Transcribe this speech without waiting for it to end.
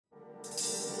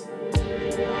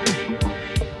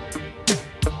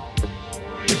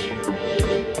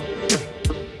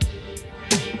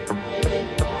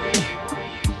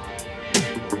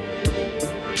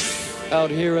Out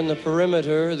here in the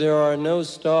perimeter, there are no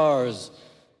stars.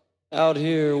 Out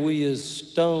here, we is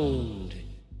stoned,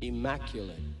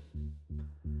 immaculate.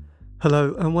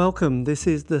 Hello and welcome. This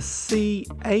is the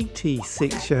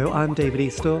C86 show. I'm David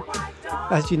Eastaugh.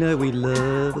 As you know, we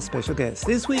love a special guest.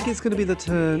 This week it's going to be the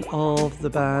turn of the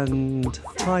band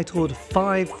titled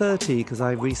 530, because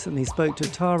I recently spoke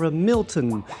to Tara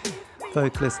Milton,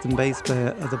 vocalist and bass player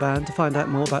of the band, to find out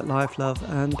more about life, love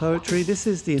and poetry. This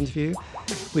is the interview.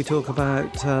 We talk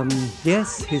about,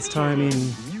 his time in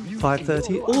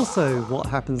 530, also what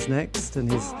happens next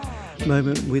and his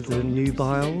moment with the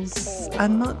Nubiles,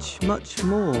 and much, much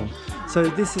more. So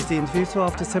this is the interview. So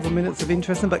after several minutes of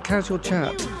interesting but casual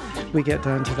chat, we get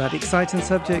down to that exciting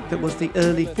subject that was the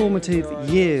early formative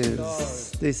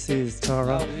years. This is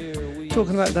Tara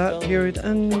talking about that period,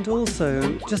 and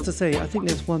also just to say, I think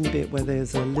there's one bit where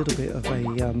there's a little bit of a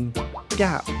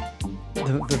gap.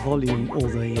 The volume or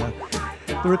the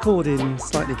recording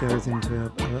slightly goes into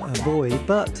a void,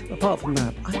 but apart from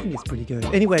that, I think it's pretty good.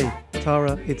 Anyway,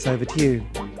 Tara, it's over to you.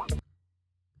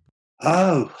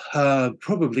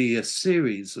 Probably a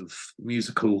series of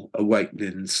musical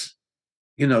awakenings.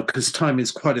 You know, because time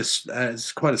is quite a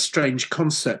strange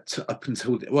concept up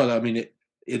until,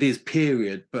 it is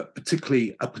period, but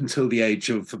particularly up until the age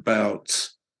of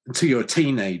until you're a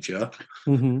teenager,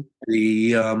 you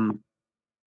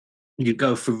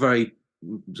go through very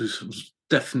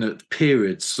definite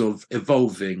periods of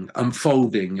evolving,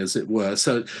 unfolding, as it were.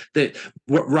 So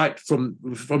right from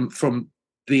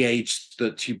the age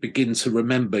that you begin to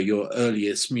remember your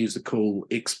earliest musical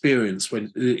experiences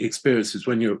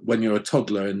when you're a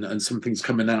toddler and something's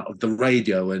coming out of the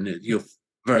radio and your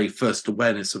very first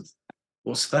awareness of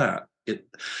what's that?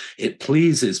 It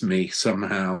pleases me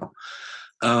somehow.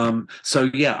 I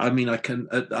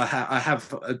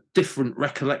have a different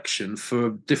recollection for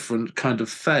a different kind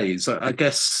of phase. I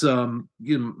guess when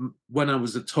I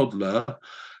was a toddler,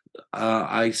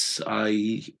 I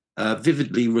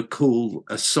vividly recall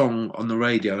a song on the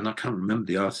radio, and I can't remember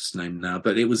the artist's name now,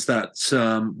 but it was that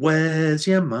 "Where's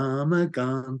Your Mama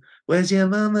Gone? Where's Your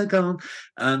Mama Gone?"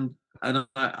 And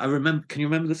I remember. Can you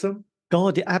remember the song?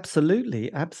 God,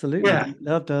 absolutely. Yeah.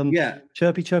 Loved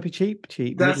Chirpy Chirpy Cheep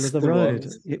Cheep, That's middle of the road.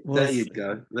 It was.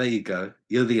 There you go.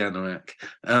 You're the anorak.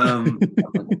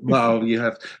 Well, you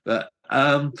have, but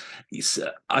I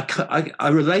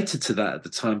related to that at the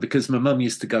time because my mum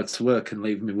used to go to work and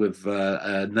leave me with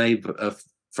a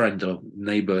friend or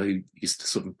neighbour who used to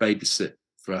sort of babysit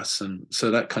for us, and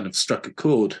so that kind of struck a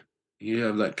chord. You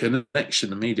have that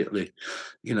connection immediately.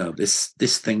 You know, this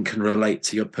thing can relate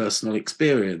to your personal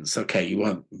experience. Okay, you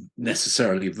won't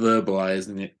necessarily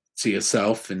verbalizing it to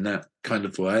yourself in that kind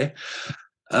of way.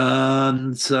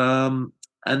 And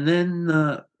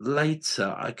then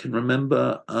later, I can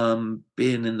remember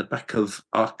being in the back of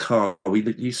our car. We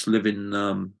used to live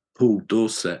in Poole,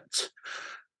 Dorset,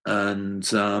 and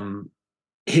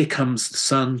Here Comes the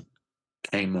Sun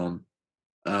came on,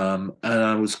 and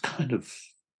I was kind of.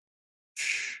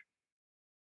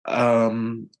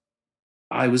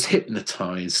 I was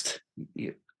hypnotized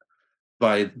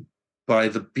by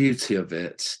the beauty of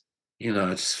it. You know,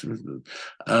 I just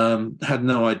had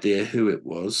no idea who it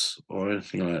was or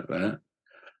anything like that.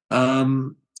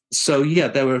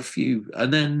 There were a few,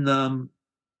 and then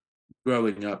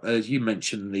growing up, as you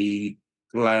mentioned, the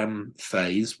glam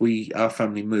phase. Our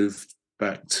family moved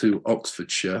back to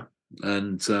Oxfordshire,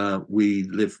 and we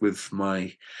lived with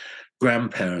my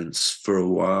grandparents for a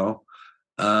while.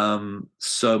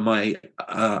 So my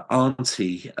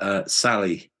auntie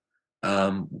Sally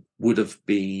would have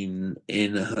been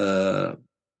in her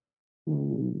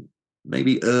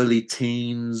maybe early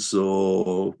teens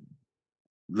or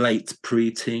late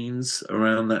pre-teens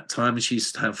around that time. And she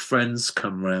used to have friends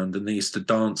come around and they used to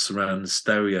dance around the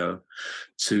stereo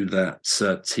to that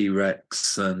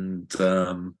T-Rex and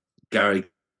Gary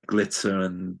Glitter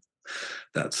and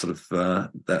that sort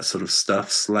of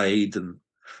stuff, Slade, and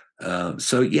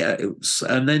it was.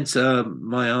 And then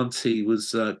my auntie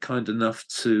was kind enough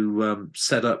to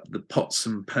set up the pots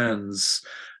and pans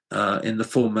in the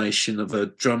formation of a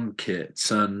drum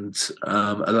kit and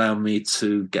allow me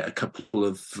to get a couple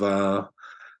of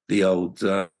the old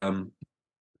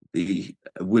the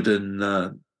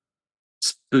wooden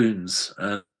spoons.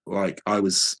 Like I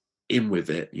was in with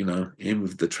it, you know, in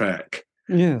with the track.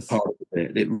 Yes. Part of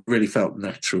it. It really felt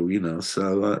natural, you know.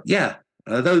 So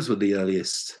those were the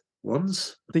earliest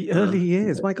ones. The early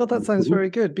years. My God, that sounds very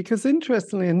good. Because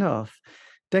interestingly enough,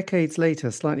 decades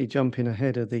later, slightly jumping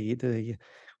ahead of the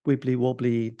wibbly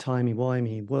wobbly timey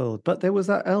wimey world, but there was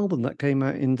that album that came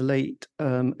out in the late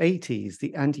 80s,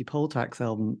 the Anti-Poll Tax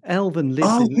album, Elven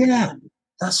Lives.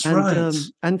 That's right.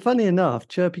 And funny enough,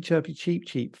 Chirpy Chirpy Cheep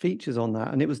Cheep features on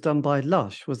that, and it was done by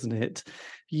Lush, wasn't it?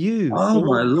 Oh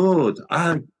my Lord!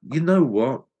 You know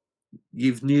what?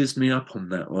 You've newsed me up on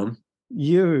that one. I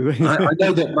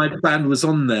know that my band was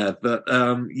on there, but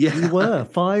yeah, you were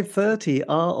 5:30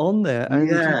 are on there, and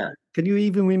yeah. Can you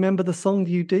even remember the song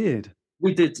you did?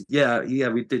 We did, yeah,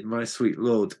 we did, My Sweet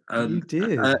Lord, and you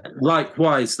did.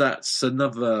 Likewise, that's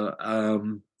another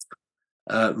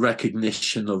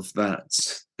recognition of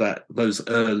those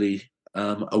early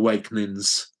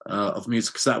awakenings of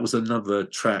music, because that was another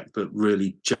track that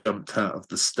really jumped out of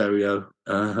the stereo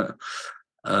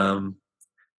and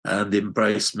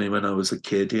embraced me when I was a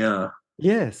kid. Yeah.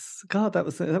 Yes, God, that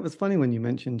was funny when you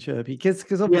mentioned Chirpy, because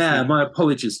obviously. Yeah, my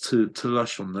apologies to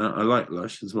Lush on that. I like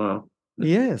Lush as well.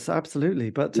 Yes, absolutely.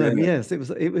 But yes,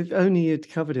 it only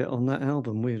you'd covered it on that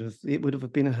album, it would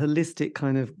have been a holistic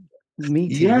kind of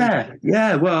meeting.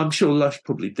 Yeah. Well, I'm sure Lush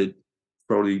probably did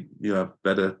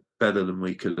better than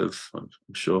we could have. I'm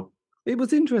sure. It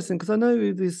was interesting because I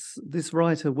know this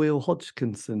writer, Will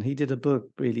Hodgkinson, he did a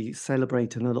book really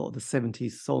celebrating a lot of the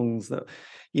 70s songs that,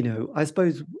 I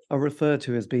suppose are referred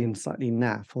to as being slightly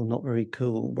naff or not very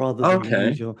cool, rather than the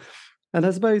usual. And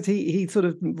I suppose he sort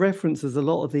of references a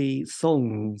lot of the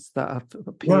songs that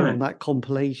appear on that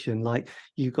compilation. Like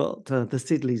you got the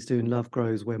Sidleys doing Love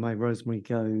Grows Where My Rosemary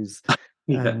Goes.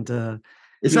 And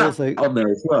is that also on there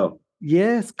as well?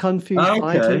 Yes, Kung Fu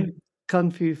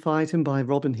Fighting by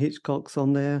Robin Hitchcock's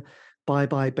on there. Bye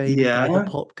Bye Baby by the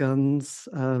Pop Guns.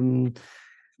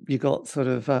 You got sort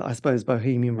of, I suppose,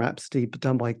 Bohemian Rhapsody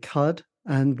done by Cud.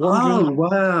 And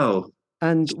wow.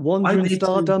 And Wandering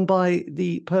Star done by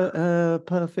the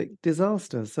Perfect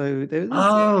Disaster. So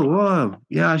wow.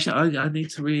 Yeah, I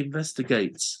need to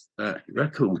reinvestigate that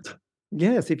record.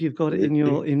 Yes, if you've got it in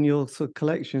your sort of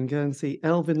collection, go and see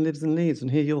Elvin Lives and Leaves and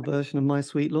hear your version of My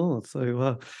Sweet Lord.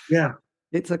 So yeah,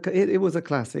 it was a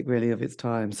classic really of its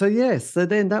time. So yes, so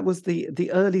then that was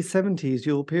the early 70s,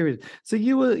 your period. So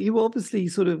you were obviously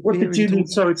sort of. What did Julian?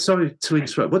 Sorry to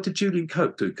interrupt. What did Julian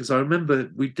Cope do? Because I remember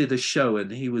we did a show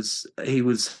and he was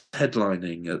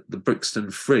headlining at the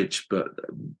Brixton Fridge. But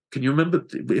can you remember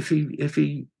if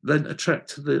he lent a track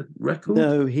to the record?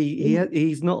 No,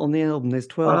 he's not on the album. There's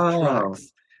 12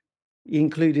 tracks,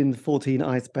 including the 14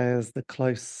 Ice Bears, the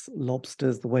Close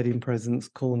Lobsters, the Wedding Presents,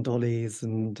 Corn Dollies,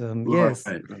 and yes,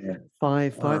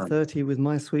 5:30 with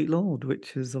My Sweet Lord,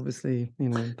 which is obviously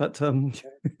but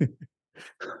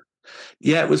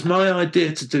yeah, it was my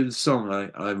idea to do the song.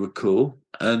 I recall,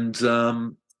 and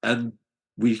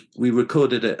we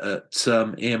recorded it at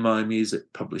EMI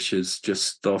Music Publishers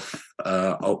just off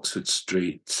Oxford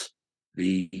Street,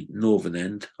 the northern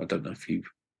end. I don't know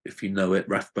if you know it,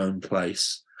 Rathbone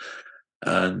Place.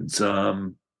 And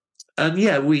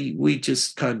yeah, we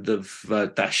just kind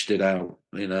of dashed it out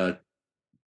in a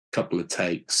couple of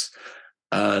takes,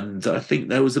 and I think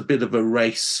there was a bit of a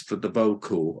race for the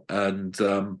vocal, and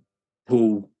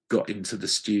Paul got into the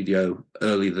studio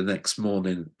early the next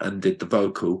morning and did the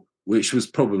vocal, which was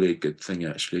probably a good thing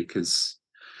actually, because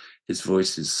his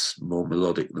voice is more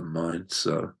melodic than mine.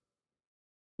 So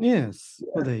yes,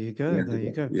 well, there you go.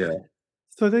 Yeah.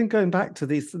 So then going back to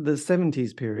the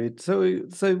 70s period, so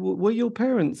were your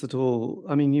parents at all?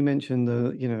 I mean, you mentioned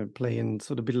playing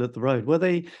sort of middle of the road.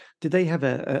 Did they have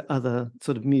other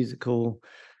sort of musical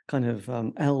kind of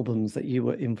albums that you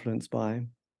were influenced by?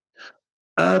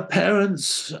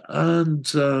 Parents and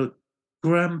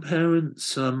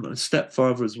grandparents,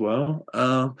 stepfather as well.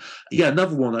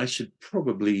 Another one I should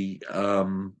probably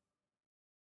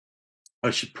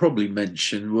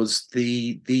mention was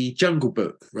the Jungle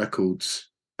Book records,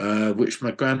 which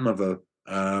my grandmother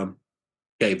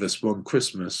gave us one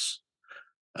Christmas.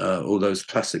 All those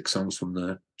classic songs from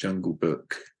the Jungle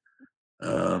Book.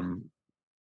 That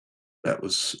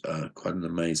was quite an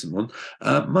amazing one.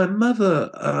 My mother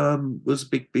was a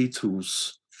big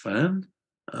Beatles fan.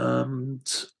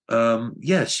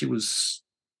 She was.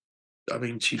 I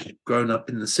mean, she'd grown up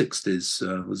in the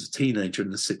 60s, was a teenager in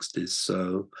the 60s.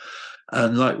 So,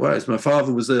 and likewise, my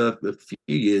father was a few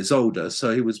years older,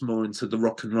 so he was more into the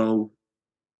rock and roll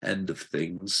end of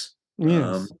things.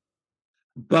 Yes.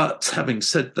 But having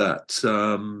said that,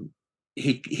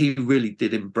 he really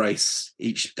did embrace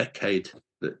each decade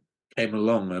that came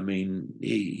along. I mean,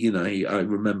 I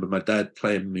remember my dad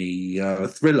playing me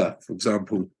Thriller, for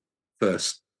example,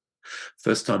 first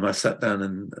time I sat down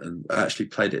and actually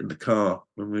played it in the car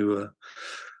when we were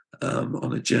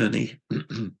on a journey.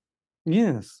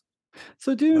 Yes.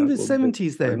 So during the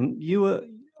 70s then, you were,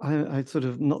 I sort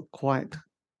of not quite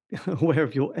aware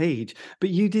of your age, but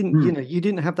you didn't, you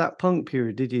didn't have that punk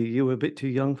period, did you? You were a bit too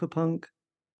young for punk?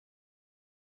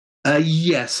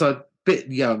 Yes, a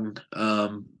bit young.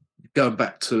 Going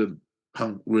back to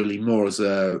punk really more as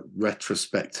a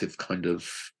retrospective kind of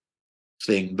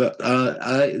thing. But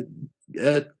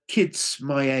kids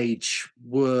my age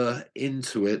were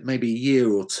into it, maybe a year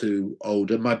or two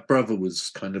older. My brother was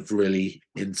kind of really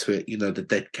into it, the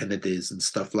Dead Kennedys and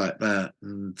stuff like that.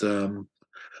 And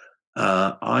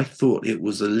I thought it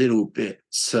was a little bit.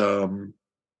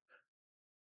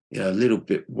 Yeah, a little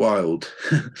bit wild.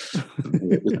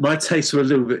 My tastes were a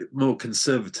little bit more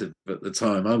conservative at the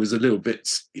time. I was a little bit,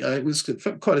 it was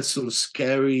quite a sort of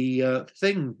scary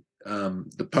thing,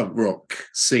 the punk rock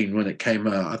scene when it came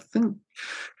out. I think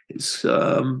it's,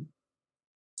 it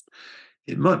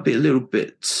might be a little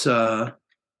bit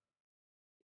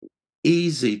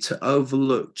easy to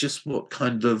overlook just what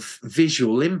kind of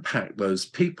visual impact those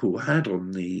people had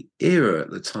on the era at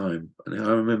the time. And I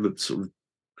remember sort of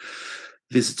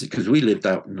visited because we lived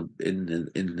out in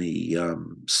the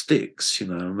sticks. I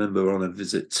remember on a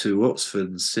visit to Oxford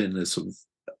and seeing a sort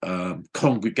of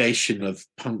congregation of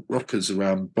punk rockers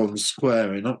around Bond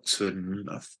Square in Oxford, and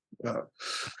it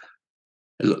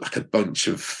looked like a bunch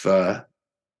of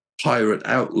pirate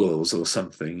outlaws or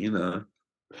something.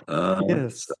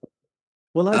 Yes.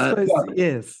 Well, I suppose But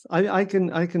yes, I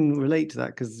can relate to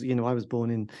that because I was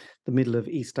born in the middle of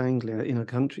East Anglia in a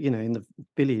country, in the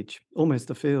village, almost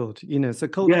a field, so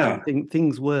culturally yeah,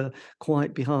 things were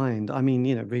quite behind. I mean,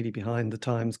 really behind the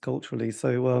times culturally.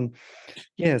 So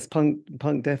yes, punk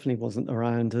definitely wasn't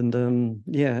around, and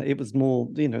yeah, it was more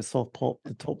soft pop,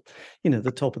 the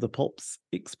top of the pops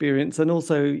experience, and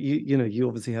also you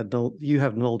obviously you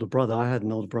have an older brother. I had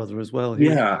an older brother as well who.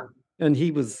 yeah. And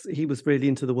he was really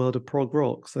into the world of prog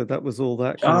rock, so that was all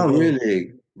that kind of Oh, world. really?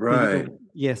 He was Right. all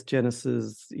Yes,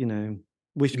 Genesis,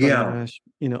 Wishbone Yeah, Ash,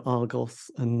 Argos,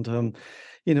 and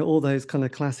all those kind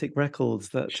of classic records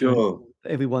that sure.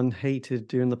 everyone hated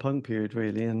during the punk period,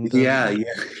 really, and Yeah, yeah,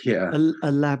 yeah.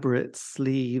 elaborate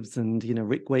sleeves and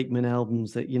Rick Wakeman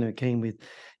albums that came with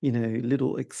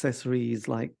little accessories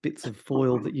like bits of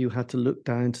foil that you had to look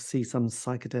down to see some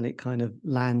psychedelic kind of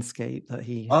landscape that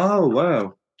he. Oh,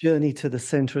 wow. Journey to the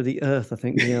Center of the Earth, I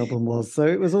think the album was. So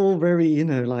it was all very,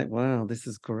 like, wow, this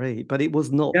is great. But it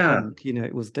was not Yeah, punk,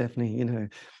 it was definitely,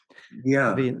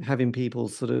 yeah, having people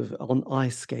sort of on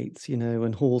ice skates,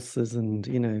 and horses and,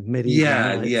 medieval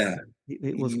yeah, yeah, knights.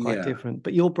 It was quite yeah. different.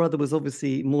 But your brother was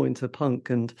obviously more into punk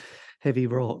and heavy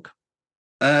rock.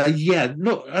 Yeah,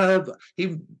 not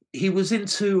he was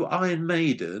into Iron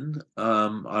Maiden,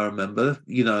 I remember,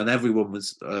 and everyone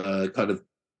was kind of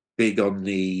big on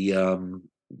the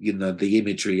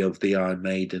imagery of the Iron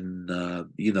Maiden,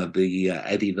 the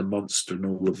Eddie the Monster and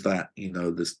all of that.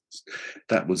 This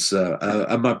that was,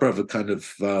 and my brother kind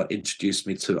of introduced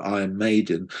me to Iron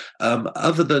Maiden.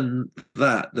 Other than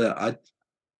that, I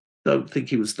don't think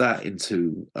he was that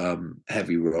into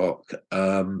heavy rock,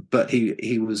 but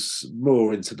he was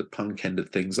more into the punk end of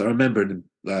things. I remember him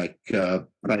like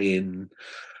playing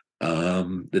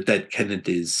the Dead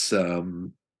Kennedys.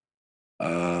 Um,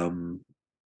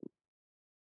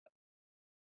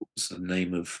 what's the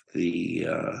name of the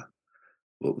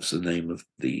what was the name of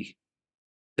the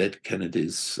Dead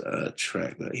Kennedys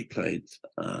track that he played?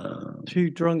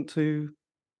 Too drunk to.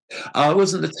 I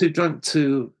wasn't the Too Drunk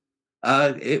to.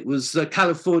 It was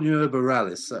California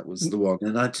Uberalis. That was the one,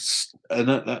 and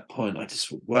at that point I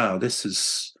just wow, this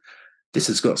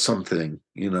has got something.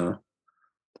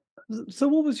 So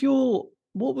what was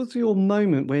your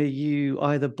moment where you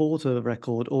either bought a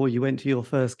record or you went to your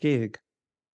first gig?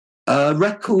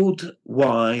 Record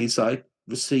wise, I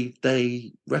received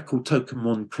a record token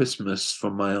one Christmas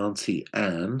from my auntie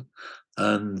Anne,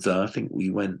 and I think we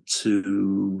went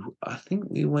to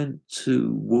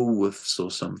Woolworths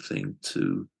or something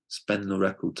to spend the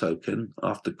record token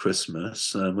after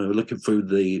Christmas. We were looking through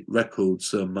the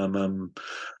records, and my mum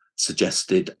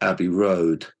suggested Abbey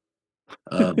Road.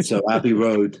 So Abbey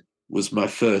Road was my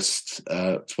first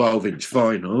 12-inch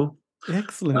vinyl.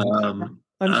 Excellent.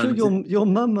 I'm sure And your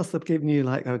mum must have given you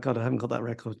like, "Oh God, I haven't got that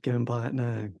record. Go and buy it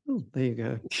now." Oh, there you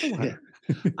go. All right.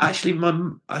 yeah, actually, my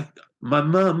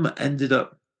mum ended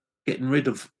up getting rid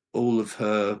of all of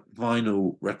her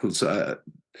vinyl records.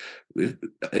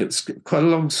 It's quite a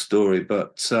long story,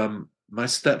 but my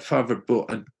stepfather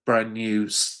bought a brand new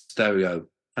stereo,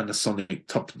 Panasonic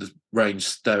top of the range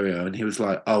stereo, and he was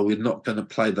like, "Oh, we're not going to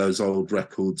play those old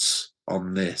records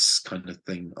on this kind of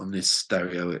thing on this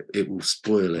stereo. It will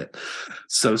spoil it."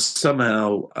 So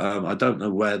somehow, I don't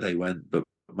know where they went, but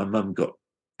my mum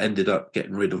ended up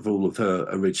getting rid of all of her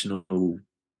original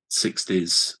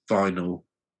 60s vinyl,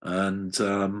 and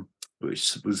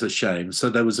which was a shame. So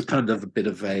there was a kind of a bit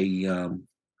of a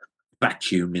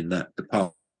vacuum in that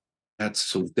department. had to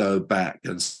sort of go back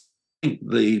and think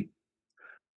the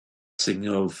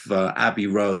singing of Abbey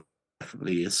Road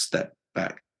definitely a step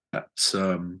back at,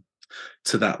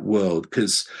 to that world,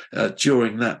 because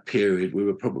during that period we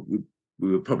were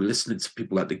probably listening to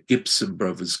people like the Gibson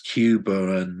Brothers,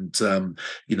 Cuba, and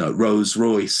Rose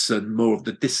Royce, and more of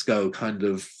the disco kind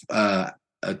of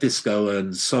disco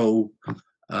and soul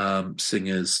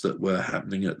singers that were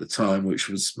happening at the time, which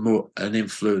was more an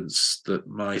influence that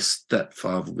my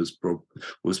stepfather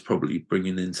was probably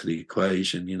bringing into the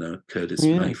equation. Curtis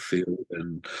Mayfield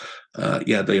and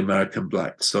the American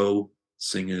black soul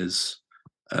singers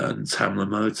and Tamla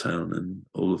Motown and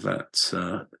all of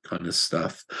that kind of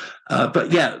stuff.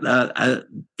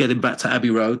 Getting back to Abbey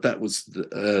Road, that was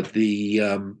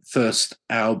the first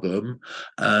album,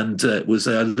 and it was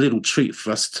a little treat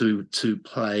for us to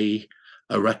play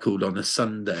a record on a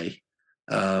Sunday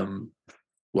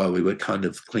while we were kind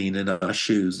of cleaning our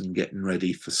shoes and getting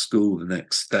ready for school the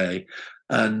next day.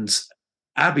 And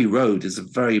Abbey Road is a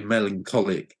very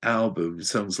melancholic album. It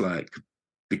sounds like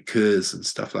Because and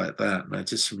stuff like that. And I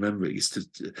just remember it used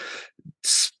to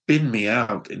spin me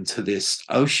out into this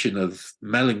ocean of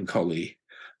melancholy,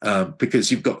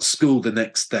 because you've got school the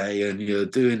next day and you're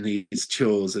doing these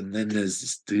chores, and then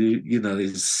there's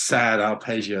these sad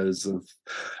arpeggios of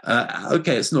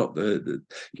it's not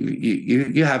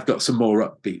you have got some more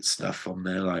upbeat stuff on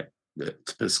there, like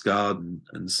Cascade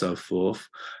and so forth,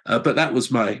 but that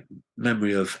was my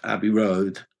memory of Abbey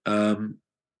Road.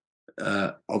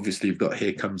 Obviously you've got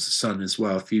Here Comes the Sun as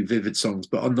well, a few vivid songs,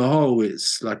 but on the whole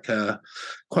it's like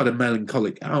quite a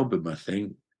melancholic album, I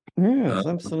think. Yes,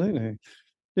 absolutely.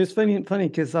 It's funny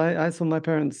because I saw my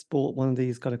parents bought one of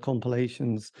these kind of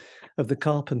compilations of the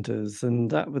Carpenters, and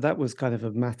that was kind of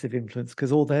a massive influence,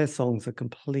 because all their songs are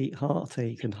complete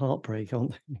heartache and heartbreak,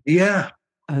 aren't they? Yeah.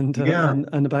 And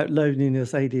and about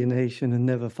loneliness, alienation, and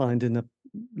never finding a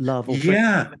love or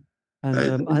yeah.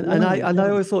 And I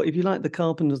always thought, if you like the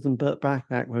Carpenters and Burt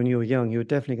Bacharach when you were young, you were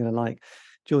definitely going to like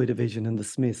Joy Division and the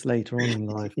Smiths later on in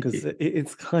life, because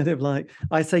it's kind of like,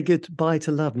 I say goodbye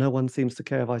to love, no one seems to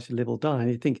care if I should live or die.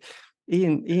 And you think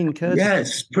Ian Curtis. Yeah,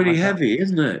 it's pretty heavy,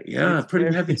 isn't it? Yeah, it's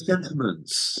pretty heavy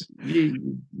sentiments.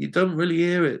 You don't really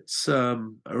hear it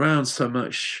around so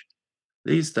much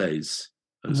these days.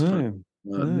 No.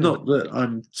 Not that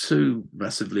I'm too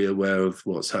massively aware of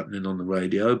what's happening on the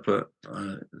radio, but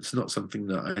it's not something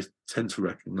that I tend to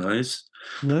recognise.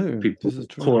 No, people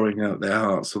pouring out their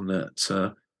hearts on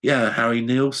that. Harry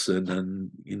Nilsson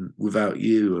and Without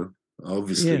You,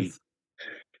 obviously. Yes.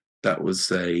 That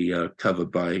was a cover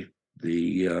by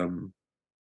the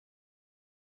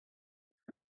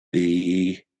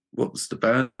what was the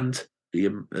band?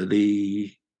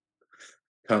 The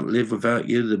Can't Live Without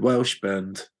You, the Welsh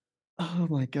band. Oh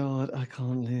my God, I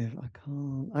can't live. I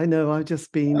can't. I know, I've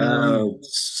just been...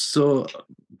 so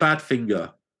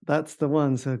Badfinger. That's the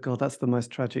one. So, God, that's the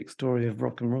most tragic story of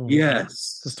rock and roll.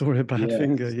 Yes. The story of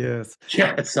Badfinger, yes.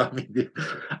 Yes, I mean,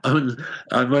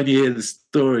 when you hear the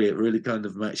story, it really kind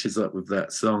of matches up with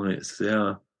that song. It's,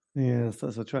 Yes,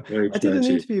 that's a track. I did an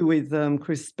interview with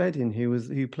Chris Spedding,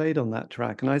 who played on that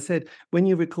track, and I said, when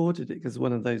you recorded it, because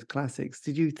one of those classics,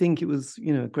 did you think it was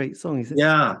a great song? He said,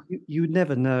 yeah, you would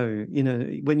never know,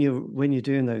 when you're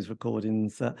doing those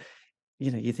recordings,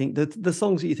 you think the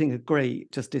songs that you think are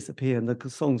great just disappear, and the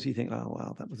songs you think, oh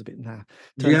wow, that was a bit naff.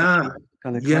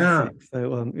 Kind of classic.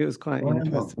 So it was quite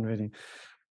interesting, really.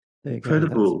 There you go.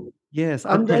 Incredible. Yes,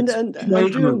 and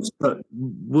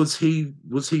was he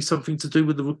something to do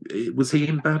with was he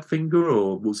in Badfinger,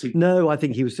 or was he? No, I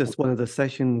think he was just one of the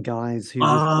session guys who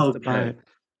was just about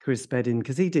Chris Spedding,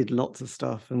 because he did lots of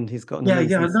stuff, and he's got an I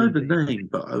know the name,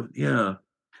 but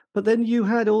But then you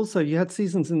had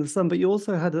Seasons in the Sun, but you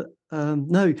also had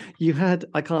you had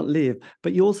I Can't Live,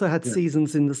 but you also had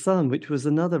Seasons in the Sun, which was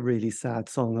another really sad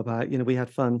song about, we had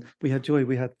fun, we had joy,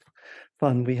 we had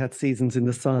fun, we had seasons in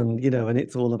the sun, and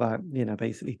it's all about,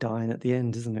 basically dying at the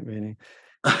end, isn't it, really?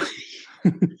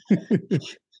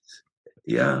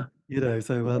 Yeah.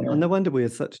 So no wonder we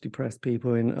had such depressed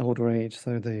people in older age.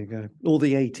 So there you go. All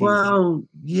the 80s. Well,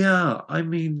 yeah, I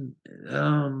mean,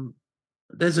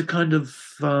 there's a kind of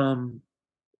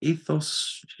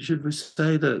ethos, should we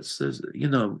say, there's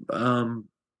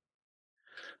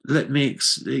let me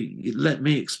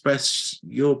express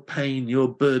your pain, your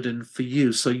burden for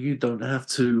you, so you don't have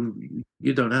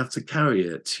to carry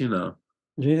it.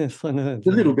 Yes, I know. A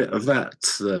little bit of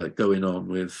that going on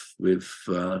with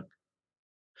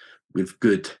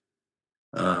good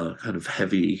kind of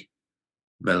heavy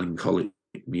melancholic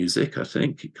music. I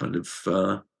think it kind of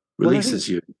releases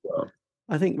you.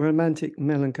 I think romantic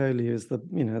melancholia is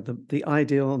the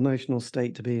ideal emotional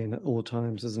state to be in at all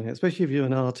times, isn't it? Especially if you're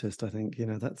an artist, I think,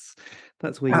 that's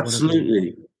where you want to be.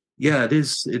 Absolutely. Yeah, it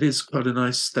is. It is quite a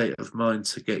nice state of mind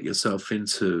to get yourself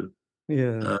into.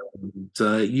 Yeah.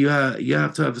 And you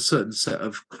have to have a certain set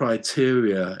of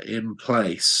criteria in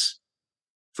place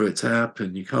for it to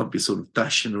happen. You can't be sort of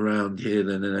dashing around here,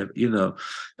 then, and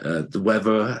the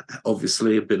weather.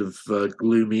 Obviously, a bit of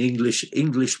gloomy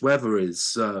English weather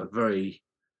is very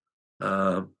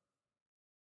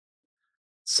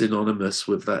synonymous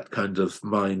with that kind of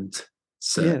mindset,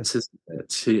 Yes. isn't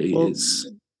it? Well, It's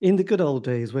in the good old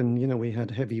days when, we had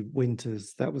heavy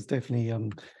winters, that was definitely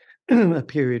a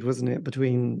period, wasn't it,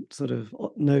 between sort of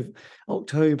no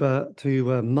October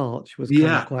to March was kind of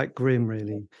yeah, quite grim,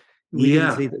 really.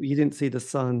 yeah. You didn't see the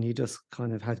sun, you just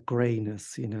kind of had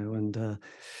grayness, and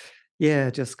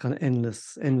yeah, just kind of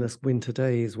endless winter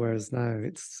days, whereas now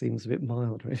it seems a bit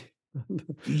mild, really.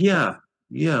 Yeah,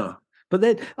 yeah. But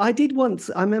then I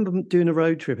remember doing a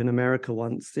road trip in America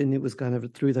once, and it was kind of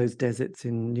through those deserts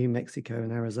in New Mexico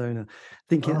and Arizona,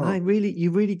 thinking, Oh, you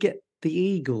really get the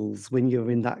eagles when you're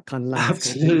in that kind of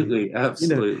landscape, don't you? absolutely,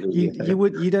 absolutely. Yeah,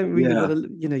 You don't really yeah. want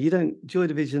to, you don't, Joy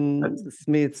Division,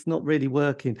 Smith's not really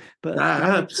working, but the eagles,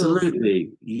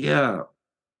 Absolutely. Yeah.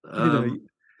 you know,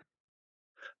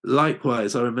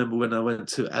 Likewise, I remember when I went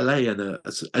to LA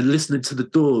and listening to the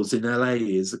Doors in LA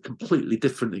is a completely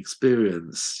different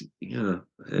experience. yes,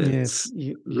 It's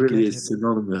you really get it. is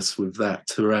synonymous with that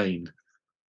terrain.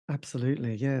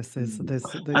 Absolutely, yes.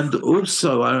 And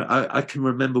also, I can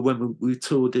remember when we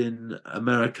toured in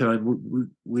America,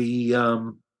 and we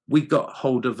got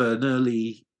hold of an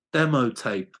early demo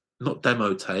tape, not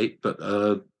demo tape, but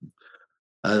a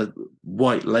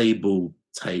white label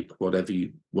tape, whatever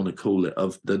you want to call it,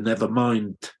 of the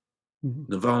Nevermind, Mhm.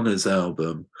 Nirvana's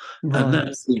album, and Right.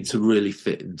 that seemed to really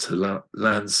fit into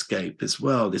landscape as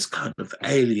well. This kind of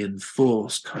alien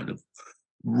force, kind of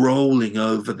rolling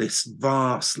over this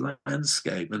vast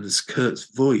landscape, and as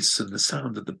Kurt's voice and the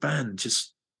sound of the band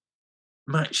just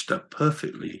matched up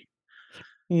perfectly.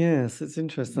 Yes, it's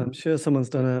interesting. I'm sure someone's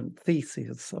done a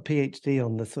thesis, a PhD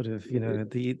on the sort of,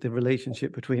 the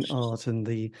relationship between art and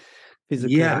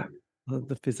Yeah,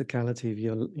 the physicality of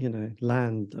your,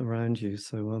 land around you.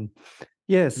 So,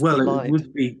 yes, the well, light.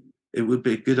 it would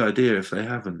be a good idea if they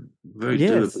haven't. Very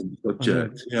Yes, doable I know.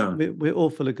 subject. Yeah. We're all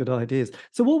full of good ideas.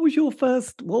 So, what was your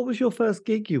first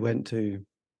gig you went to?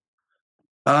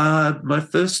 My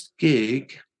first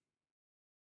gig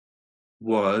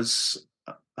was,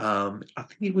 I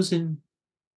think it was in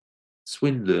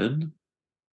Swindon,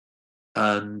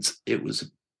 and it was a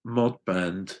mod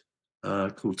band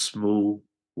called Small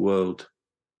World.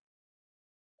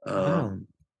 Wow.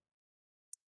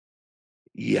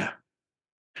 Yeah.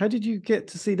 How did you get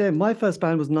to see them? My first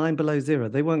band was Nine Below Zero.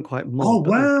 They weren't quite Oh, mod,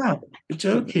 wow. You're but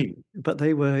joking.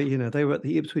 they were, they were at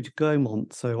the Ipswich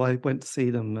Gaumont, so I went to see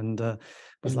them and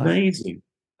was like Amazing.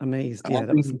 amazed. I Yeah,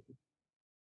 that was mean,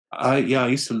 I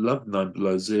used to love Nine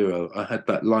Below Zero. I had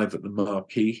that live at the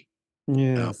Marquee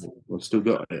yes. album. I've still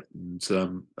got it,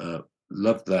 and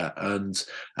loved that. And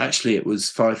actually, it was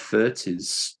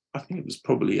 530's. I think it was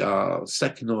probably our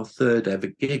second or third ever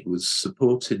gig was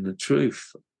supporting The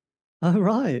Truth Oh,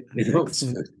 right. in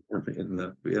Excellent.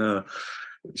 Oxford. Yeah,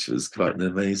 which was quite an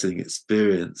amazing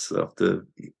experience after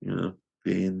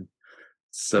being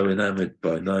so enamored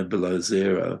by Nine Below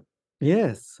Zero.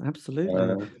 Yes, absolutely.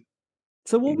 Uh,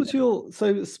 So what was your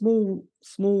small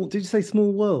did you say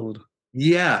Small World?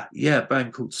 yeah, a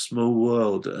band called Small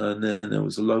World, and then there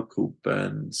was a local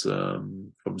band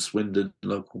from Swindon,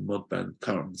 local mod band,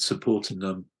 supporting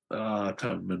them. I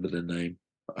can't remember their name.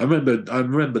 I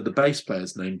remember the bass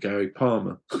player's name, Gary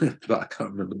Palmer, but I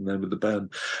can't remember the name of the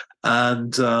band.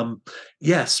 And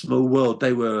yeah, Small World.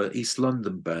 They were an East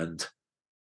London band,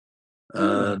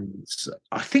 Oh, and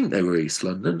I think they were East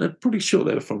London. I'm pretty sure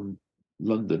they were from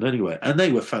London anyway, and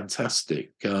they were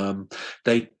fantastic.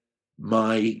 They,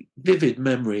 my vivid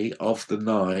memory of the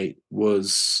night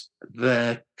was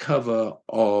their cover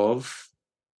of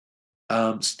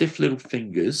Stiff Little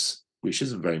Fingers, which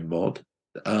isn't very mod,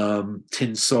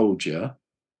 Tin Soldier,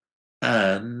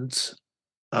 and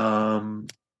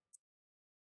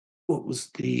what was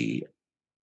the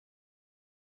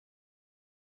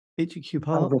HQ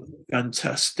Park? other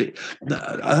fantastic?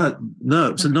 No,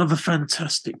 it was another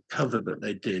fantastic cover that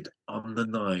they did on the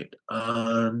night,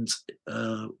 and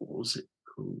what was it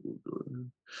called?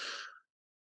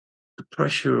 The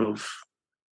pressure of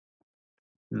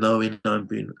knowing I'm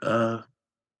being.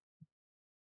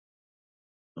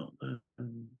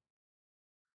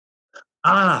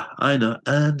 I know,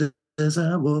 and As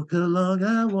I walk along,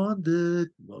 I wondered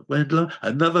what went wrong.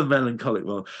 Another melancholic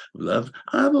one. Love,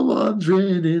 I'm a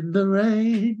wandering in the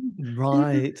rain.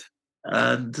 Right.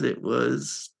 And it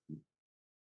was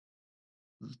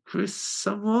Chris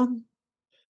someone.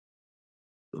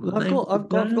 The Well, I've name got of the I've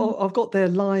got I've band? got I've got their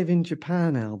Live in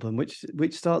Japan album, which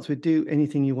starts with "Do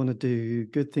anything you want to do,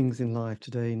 good things in life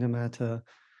today, no matter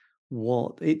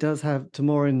what." It does have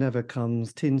 "Tomorrow Never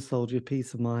Comes," "Tin Soldier,"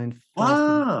 "Peace of Mind," "Fasten."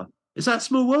 Ah, is that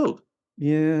Small World?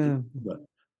 Yeah.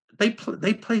 They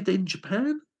played in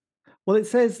Japan. Well, it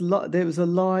says there was a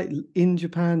live in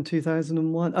Japan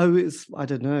 2001. Oh, it's I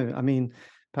don't know. I mean,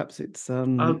 perhaps it's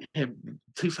Okay,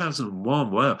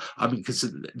 2001. Wow. I mean,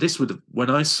 because this would have, when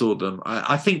I saw them,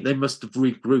 I think they must have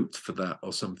regrouped for that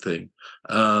or something.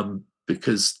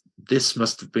 Because this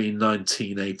must have been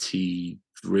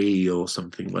 1983 or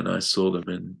something when I saw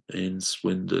them in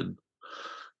Swindon.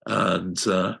 And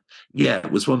yeah,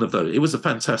 it was one of those. It was a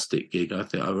fantastic gig. I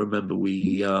think I remember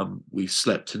we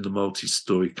slept in the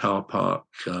multi-story car park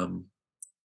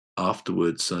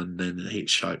afterwards, and then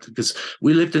hitchhiked because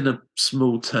we lived in a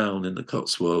small town in the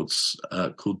Cotswolds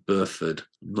called Burford.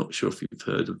 I'm not sure if you've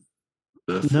heard of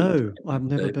Burford. no, I've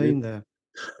never been there.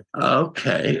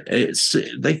 Okay,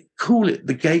 they call it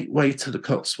the gateway to the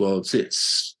Cotswolds.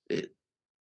 It's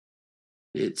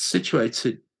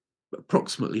situated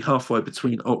approximately halfway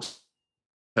between Oxford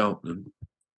and Cheltenham.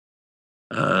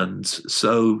 And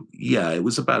so, yeah, it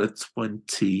was about a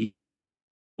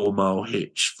 24-mile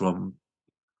hitch from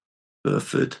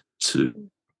Burford to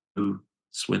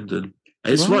Swindon.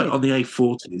 It's right Right. on the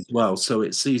A40 as well, so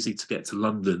it's easy to get to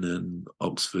London, and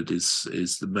Oxford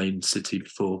is the main city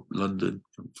for London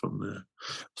from there.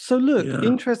 So look, Yeah.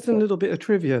 interesting little bit of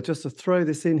trivia just to throw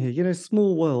this in here. You know,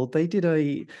 Small World, they did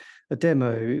a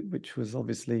demo, which was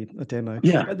obviously a demo.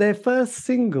 Yeah, But their first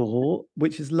single,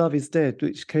 which is "Love Is Dead,"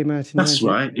 which came out in that's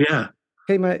right. Yeah.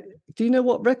 came out. Do you know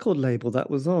what record label that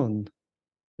was on?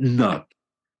 No.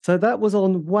 So that was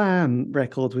on Wham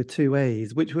Records with two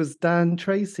A's, which was Dan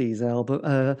Tracy's album.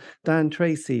 Dan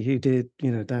Tracy, who did,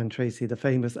 Dan Tracy, the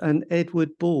famous, and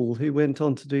Edward Ball, who went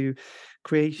on to do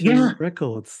Creation Yeah.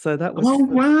 Records. So that was, Oh,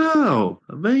 wow.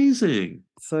 Amazing.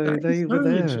 so That is they were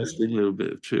very there. interesting little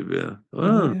bit of trivia.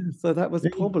 Wow. Yeah, so that was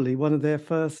probably one of their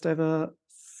first ever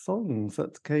songs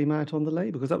that came out on the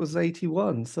label because that was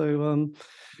 81. So there you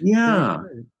Yeah.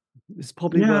 go. It's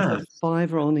probably worth a Yeah.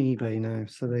 fiver on eBay now.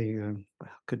 So there you go. Well,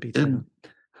 could be 10. And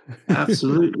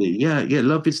absolutely, yeah, yeah.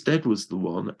 Love Is Dead was the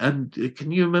one. And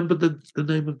can you remember the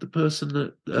name of the person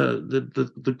that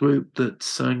the group that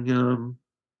sang?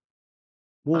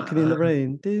 Walking in the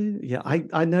Rain. Yeah,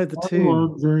 I know the I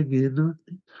tune.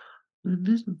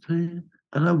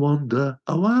 and I wonder,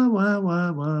 oh, why,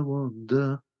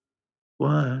 wonder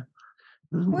why.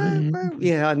 Well,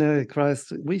 yeah, I know.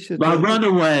 Christ, we should. Well, run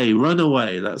away.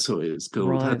 That's what it's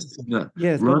called. Had Right. to sing that.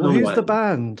 Yes, but Run who's away. the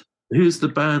band? Who's the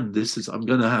band? This is. I'm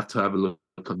going to have a look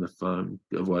on the phone.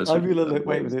 Otherwise, I'm gonna look.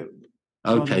 Wait a minute.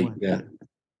 Run okay. away. Yeah.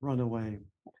 Run away.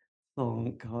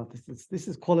 Oh God, this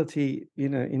is quality,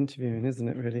 interviewing, isn't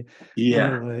it? Really. Yeah.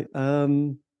 Run away.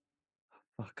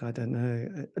 Fuck, I don't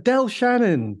know. Del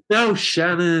Shannon. Del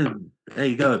Shannon. There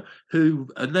you go. Who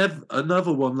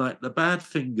another one like the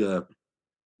Badfinger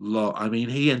lot. I mean,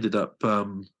 he ended up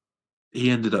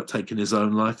taking his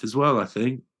own life as well, I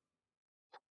think.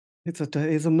 It's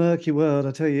a murky world,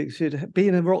 I tell you.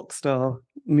 Being a rock star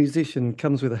musician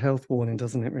comes with a health warning,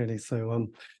 doesn't it? Really. So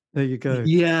there you go.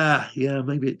 Yeah,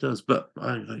 maybe it does. But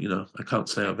I can't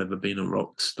say I've ever been a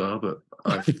rock star, but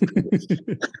I've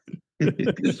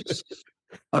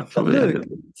probably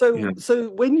Look, so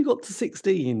when you got to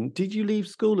 16, did you leave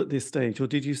school at this stage, or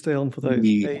did you stay on for those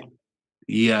 8?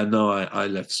 Yeah, no, I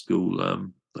left school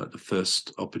at the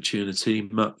first opportunity,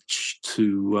 much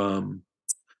to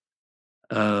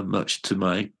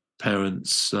my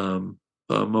parents, or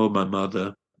my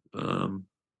mother.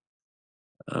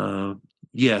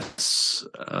 Yes,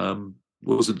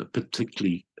 wasn't a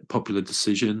particularly popular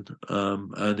decision,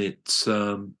 and it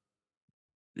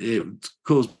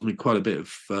caused me quite a bit of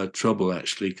trouble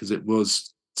actually, because it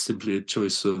was simply a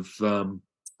choice of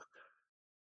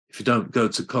if you don't go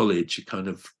to college,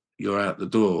 you're out the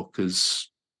door, because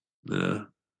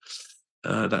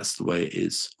that's the way it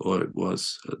is, or it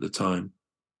was at the time.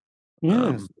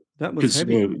 Yes, that was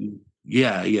heavy.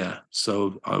 Yeah.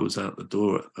 So I was out the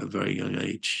door at a very young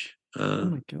age. Oh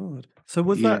my God. So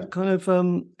was that kind of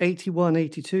 81,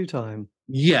 82 time?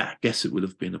 Yeah, I guess it would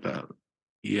have been about,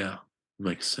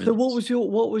 makes sense. So what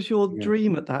was your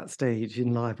dream at that stage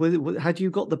in life? Had you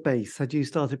got the bass? Had you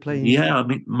started playing? Yeah, I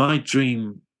mean, my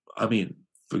dream,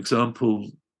 for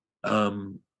example,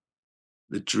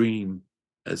 the dream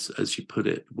as you put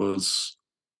it, was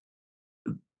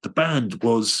the band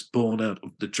was born out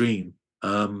of the dream.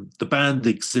 The band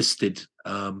existed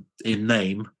in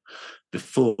name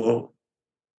before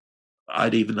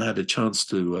I'd even had a chance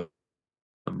to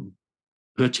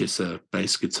purchase a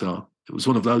bass guitar. It was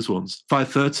one of those ones.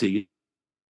 530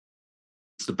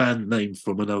 is the band name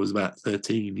from when I was about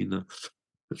 13, you know.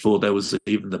 Before there was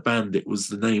even the band, it was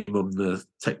the name on the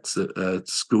text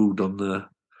schooled on the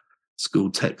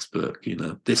school textbook, you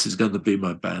know. This is going to be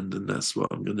my band and that's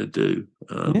what I'm going to do.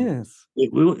 Yes.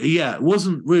 It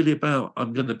wasn't really about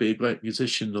I'm going to be a great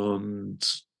musician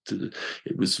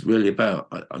it was really about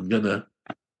I'm going to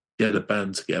get a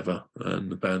band together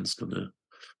and the band's going to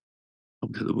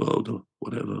conquer the world or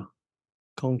whatever.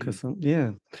 Conquer some,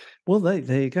 yeah. Well,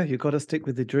 there you go. You've got to stick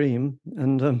with the dream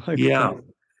and hope. Yeah.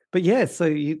 But yeah, so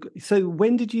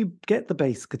when did you get the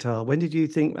bass guitar? When did you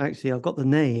think, actually, I've got the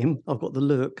name, I've got the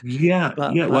look? Yeah.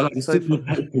 Well, I was so doing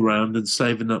my paper around and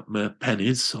saving up my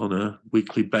pennies on a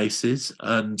weekly basis,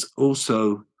 and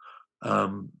also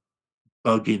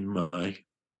bugging my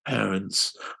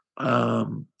parents. I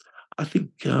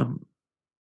think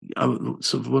I was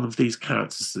sort of one of these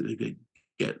characters that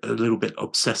get a little bit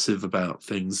obsessive about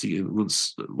things.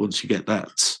 Once you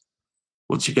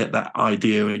get that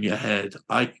idea in your head,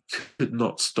 I could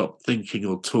not stop thinking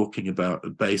or talking about a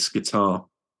bass guitar.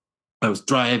 I was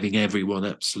driving everyone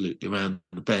absolutely around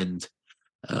the bend.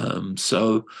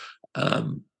 So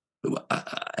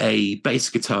a bass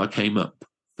guitar came up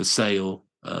for sale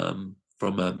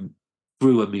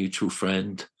through a mutual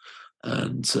friend,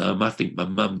 and I think my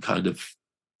mum kind of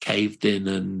caved in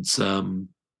and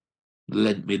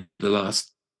lent me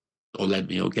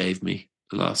or gave me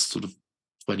the last sort of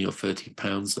 £20 or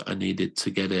 £30 that I needed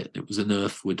to get it. It was an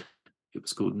Earthwood. It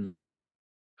was called,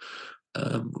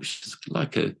 which is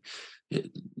like a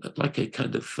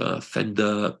kind of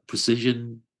Fender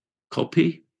Precision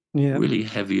copy. yeah, really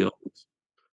heavy old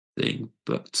thing.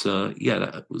 But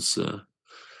that was the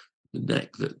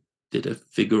neck that did a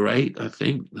figure eight. I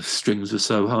think the strings were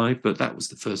so high, but that was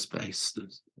the first bass, the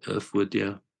Earthwood.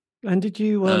 Yeah. And did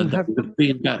you have?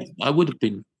 I would have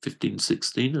been 15,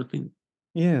 16, I think.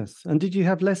 Yes. And did you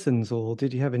have lessons, or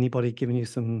did you have anybody giving you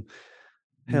some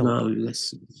help? No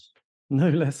lessons. No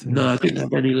lessons. No, I didn't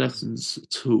have any lessons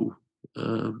at all.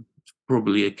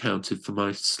 Probably accounted for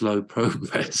my slow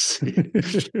progress.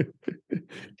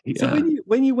 So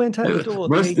when you went out the door,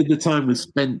 most of the time was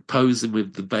spent posing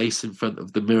with the bass in front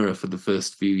of the mirror for the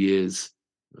first few years.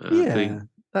 I think.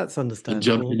 That's understandable. And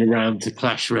jumping around to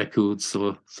Clash records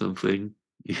or something.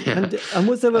 Yeah. And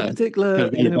was there a particular,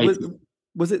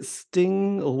 was it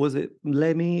Sting, or was it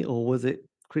Lemmy, or was it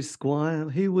Chris Squire?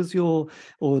 Who was or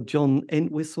John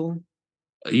Entwistle?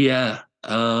 Yeah.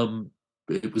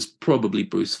 It was probably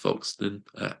Bruce Foxton.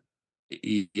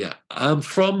 Yeah.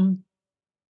 From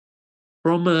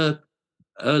a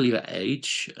earlier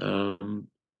age,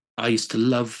 I used to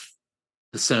love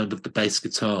the sound of the bass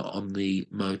guitar on the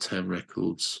Motown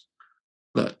records,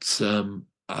 but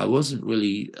I wasn't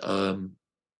really of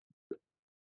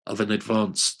an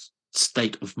advanced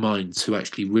state of mind to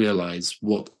actually realize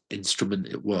what instrument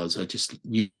it was. I just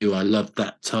knew I loved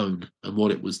that tone and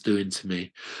what it was doing to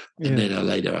me. And then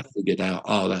later I figured out,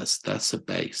 that's a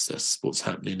bass. That's what's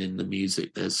happening in the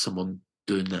music. There's someone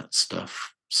doing that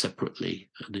stuff separately,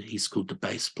 and he's called the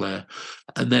bass player.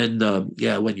 And then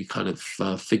when you kind of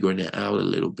figuring it out a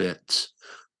little bit,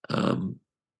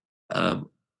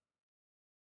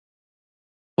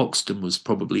 Foxton was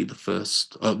probably the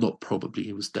first, not probably,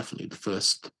 he was definitely the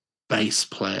first bass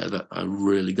player that I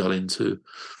really got into.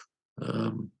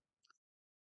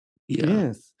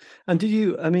 Yes. And did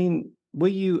you, were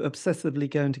you obsessively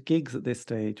going to gigs at this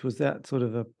stage? Was that sort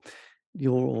of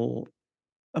your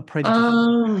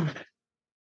apprentice?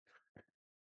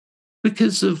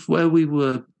 Because of where we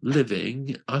were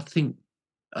living, I think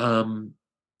going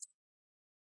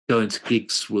to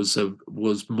gigs was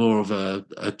more of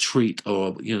a treat,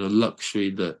 or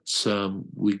luxury that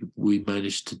we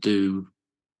managed to do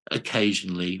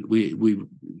occasionally. We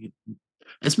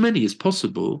as many as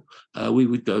possible. We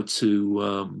would go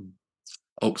to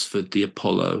Oxford, the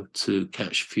Apollo, to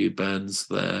catch a few bands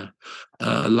there.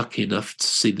 Lucky enough to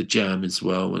see the Jam as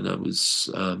well when I was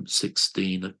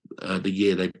 16. The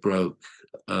year they broke,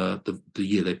 the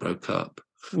year they broke up.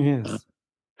 Yes.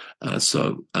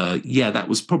 That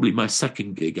was probably my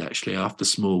second gig actually after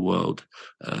Small World.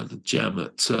 The Jam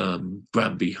at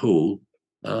Granby Hall.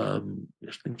 I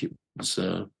think it was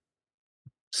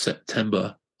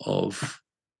September of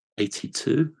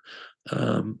 '82,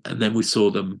 and then we saw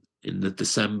them in the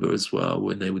December as well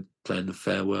when they would play in the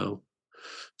farewell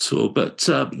tour. But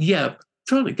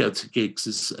trying to go to gigs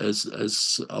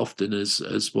as often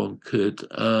as one could.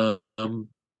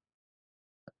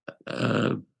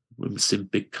 We was in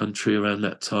Big Country around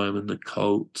that time, and the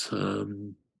Cult.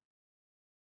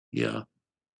 Yeah.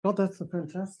 God, that's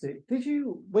fantastic. Did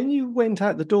you, when you went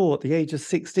out the door at the age of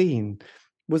 16,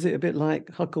 was it a bit like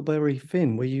Huckleberry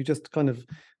Finn, where you just kind of,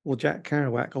 or Jack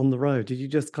Kerouac on the road? Did you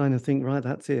just kind of think, right,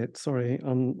 that's it? Sorry,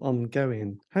 I'm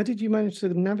going. How did you manage to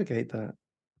navigate that?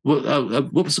 What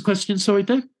was the question? Sorry,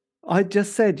 Dave. I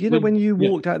just said, when you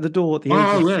walked out the door at the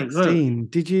age of 16,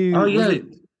 did you? Oh, yeah.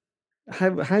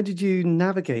 How did you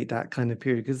navigate that kind of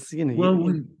period? Because it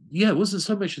wasn't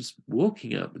so much as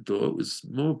walking out the door. It was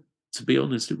more, to be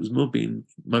honest, it was more being.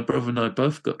 My brother and I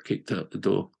both got kicked out the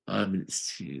door.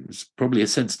 It was probably a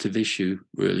sensitive issue,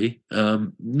 really.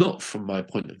 Not from my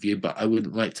point of view, but I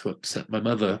wouldn't like to upset my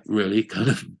mother, really, kind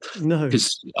of. No,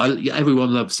 because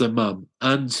everyone loves their mum,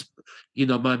 and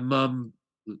my mum.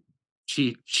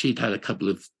 She'd had a couple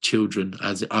of children,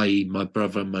 i.e., my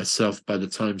brother and myself, by the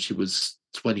time she was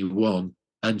 21,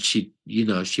 and she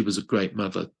was a great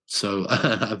mother. So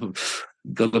I've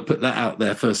got to put that out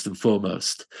there first and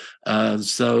foremost.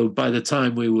 So by the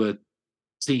time we were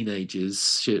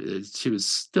teenagers, she was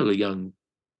still a young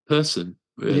person,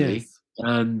 really. Yes.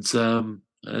 And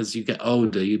as you get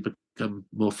older, you become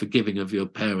more forgiving of your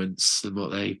parents and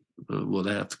what they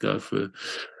have to go through.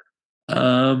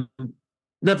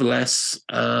 Nevertheless,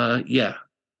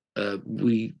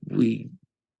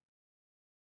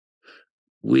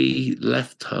 we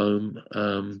left home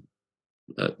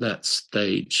at that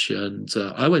stage, and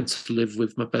I went to live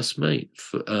with my best mate.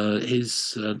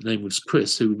 His name was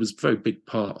Chris, who was a very big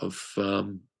part of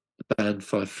the band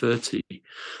 530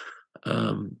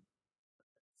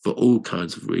 for all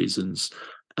kinds of reasons.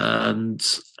 And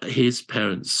his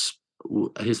father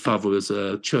was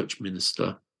a church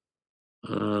minister.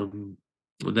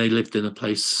 They lived in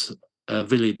a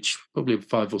village, probably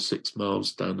 5 or 6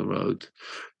 miles down the road,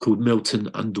 called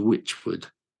Milton under Wychwood.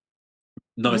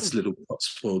 Nice little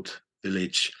Cotswold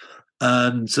village,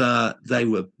 and they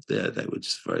were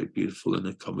just very beautiful and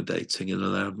accommodating, and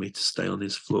allowed me to stay on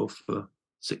his floor for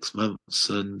 6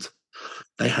 months. And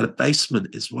they had a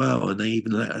basement as well, and they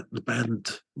even let the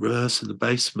band rehearse in the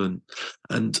basement.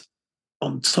 And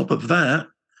on top of that,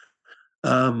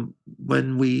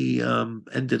 when we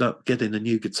ended up getting a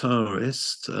new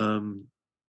guitarist,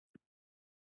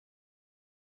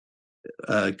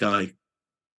 a guy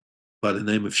by the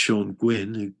name of Sean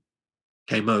Gwynn, who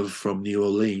came over from New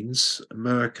Orleans,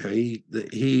 America, he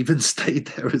even stayed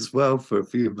there as well for a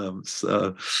few months.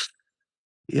 So,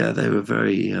 yeah, they were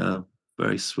very,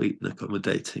 very sweet and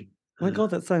accommodating. My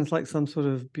God, that sounds like some sort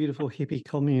of beautiful hippie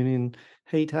commune in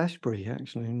Haight-Ashbury,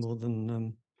 actually, more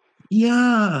than...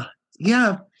 Yeah.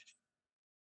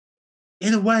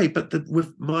 In a way, but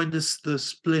with minus the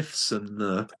spliffs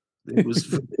and it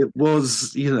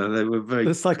was they were very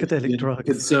the psychedelic drugs,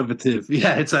 conservative.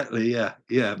 Yeah, exactly.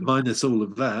 Yeah. Minus all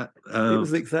of that. It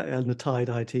was exactly, and the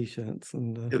tie-dye t-shirts,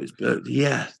 and it was.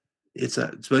 It's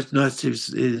most nice.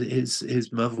 His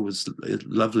mother was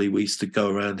lovely. We used to go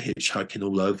around hitchhiking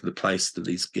all over the place to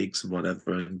these gigs and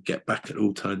whatever, and get back at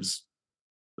all times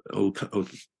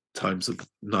of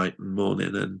night and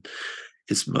morning. And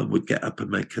his mum would get up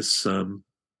and make us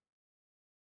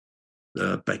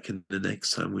bacon and egg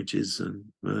sandwiches. And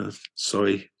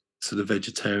sorry to the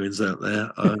vegetarians out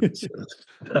there, I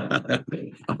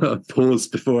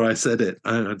paused before I said it.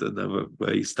 I don't know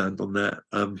where you stand on that.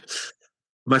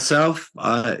 Myself,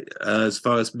 as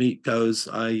far as meat goes,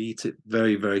 I eat it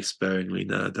very, very sparingly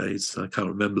nowadays. I can't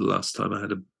remember the last time I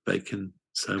had a bacon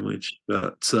sandwich,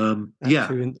 but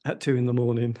at 2 in the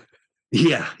morning.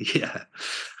 Yeah.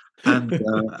 And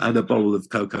a bowl of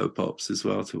Cocoa Pops as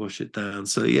well to wash it down.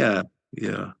 So yeah.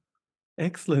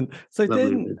 Excellent. So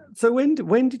lovely.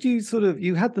 When did you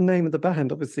you had the name of the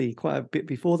band obviously quite a bit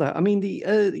before that? I mean, the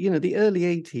early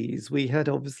 80s, we had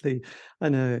obviously, I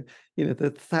know,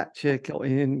 the Thatcher got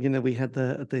in, we had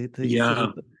the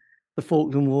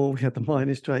Falkland War, we had the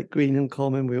miners' strike, Greenham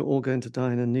Common, we were all going to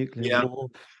die in a nuclear war.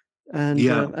 And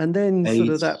then AIDS. Sort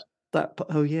of that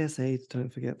AIDS,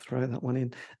 don't forget, throw that one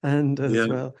in, and as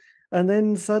well. And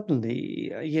then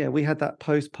suddenly, we had that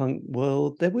post-punk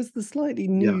world. There was the slightly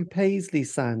new Paisley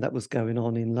sound that was going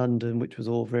on in London, which was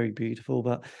all very beautiful,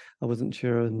 but I wasn't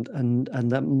sure. And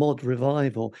that mod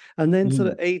revival. And then sort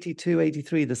of 82,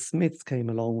 83, the Smiths came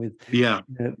along with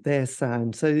their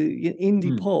sound. So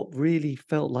indie pop really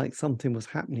felt like something was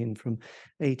happening from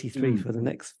 83 for the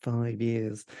next 5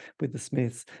 years with the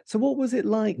Smiths. So what was it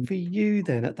like for you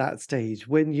then at that stage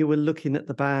when you were looking at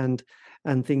the band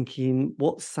and thinking,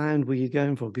 what sound were you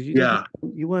going for? Because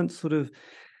you weren't sort of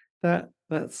that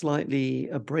that slightly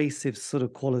abrasive sort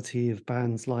of quality of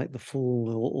bands like The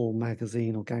Fall or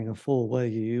Magazine or Gang of Four, were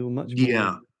you? You were much more.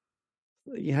 Yeah.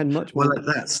 You had much Well, more. at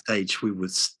that stage, we were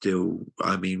still.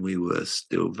 I mean, we were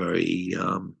still very.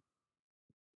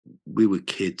 We were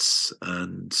kids,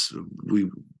 and we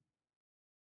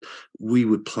we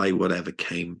would play whatever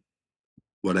came,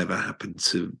 whatever happened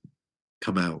to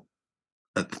come out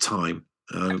at the time.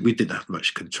 We didn't have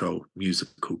much control,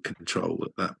 musical control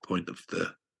at that point of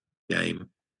the game.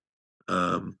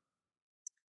 Um,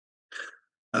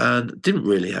 and didn't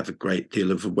really have a great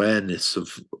deal of awareness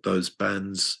of those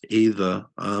bands either.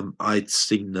 I'd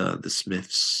seen the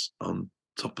Smiths on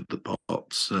Top of the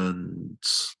Pops, and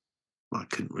I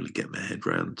couldn't really get my head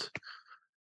around.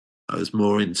 I was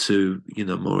more into,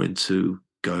 more into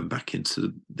going back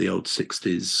into the old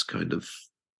 '60s kind of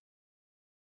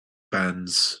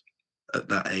bands at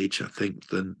that age, I think,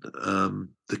 than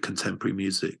the contemporary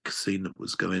music scene that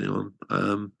was going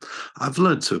on. I've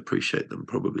learned to appreciate them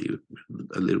probably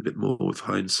a little bit more with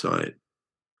hindsight.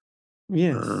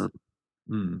 Yes. Uh,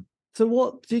 mm. So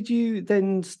what did you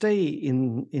then stay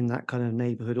in that kind of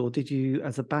neighborhood, or did you,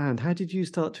 as a band, how did you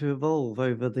start to evolve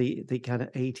over the kind of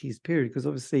 80s period? Because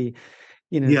obviously,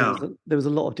 Yeah, there was a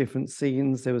lot of different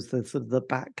scenes. There was the sort of the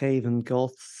Batcave and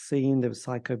goth scene. There was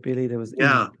psychobilly. There was indie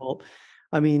yeah, pop.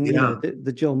 I mean, yeah,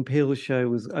 the John Peel show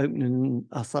was opening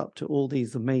us up to all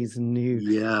these amazing new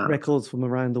yeah, records from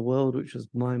around the world, which was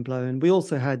mind blowing. We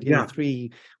also had, yeah, 3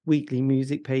 weekly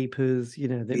music papers.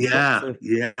 There was yeah,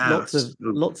 yeah. So,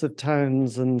 lots of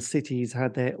towns and cities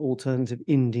had their alternative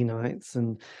indie nights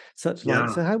and such like.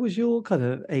 yeah. So how was your kind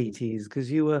of 80s?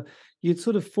 Because you'd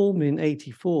sort of formed in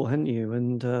 84, hadn't you?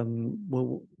 And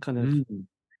well, kind of. Mm.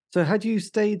 So had you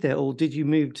stayed there, or did you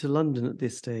move to London at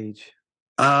this stage?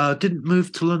 Didn't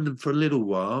move to London for a little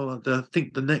while. I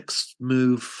think the next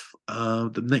move,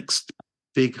 the next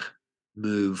big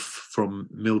move from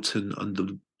Milton under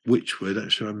Wychwood,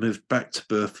 actually, I moved back to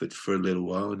Burford for a little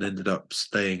while and ended up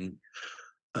staying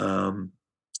um,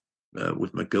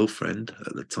 with my girlfriend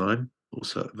at the time,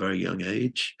 also at a very young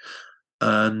age,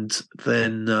 and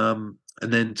then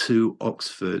to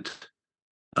Oxford.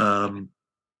 Um,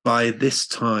 by this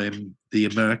time, the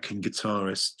American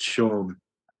guitarist Sean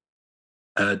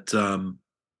had done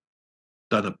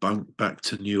a bunk back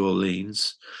to New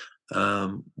Orleans.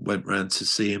 Went round to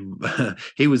see him.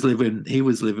 He was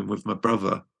living with my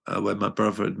brother, where my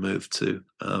brother had moved to.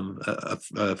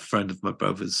 A friend of my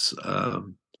brother's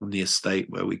on the estate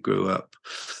where we grew up.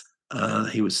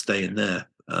 He was staying there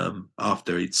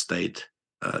after he'd stayed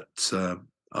at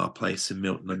our place in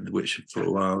Milton and Wychwood for a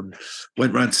while, and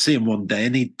went round to see him one day,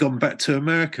 and he'd gone back to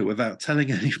America without telling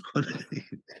anyone.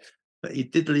 But he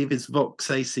did leave his Vox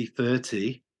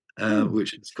AC30,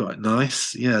 which is quite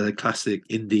nice. Yeah, the classic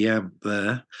indie amp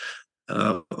there.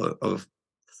 But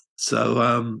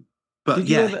Did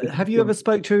you yeah, have you ever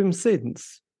spoke to him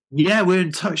since? yeah, we're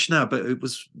in touch now. But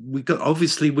we got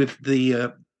obviously with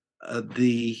the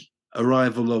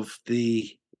arrival of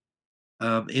the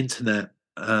internet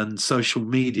and social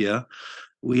media,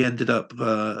 we ended up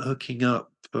hooking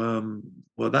up.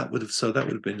 Well, that would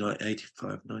have been like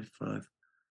 85, 95.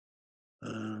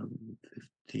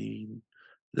 15,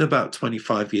 about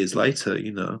 25 years later,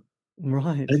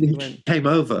 Right. and He he went. came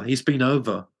over. He's been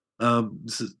over to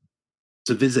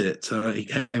visit. He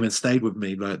came and stayed with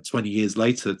me like 20 years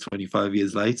later, 25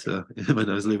 years later, when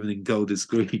I was living in Golders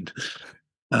Green.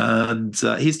 And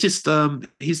he's just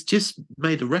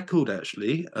made a record,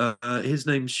 actually. His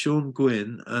name's Sean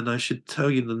Gwynn, and I should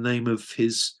tell you the name of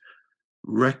his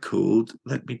record.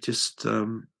 Let me just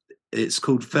it's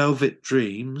called Velvet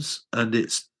Dreams, and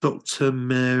it's Dr.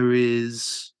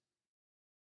 Mary's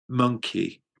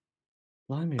Monkey.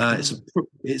 Blimey,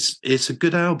 It's a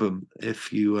good album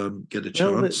if you get a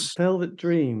chance. Velvet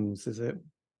Dreams, is it?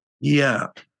 Yeah,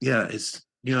 his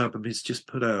new album he's just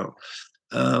put out.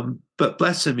 But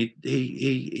bless him,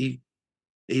 he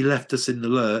left us in the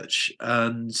lurch,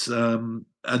 and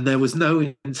there was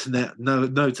no internet,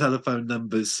 no telephone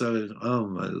numbers. So, oh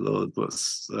my lord,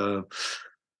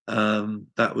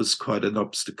 that was quite an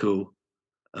obstacle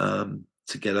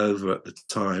to get over at the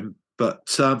time. But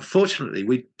fortunately,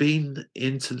 we'd been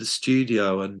into the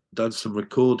studio and done some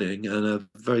recording, and a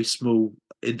very small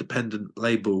independent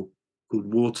label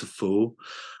called Waterfall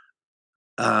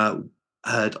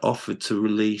had offered to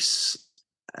release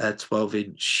a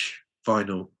 12-inch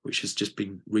vinyl, which has just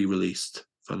been re-released,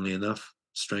 funnily enough,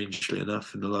 strangely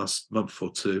enough, in the last month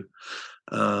or two,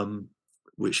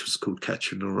 which was called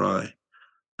Catcher in the Rye.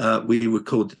 We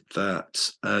recorded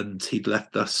that, and he'd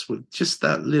left us with just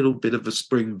that little bit of a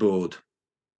springboard.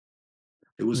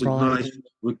 It was a Right. nice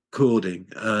recording,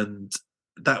 and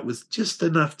that was just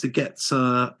enough to get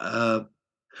a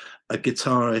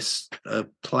guitarist, a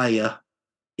player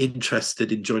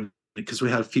interested in joining, because we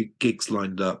had a few gigs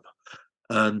lined up,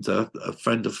 and a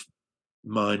friend of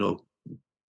mine, or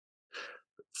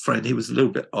friend, he was a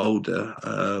little bit older,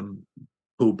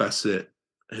 Paul Bassett,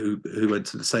 who went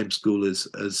to the same school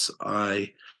as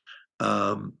I,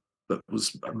 but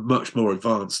was much more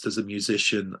advanced as a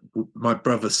musician. My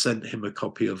brother sent him a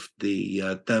copy of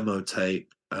the demo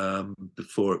tape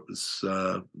before it was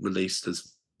released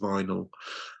as vinyl,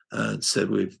 and said,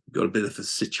 we've got a bit of a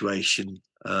situation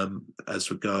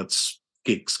as regards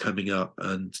gigs coming up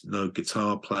and no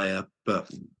guitar player, but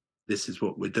this is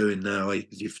what we're doing now. Do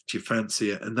you fancy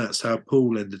it? And that's how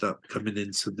Paul ended up coming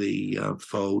into the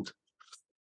fold.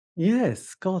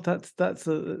 Yes, God, that's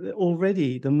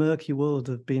already the murky world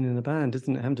of being in a band,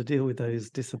 isn't it? Having to deal with those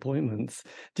disappointments.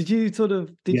 Did you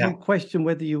question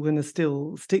whether you were going to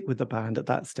still stick with the band at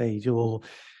that stage, or?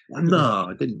 No,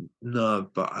 I didn't. No,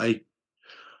 but I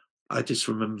just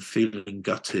remember feeling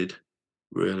gutted,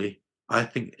 really. I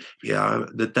think,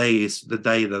 the day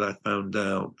that I found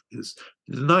out, because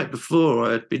the night before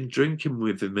I had been drinking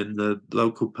with him in the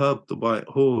local pub, the White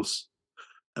Horse,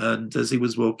 and as he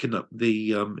was walking up the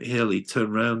hill, he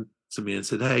turned around to me and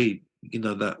said, "Hey,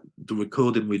 that the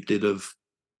recording we did of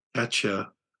Catcher,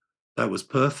 that was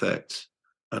perfect,"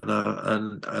 and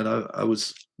I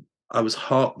was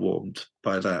heartwarmed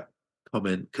by that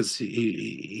comment, because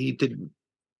he didn't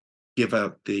give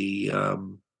out the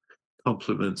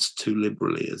compliments too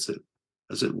liberally, as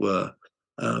it were.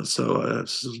 So I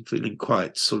was feeling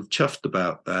quite sort of chuffed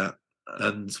about that.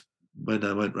 And when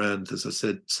I went round, as I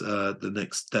said, the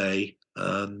next day,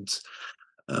 and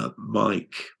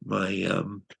Mike, my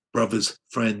brother's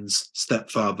friend's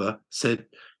stepfather, said,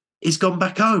 "He's gone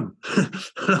back home."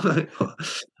 And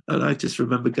I just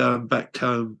remember going back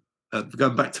home,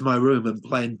 going back to my room and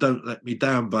playing "Don't Let Me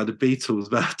Down" by the Beatles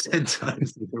about 10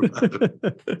 times in a row.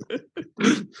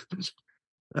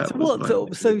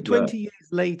 So 20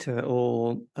 years later,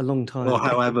 or a long time, or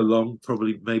however long,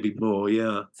 probably maybe more,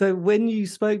 yeah. So when you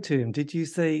spoke to him, did you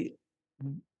say,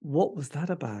 what was that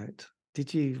about?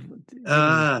 Did you?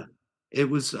 It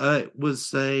was a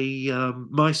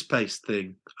MySpace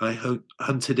thing. I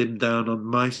hunted him down on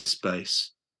MySpace,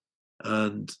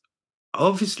 and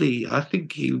obviously, I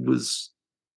think he was.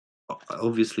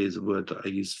 Obviously, is a word that I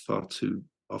use far too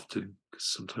often, because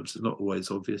sometimes it's not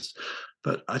always obvious.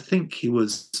 But I think he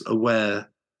was aware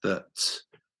that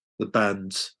the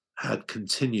band had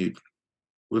continued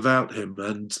without him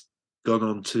and gone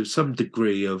on to some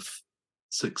degree of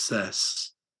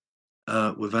success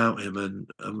without him, and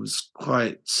was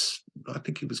quite. I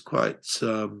think he was quite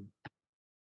a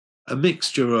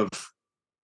mixture of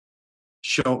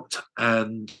shocked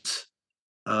and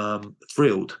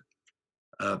thrilled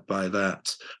by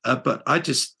that. But I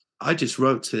just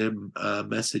wrote to him a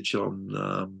message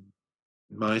on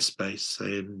MySpace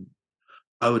saying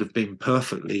I would have been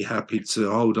perfectly happy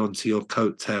to hold on to your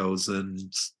coattails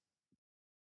and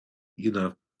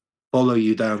follow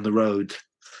you down the road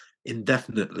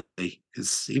indefinitely,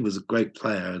 because he was a great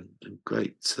player and a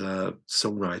great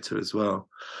songwriter as well.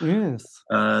 Yes.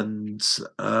 And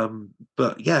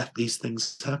but yeah, these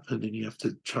things happen, and you have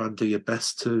to try and do your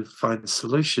best to find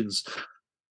solutions.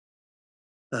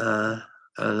 And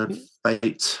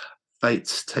fate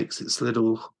takes its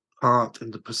little part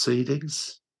in the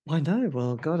proceedings. I know.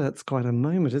 Well, God, that's quite a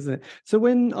moment, isn't it? So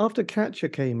when, after Catcher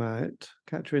came out,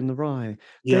 Catcher in the Rye,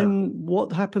 then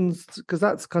what happens? Because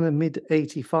that's kind of mid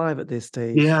 '85 at this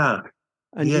stage. Yeah.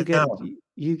 And you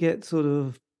get sort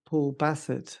of Paul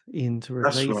Bassett in to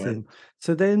replace him.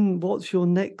 So then what's your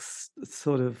next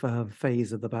sort of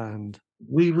phase of the band?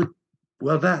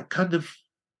 That kind of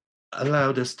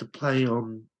allowed us to play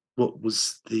on what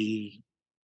was the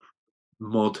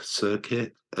mod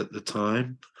circuit at the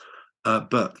time.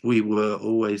 But we were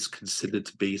always considered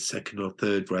to be second or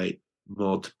third rate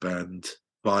mod band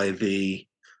by the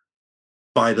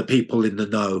people in the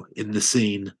know, in the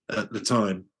scene at the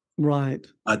time. Right.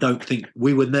 I don't think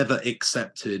we were never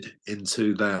accepted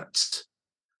into that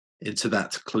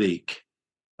clique.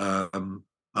 I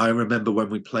remember when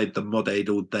we played the Mod Aid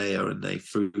All Dayer and they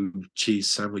threw cheese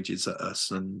sandwiches at us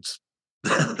and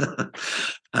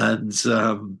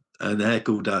and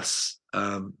heckled us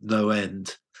no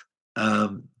end.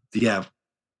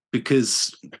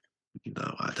 Because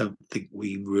I don't think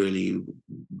we really,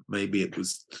 maybe it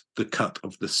was the cut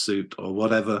of the suit or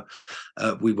whatever,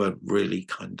 we weren't really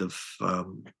kind of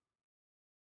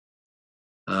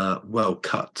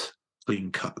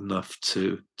clean cut enough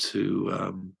to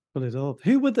pull it off.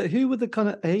 Who were the kind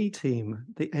of A team,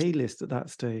 the A list at that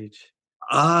stage?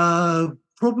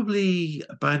 Probably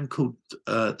a band called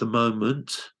The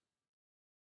Moment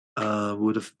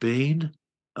would have been.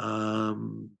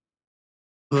 Um,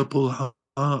 Purple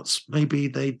Hearts, maybe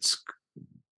they'd.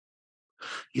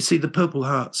 You see, the Purple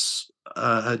Hearts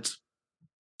had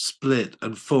split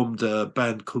and formed a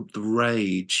band called The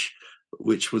Rage,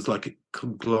 which was like a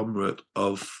conglomerate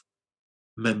of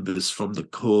members from the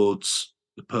Chords,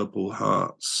 the Purple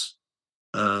Hearts,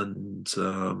 and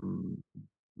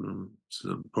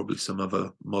probably some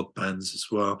other mod bands as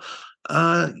well.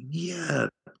 Yeah,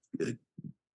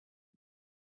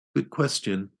 good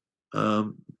question.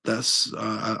 That's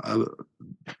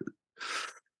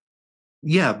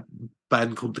yeah,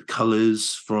 band called The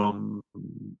Colours from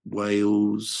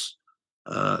Wales.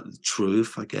 The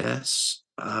Truth, I guess.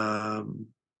 Oh,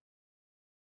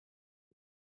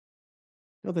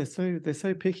 they're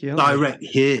so picky, aren't they? Direct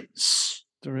Hits.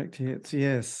 Direct hits,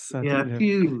 yes. I Yeah, think a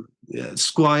few. Yeah,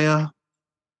 Squire.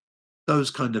 Those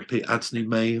kind of people. Anthony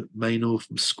Maynor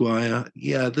from Squire.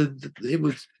 Yeah, it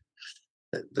was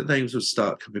the names would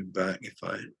start coming back if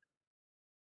I.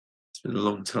 It's been a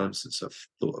long time since I've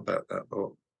thought about that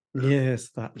lot. yes,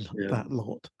 that Yeah. that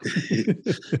lot,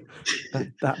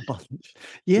 that bunch.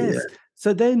 Yeah. Yes.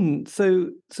 So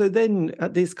then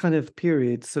at this kind of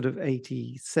period, sort of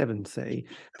 87, say,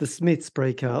 the Smiths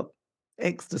break up,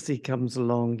 Ecstasy comes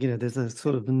along. There's a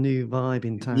sort of a new vibe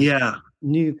in town. Yeah.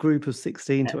 New group of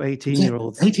 16 to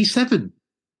 18-year-olds. 87.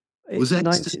 Was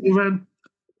Ecstasy around?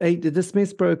 The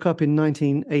Smiths broke up in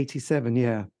 1987.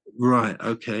 Yeah. Right.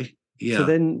 Okay. Yeah. So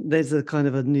then there's a kind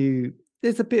of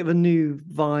there's a bit of a new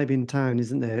vibe in town,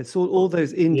 isn't there? It's all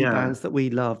those indie bands that we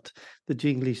loved, the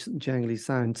jangly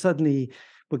sound. Suddenly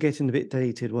were getting a bit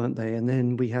dated, weren't they? And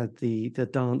then we had the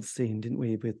dance scene, didn't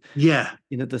we? With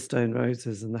the Stone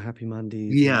Roses and the Happy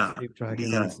Mondays, and Sleep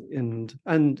Dragons, and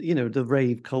the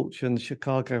rave culture and the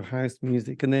Chicago house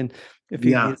music. And then a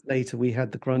few years later, we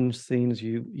had the grunge scene. As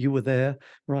you were there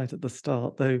right at the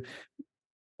start, though.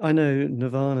 I know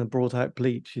Nirvana brought out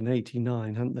Bleach in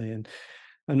 '89, hadn't they?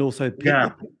 And also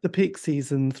the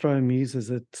Pixies and Throwing Muses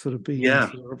had sort of been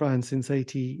around since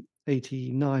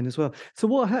 89 as well. So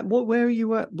where are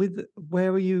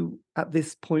you at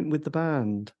this point with the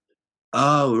band?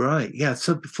 Oh, right. Yeah.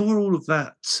 So before all of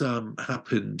that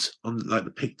happened on like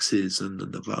the Pixies and the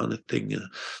Nirvana thing,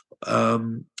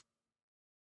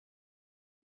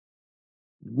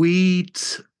 we'd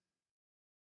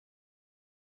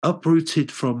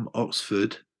uprooted from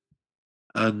Oxford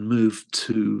and moved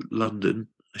to London,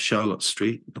 Charlotte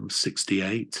Street, number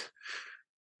 68.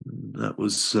 That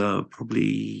was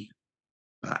probably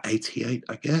about 88,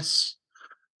 I guess.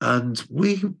 And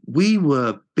we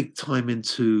were big time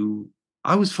into.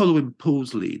 I was following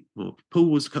Paul's lead more. Paul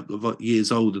was a couple of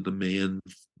years older than me and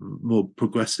more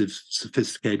progressive,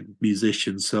 sophisticated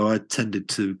musician. So I tended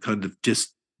to kind of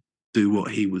just do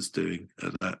what he was doing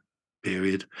at that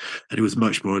period. And he was a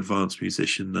much more advanced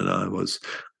musician than I was.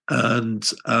 And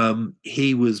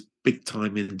he was big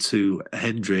time into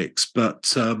Hendrix,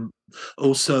 but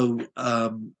also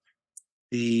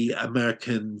the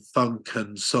American funk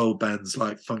and soul bands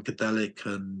like Funkadelic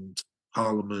and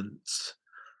Parliament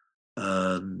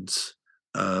and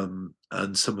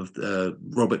some of the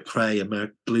Robert Cray,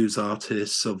 American blues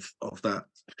artists of that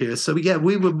period. So yeah,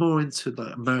 we were more into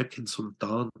the American sort of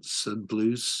dance and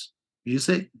blues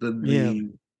music than the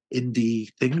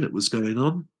indie thing that was going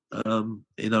on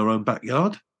in our own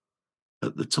backyard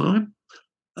at the time.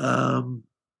 I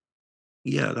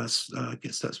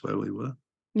guess that's where we were.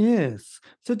 Yes.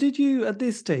 So did you at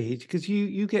this stage, because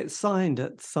you get signed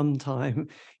at some time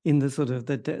in the sort of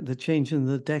the change in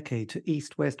the decade to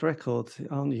East West Records,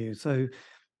 aren't you? So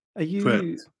are you?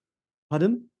 Correct.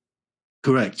 Pardon?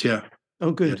 Correct. Yeah.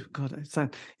 Oh, good. Yeah. God,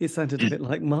 it sounded a bit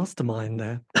like Mastermind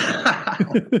there.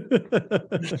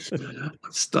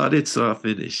 Started, so I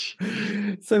finish.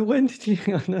 So when did you?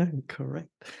 I know, correct.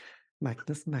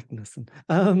 Magnus Magnuson.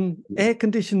 Air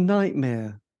Conditioned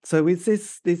Nightmare. So is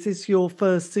this your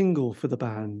first single for the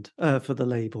band, for the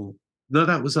label? No,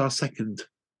 that was our second.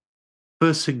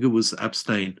 First single was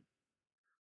Abstain.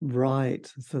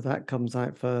 Right. So that comes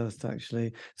out first,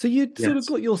 actually. So you'd sort of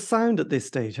got your sound at this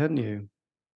stage, hadn't you?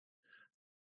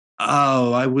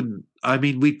 Oh, I wouldn't. I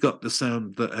mean, we'd got the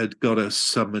sound that had got us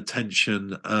some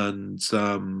attention and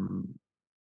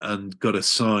got us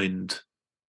signed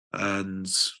and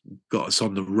got us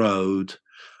on the road.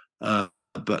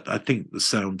 But I think the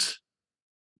sound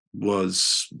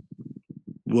was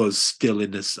still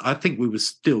in this. I think we were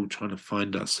still trying to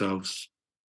find ourselves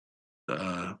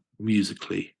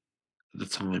musically at the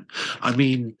time. I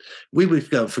mean, we would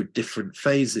go through different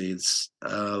phases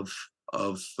of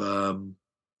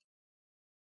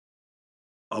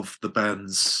of the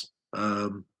band's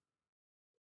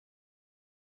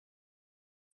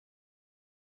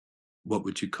what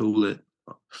would you call it?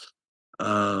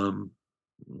 Um,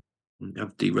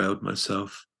 I've derailed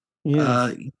myself.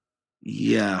 Yes.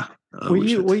 Yeah, I Were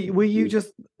wish you I'd. were you, were you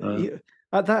just Uh,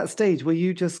 at that stage? Were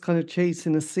you just kind of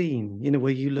chasing a scene? You know,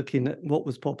 were you looking at what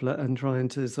was popular and trying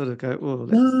to sort of go, "Oh,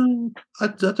 let's." no,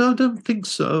 I don't think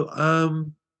so.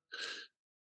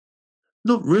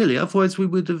 Not really. Otherwise, we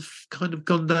would have kind of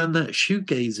gone down that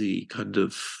shoegazy kind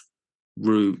of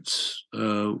route,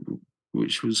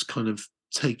 which was kind of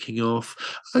taking off.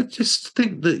 I just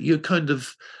think that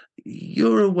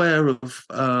you're aware of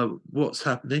what's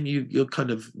happening. You're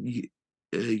kind of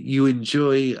you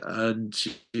enjoy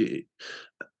the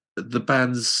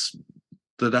bands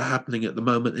that are happening at the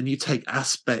moment, and you take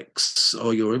aspects,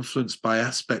 or you're influenced by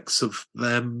aspects of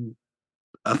them,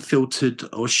 are filtered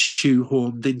or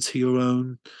shoehorned into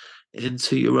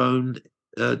your own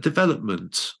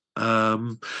development.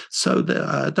 So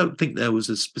I don't think there was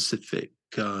a specific.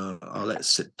 Oh, let's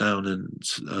sit down and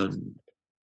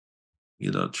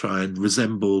try and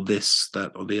resemble this,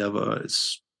 that, or the other.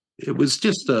 It was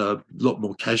just a lot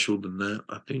more casual than that,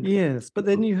 I think. Yes, but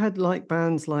then you had like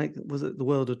bands like, was it the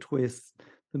World of Twist,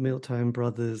 the Milltown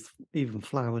Brothers, even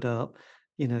Flowered Up,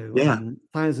 Yeah,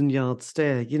 1,000 Yard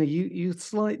Stare. You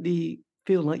slightly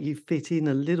feel like you fit in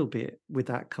a little bit with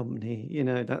that company.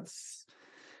 That's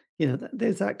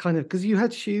there's that kind of, because you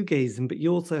had shoegazing, but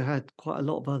you also had quite a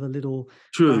lot of other little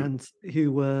true. bands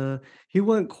who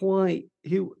weren't quite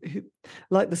who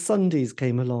like the Sundays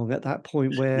came along at that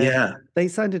point where Yeah, they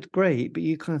sounded great, but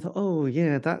you kind of thought, oh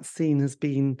yeah, that scene has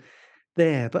been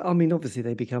there. But I mean, obviously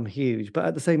they become huge, but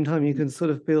at the same time, you can sort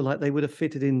of feel like they would have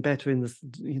fitted in better in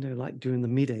like during the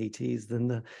mid 80s than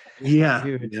that yeah,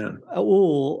 period, yeah,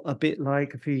 or a bit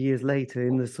like a few years later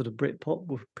in the sort of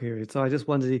Britpop period. So I just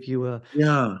wondered if you were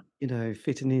yeah,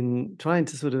 fitting in, trying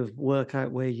to sort of work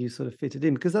out where you sort of fitted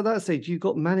in, because at that stage you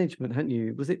got management, hadn't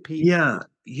you? Was it yeah,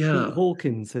 Pete yeah.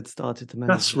 Hawkins had started to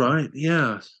manage That's you? right.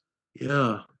 Yeah,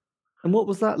 yeah. And what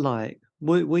was that like?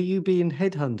 Were you being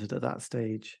headhunted at that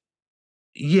stage?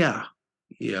 Yeah,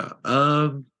 yeah.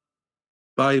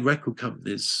 By record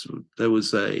companies, there was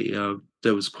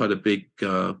quite a big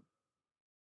there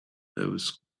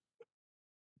was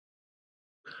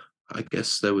I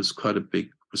guess there was quite a big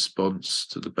response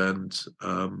to the band,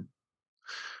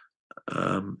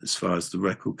 as far as the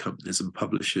record companies and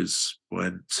publishers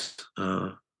went.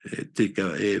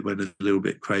 It went a little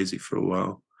bit crazy for a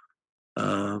while,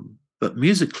 but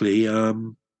musically,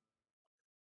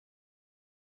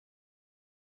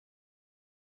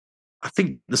 I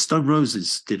think the Stone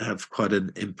Roses did have quite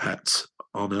an impact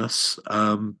on us,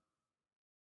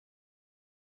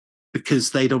 because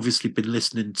they'd obviously been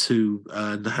listening to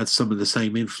and had some of the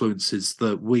same influences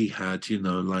that we had,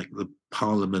 like the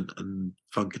Parliament and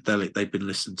Funkadelic. They'd been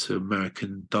listening to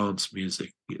American dance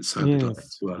music, it sounded like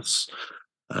Yes. to us.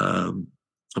 Um,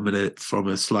 I mean, it from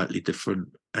a slightly different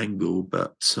angle,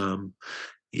 but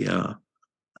yeah.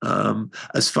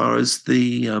 As far as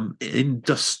the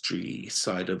industry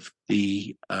side of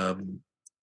the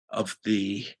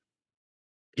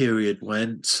period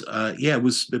went, yeah, it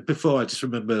was before. I just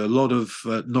remember a lot of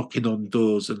knocking on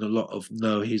doors and a lot of,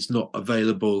 no, he's not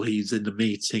available, he's in the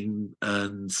meeting,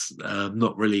 and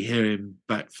not really hearing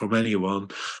back from anyone,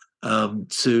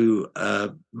 to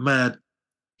mad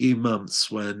few months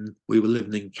when we were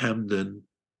living in Camden,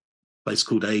 a place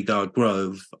called Agar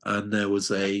Grove, and there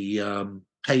was a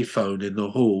payphone in the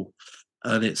hall,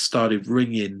 and it started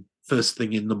ringing first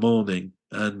thing in the morning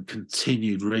and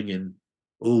continued ringing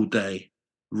all day,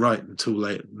 right until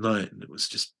late at night. And it was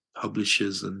just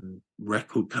publishers and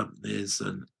record companies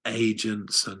and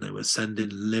agents, and they were sending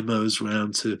limos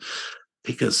around to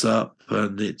pick us up,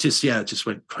 and it just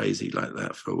went crazy like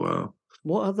that for a while.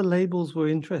 What other labels were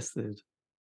interested?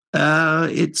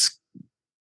 It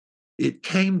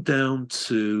came down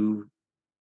to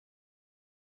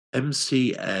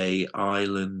MCA,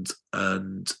 Island,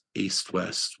 and East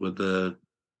West were the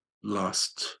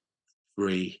last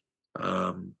three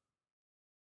on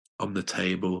the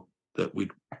table that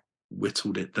we'd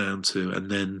whittled it down to. And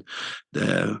then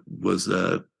there was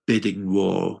a bidding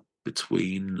war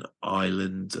between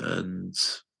Island and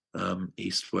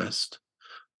East West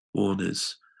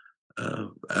Warners.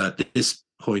 At this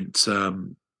point,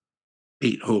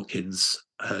 Pete Hawkins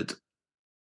had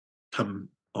come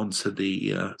onto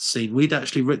the scene. We'd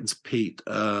actually written to Pete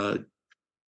a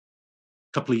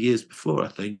couple of years before, I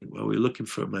think, while we were looking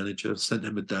for a manager, sent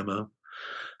him a demo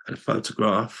and a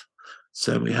photograph.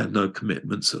 So we had no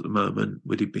commitments at the moment.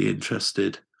 Would he be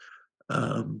interested?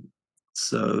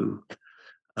 So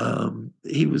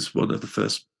He was one of the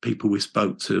first people we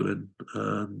spoke to,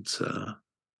 and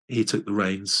he took the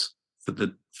reins for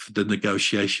the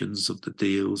negotiations of the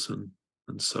deals and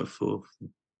so forth.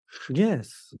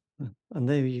 Yes, and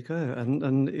there you go,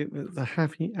 and it was a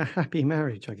happy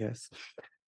marriage, I guess.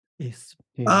 Yes,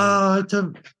 yeah. I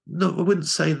don't. No, I wouldn't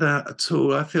say that at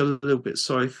all. I feel a little bit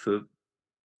sorry for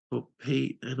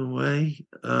Pete in a way,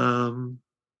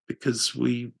 because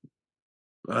we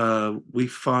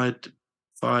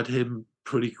fired him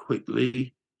pretty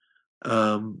quickly,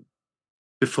 um,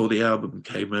 before the album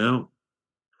came out.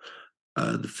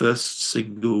 The first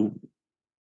single,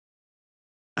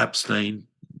 Abstain,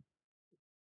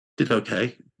 did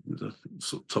okay,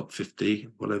 sort of top 50,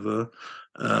 whatever.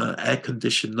 Air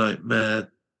Conditioned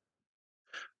Nightmare,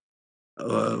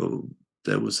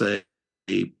 there was a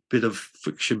bit of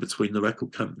friction between the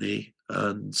record company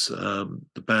and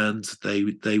the band.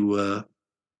 They were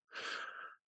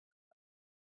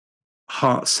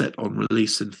heart set on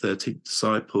releasing 13th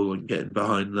Disciple and getting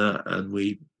behind that, and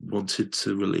we wanted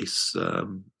to release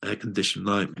Air Conditioned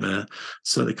Nightmare,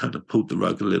 so they kind of pulled the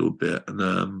rug a little bit,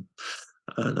 and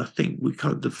I think we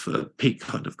kind of Pete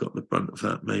kind of got the brunt of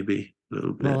that, maybe a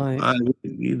little bit. Right.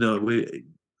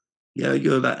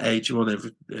 You're that age, you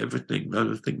want everything.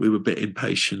 I think we were a bit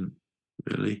impatient,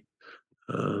 really.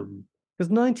 Because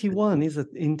 91 is an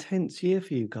intense year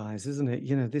for you guys, isn't it?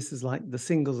 You know, this is like the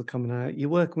singles are coming out. You're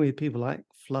working with people like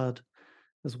Flood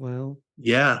as well.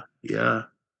 Yeah.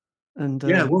 And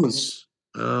Yeah, it was.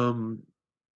 Yeah,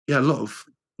 a lot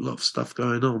of stuff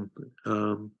going on.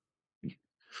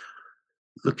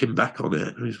 Looking back on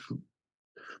it, there's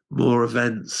more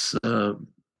events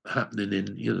happening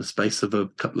in the space of a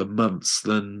couple of months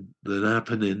than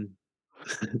happened in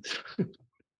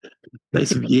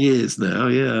space of years now.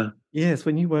 Yeah. yes,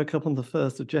 when you woke up on the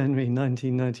 1st of January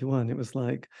 1991, it was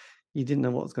like you didn't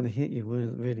know what was going to hit you,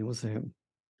 really, was it?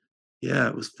 Yeah,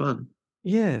 it was fun.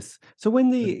 Yes. So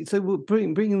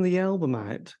bringing the album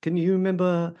out, can you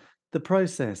remember the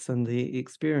process and the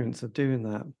experience of doing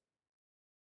that?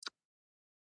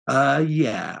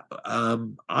 Yeah.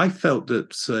 I felt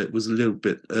that it was a little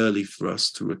bit early for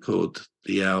us to record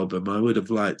the album. I would have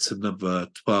liked another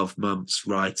 12 months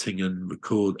writing,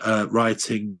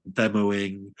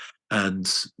 demoing,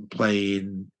 and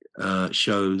playing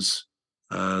shows,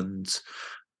 and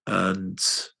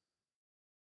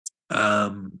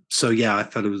so yeah, I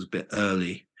felt it was a bit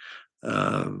early.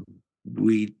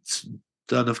 We'd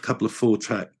done a couple of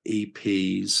 4-track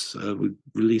EPs. We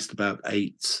released about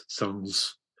 8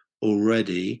 songs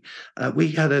already. We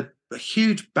had a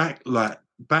huge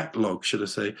backlog, should I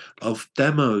say, of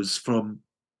demos from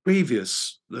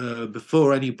previous,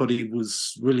 before anybody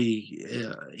was really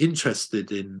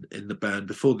interested in the band,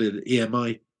 before the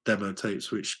EMI demo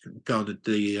tapes, which garnered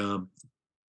the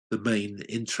main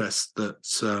interest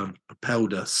that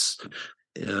propelled us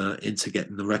into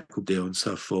getting the record deal and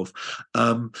so forth.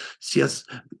 So yes,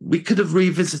 we could have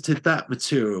revisited that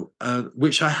material,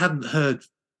 which I hadn't heard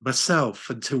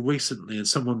myself until recently, and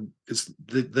someone, because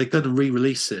they're going to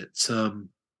re-release it,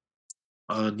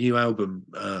 a new album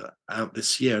out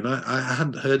this year, and I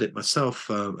hadn't heard it myself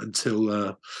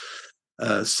until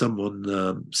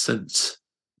someone sent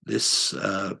this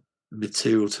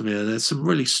material to me, and there's some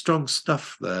really strong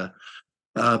stuff there.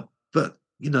 But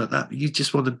that you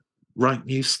just want to write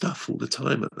new stuff all the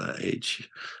time at that age,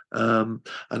 and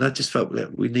I just felt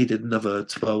that we needed another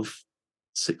 12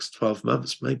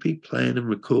 months maybe playing and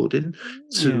recording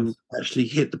to actually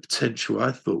hit the potential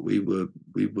I thought we were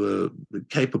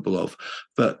capable of.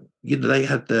 But they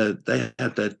had their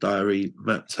diary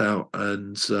mapped out,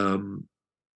 and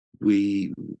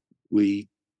we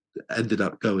ended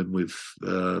up going with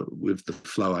the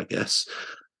flow, I guess.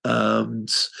 And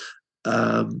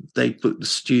they booked the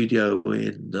studio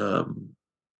in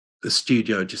the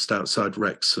studio just outside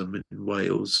Wrexham in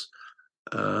Wales.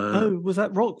 Was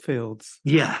that Rockfields?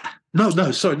 Yeah. No,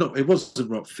 sorry, it wasn't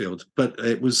Rockfield, but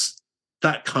it was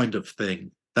that kind of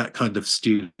thing, that kind of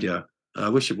studio. I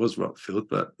wish it was Rockfield,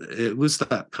 but it was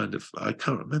that kind of, I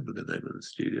can't remember the name of the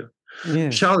studio. Yeah.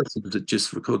 Charlatan had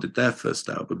just recorded their first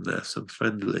album there, Some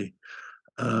Friendly.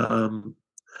 And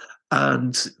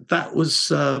that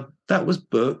was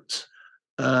booked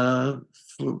for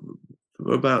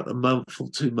about a month or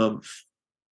 2 months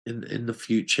in the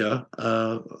future,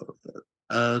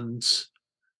 and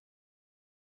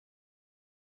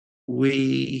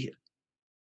we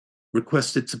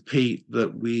requested to Pete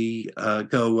that we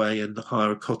go away and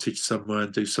hire a cottage somewhere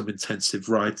and do some intensive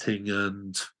writing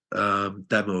and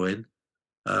demoing,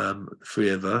 3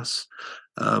 of us.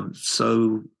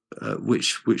 So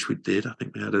which we did. I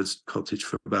think we had a cottage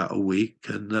for about a week,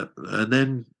 and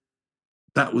then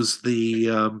that was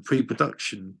the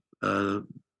pre-production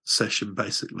session,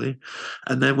 basically.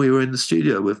 And then we were in the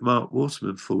studio with Mark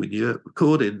Waterman before we knew it,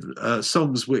 recording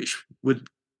songs which would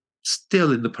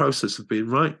still in the process of being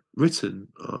written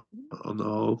on the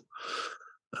whole.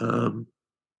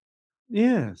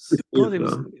 Yes, God,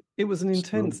 it was an so,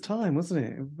 intense time, wasn't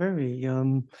it? Very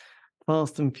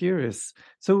fast and furious.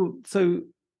 So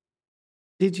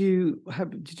how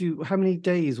many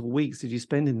days or weeks did you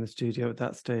spend in the studio at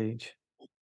that stage?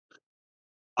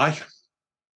 I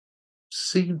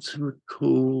seem to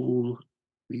recall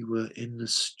we were in the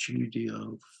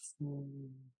studio for,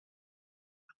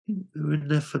 I think we were in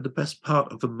there for the best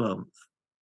part of a month.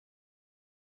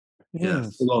 Yeah,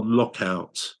 Yes. full on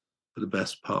lockout for the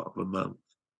best part of a month.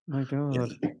 My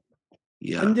God.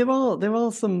 Yeah. And there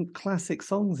are some classic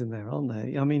songs in there, aren't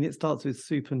there? I mean, it starts with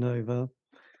Supernova.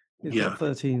 It's got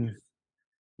 13.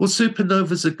 Well,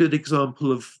 Supernova's a good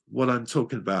example of what I'm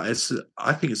talking about.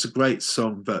 I think it's a great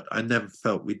song, but I never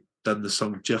felt we'd done the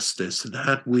song justice. And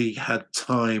had we had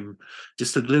time,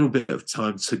 just a little bit of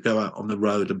time to go out on the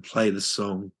road and play the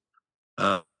song in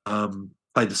a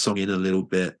little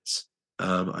bit,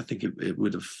 I think it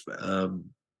would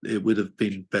have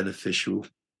been beneficial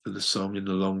for the song in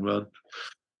the long run.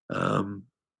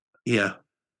 Yeah.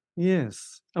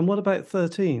 Yes. And what about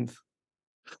 13th?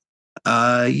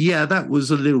 Yeah, that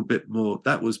was a little bit more.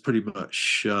 That was pretty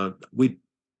much we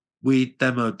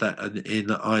demoed that in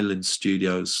the Island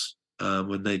Studios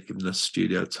when they'd given us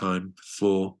studio time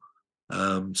before,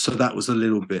 so that was a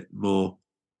little bit more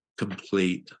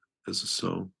complete as a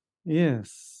song.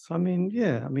 Yes, I mean,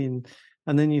 yeah, I mean,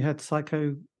 and then you had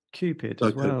Psycho Cupid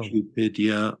as well. Cupid,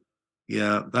 yeah,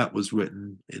 that was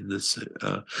written in this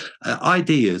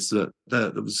ideas that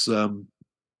there was.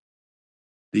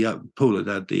 Paul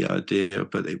had the idea,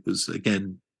 but it was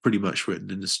again pretty much written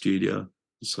in the studio.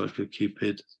 Psycho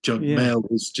Cupid. Junk Mail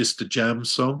was just a jam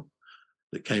song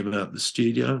that came out of the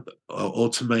studio.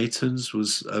 Automatons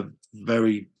was a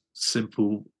very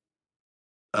simple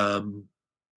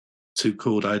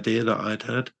 2-chord idea that I'd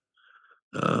had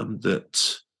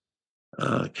that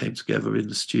came together in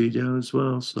the studio as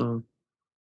well. So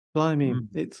blimey,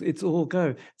 it's all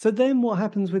go. So then what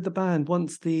happens with the band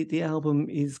once the album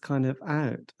is kind of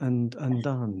out and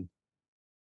done?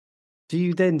 Do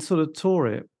you then sort of tour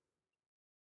it?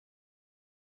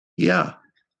 Yeah,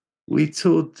 we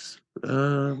toured.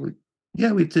 We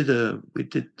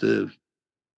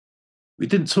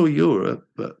didn't tour Europe,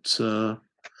 but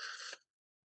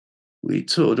we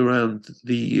toured around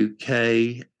the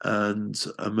UK and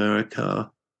America.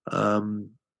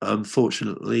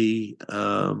 Unfortunately,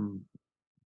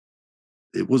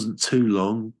 it wasn't too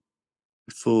long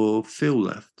before Phil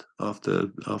left after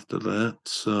that.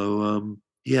 So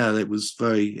yeah, it was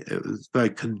very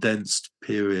condensed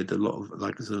period. A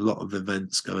lot of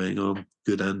events going on,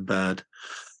 good and bad.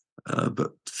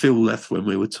 But Phil left when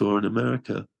we were touring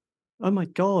America. Oh my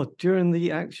God! During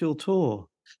the actual tour.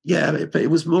 Yeah, but it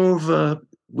was more of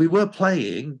we were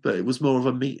playing, but it was more of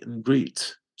a meet and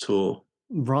greet tour.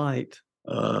 Right.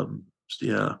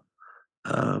 Yeah.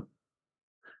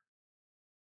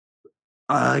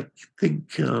 I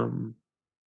think,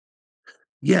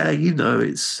 yeah,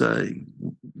 it's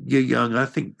you're young. I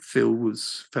think Phil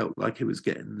felt like he was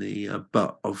getting the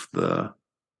butt of the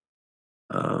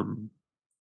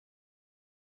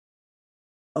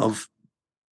of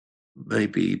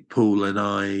maybe Paul and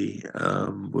I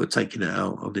were taking it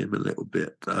out on him a little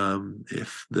bit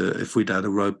if we'd had a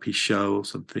ropey show or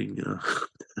something.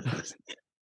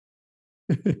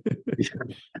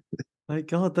 My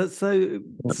God, that's so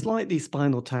slightly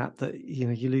Spinal Tap that you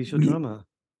lose your drummer.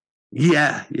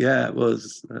 Yeah, it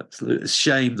was absolutely a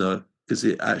shame though, because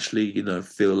it actually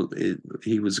Phil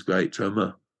he was a great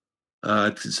drummer.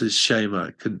 It's a shame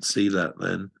I couldn't see that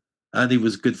then. And he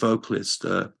was a good vocalist,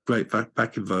 great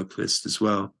backing vocalist as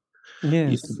well. Yes.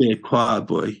 He used to be a choir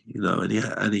boy,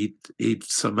 and he'd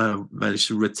somehow managed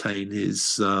to retain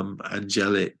his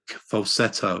angelic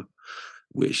falsetto,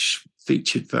 which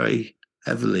featured very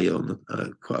heavily on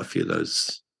quite a few of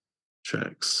those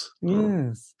tracks.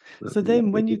 Yes. So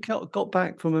then when you got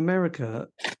back from America,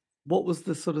 what was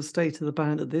the sort of state of the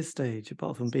band at this stage,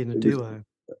 apart from being a duo?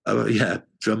 Yeah,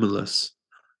 drummerless.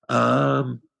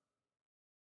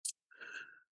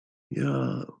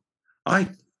 Yeah, I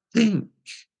think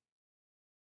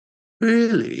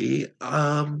really,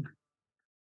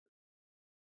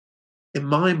 in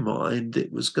my mind,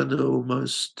 it was going to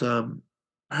almost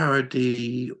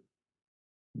parody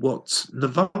what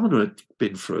Nirvana had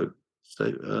been through.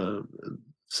 So,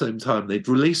 same time, they'd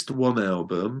released one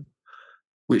album,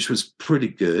 which was pretty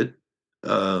good.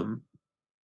 Not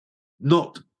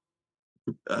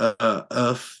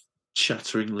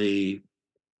earth-shatteringly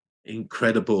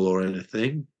incredible or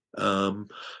anything.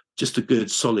 Just a good,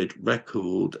 solid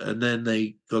record. And then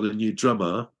they got a new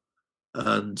drummer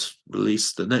and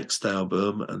released the next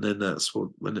album, and then that's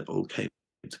when it all came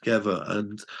together.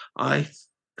 And I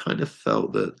kind of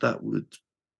felt that would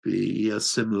be a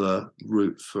similar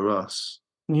route for us.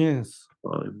 Yes.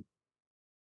 Um,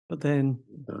 But then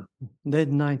yeah.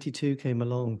 92 came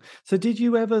along. So did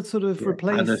you ever sort of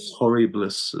replace? Annus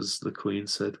horribilis, as the Queen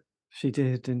said. She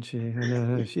did, didn't she? I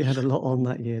know she had a lot on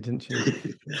that year, didn't she?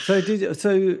 So did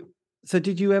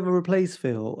you ever replace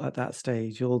Phil at that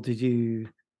stage, or did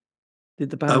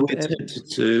the band? We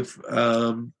attempted to.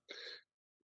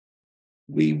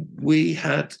 We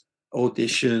had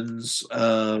auditions.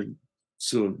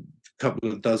 Sort of a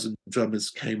couple of dozen drummers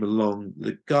came along.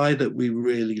 The guy that we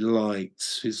really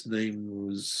liked, his name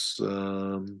was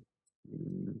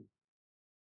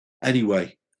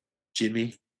anyway,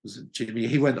 Jimmy. Was it Jimmy?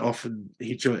 He went off and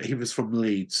he joined. He was from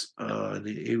Leeds, and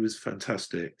he was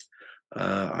fantastic.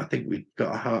 I think we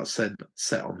got a heart set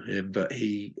on him, but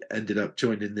he ended up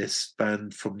joining this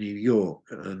band from New York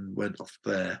and went off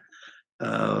there.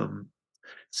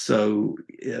 So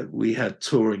yeah, we had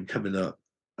touring coming up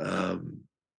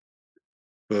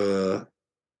for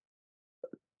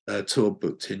a tour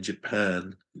booked in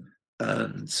Japan,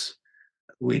 and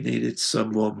we needed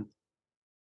someone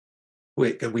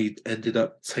quick, and we ended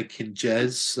up taking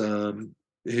Jez,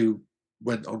 who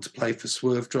went on to play for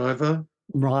Swervedriver.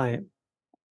 Right.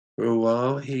 For a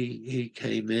while, he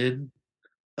came in.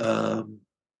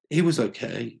 He was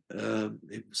okay.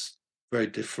 It was very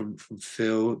different from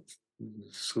Phil.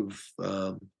 Sort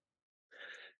of,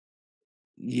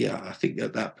 yeah. I think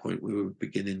at that point we were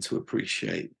beginning to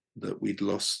appreciate that we'd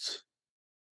lost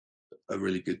a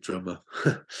really good drummer.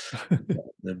 I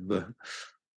remember,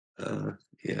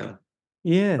 yeah.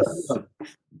 Yes.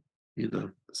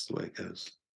 That's the way it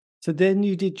goes. So then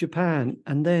you did Japan,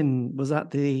 and then was that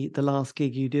the last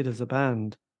gig you did as a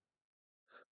band?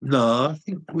 No, I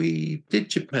think we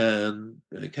did Japan.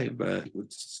 Came back. We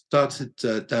started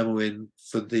demoing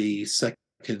for the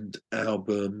second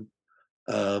album.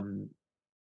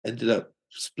 Ended up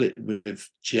splitting with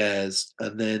Jez,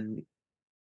 and then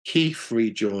Keith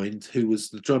rejoined, who was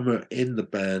the drummer in the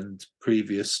band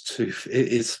previous to it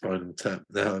is Spinal Tap.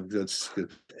 Now I'm just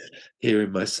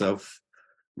hearing myself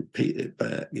repeat it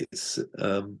back. It's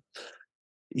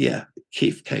yeah,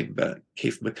 Keith came back.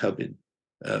 Keith McCubbin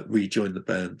rejoined the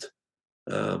band.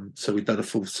 So we'd done a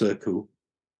full circle.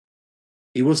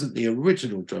 He wasn't the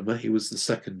original drummer, he was the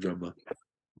second drummer.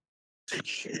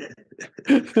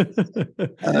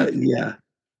 Yeah.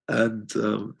 And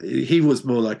he was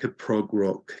more like a prog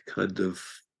rock kind of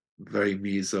very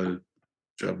muso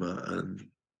drummer, and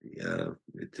yeah,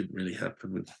 it didn't really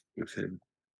happen with him.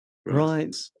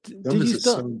 Right.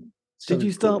 Did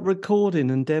you start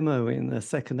recording and demoing the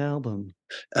second album?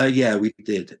 Yeah, we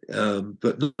did,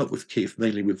 but not with Keith,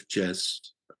 mainly with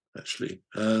Jez, actually.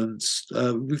 And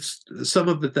some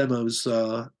of the demos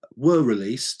were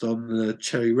released on the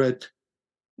Cherry Red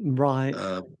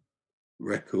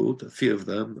record, a few of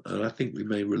them, and I think we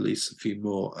may release a few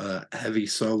more. Heavy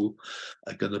Soul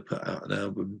are going to put out an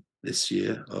album this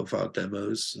year of our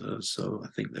demos, so I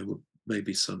think there will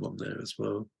maybe some on there as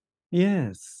well.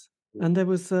 Yes, and there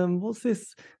was what's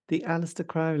this? The Aleister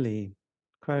Crowley's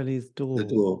Door. The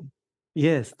Door.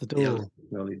 Yes, The Door.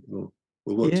 Crowley Door.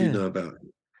 Well, what do you know about it?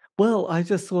 Well, I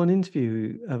just saw an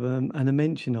interview of and a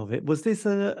mention of it. Was this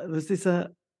a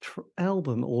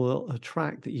album or a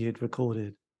track that you had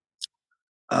recorded?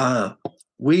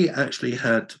 We actually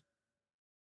had,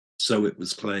 so it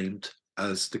was claimed,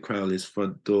 as the Crowley's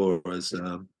Front Door as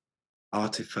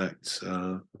artifact,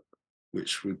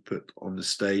 which we put on the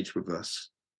stage with us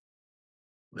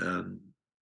when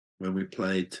we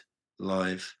played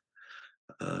live.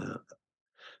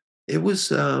 It was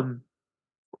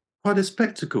quite a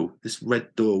spectacle. This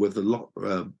red door with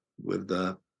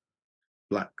the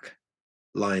black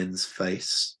lion's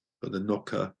face for the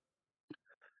knocker,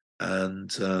 and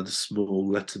the small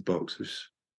letterbox, which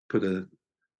put a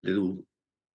little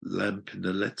lamp in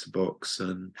the letterbox,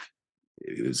 and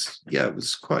it was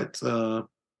quite a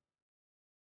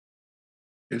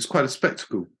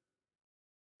spectacle.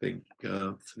 I think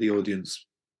for the audience,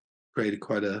 created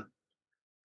quite a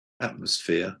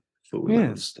atmosphere for we were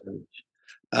on stage.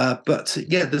 But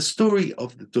yeah, the story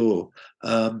of the door.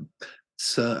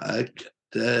 So a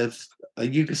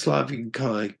Yugoslavian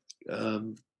guy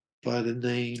by the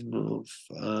name of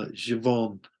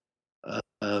Javon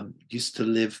used to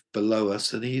live below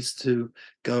us, and he used to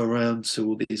go around to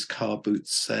all these car boot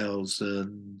sales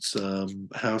and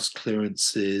house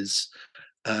clearances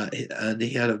and he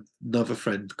had another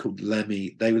friend called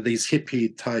Lemmy. They were these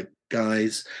hippie type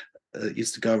guys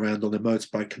used to go around on a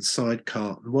motorbike and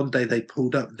sidecar. And one day they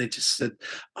pulled up and they just said,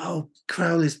 "Oh,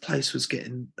 Crowley's place was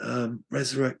getting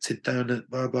resurrected down at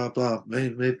blah blah blah,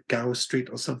 maybe Gower Street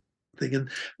or something. And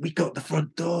we got the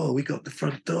front door. We got the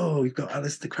front door. We've got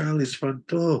Alistair Crowley's front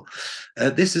door."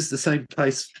 This is the same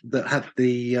place that had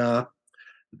the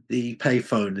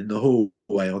payphone in the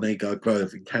hallway on Agar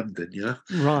Grove in Camden, yeah.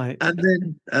 Right.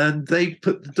 And they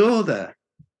put the door there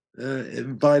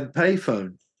by the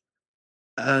payphone,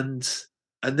 and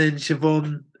then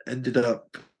Siobhan ended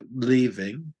up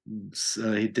leaving.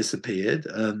 So he disappeared,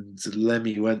 and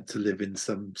Lemmy went to live in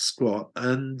some squat,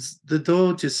 and the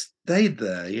door just stayed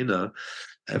there. You know,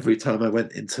 every time I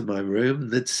went into my room,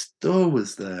 the door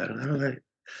was there, and I'm like,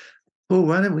 "Well,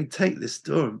 why don't we take this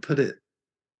door and put it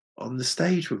on the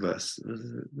stage with us?"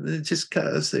 It just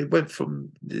it went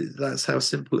from, that's how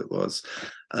simple it was,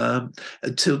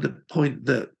 until the point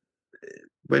that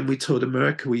when we toured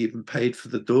America, we even paid for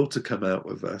the door to come out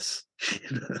with us.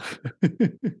 You know?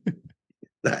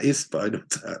 That is Spinal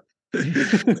Tap.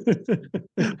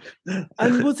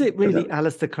 And was it really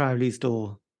Alistair Crowley's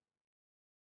door?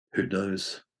 Who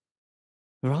knows?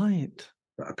 Right.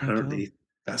 But apparently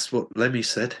that's what Lemmy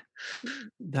said.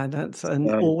 That's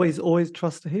always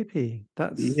trust a hippie.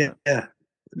 That's you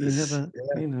never,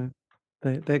 you know,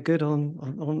 they're good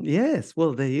on. Yes,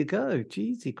 well, there you go.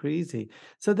 Jeezy greasy.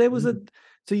 So there was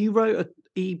so you wrote an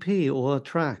EP or a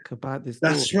track about this.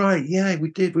 That's right. Yeah,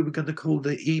 we did. We were going to call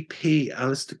the EP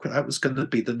Alistair. That was going to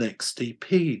be the next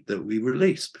EP that we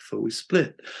released before we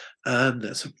split, and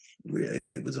it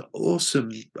was an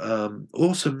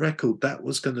awesome record. That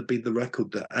was going to be the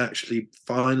record that actually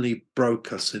finally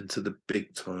broke us into the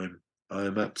big time. I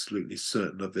am absolutely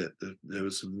certain of it. There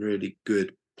was some really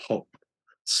good pop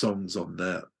songs on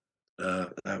that.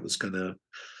 That was going to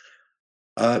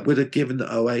would have given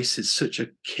the Oasis such a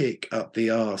kick up the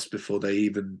arse before they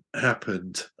even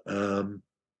happened.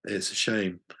 It's a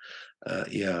shame.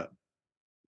 Yeah.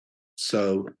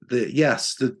 So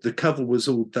the cover was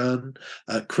all done.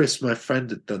 Chris, my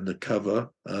friend, had done the cover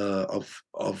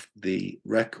of the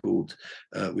record,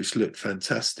 which looked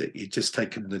fantastic. He'd just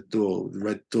taken the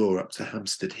red door up to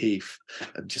Hampstead Heath,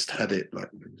 and just had it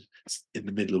like in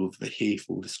the middle of the heath,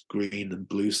 all this green and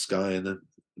blue sky, and a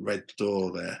red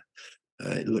door there.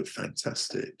 It looked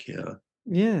fantastic. Yeah.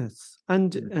 Yes,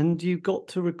 and you got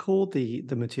to record the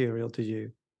material, did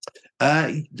you?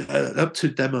 Up to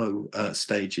demo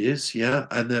stages, yeah,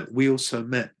 and we also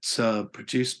met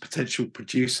potential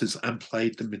producers and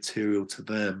played the material to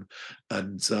them.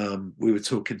 And we were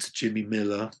talking to Jimmy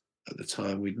Miller at the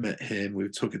time. We'd met him. We were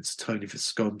talking to Tony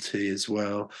Visconti as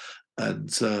well, and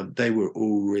they were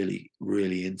all really,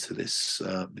 really into this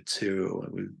material,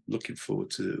 and we're looking forward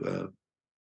to.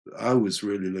 I was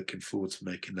really looking forward to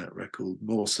making that record,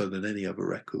 more so than any other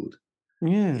record.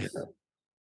 Yes. Yeah.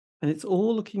 And it's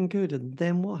all looking good. And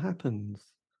then what happens?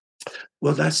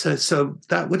 Well, so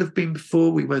that would have been before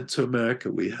we went to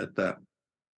America. We had that.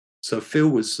 So Phil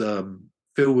was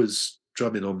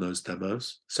drumming on those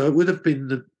demos. So it would have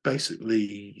been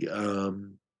basically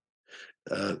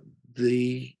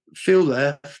the Phil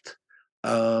left.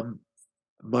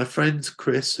 My friend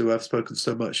Chris, who I've spoken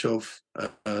so much of,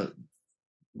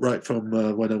 right from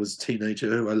when I was a teenager,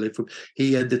 who I lived with,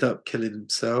 he ended up killing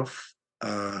himself.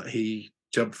 He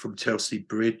jumped from Chelsea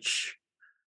Bridge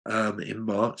in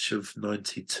March of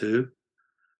 '92.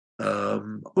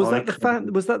 Was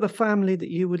that the family that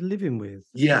you were living with?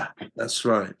 Yeah, that's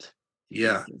right.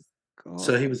 Yeah.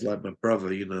 So he was like my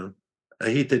brother, you know.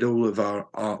 He did all of our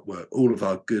artwork, all of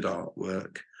our good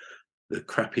artwork. The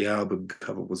crappy album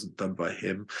cover wasn't done by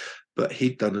him, but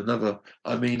he'd done another.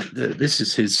 I mean, this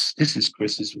is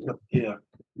Chris's. Yeah.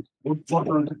 I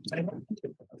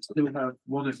still have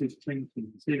one of his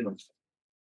paintings here.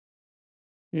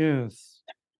 Yes.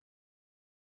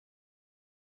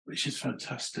 Which is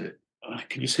fantastic.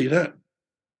 Can you see that?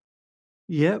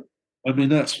 Yep. I mean,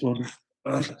 that's one.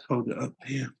 Let's hold it up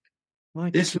here.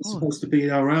 This was supposed to be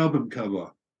our album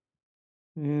cover.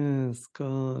 Yes,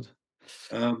 God.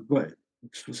 But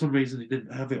for some reason, he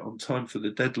didn't have it on time for the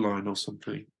deadline or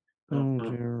something. Oh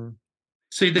dear.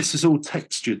 See, this is all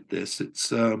textured. It's it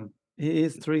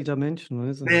is 3-dimensional,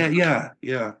 isn't it?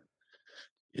 Yeah.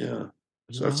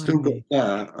 So I've still got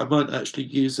that. I might actually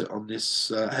use it on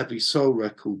this Heavy Soul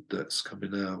record that's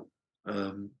coming out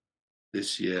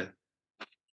this year,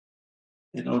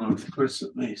 in honor of Chris,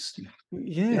 at least.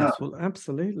 Yes, well,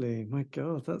 absolutely. My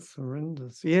God, that's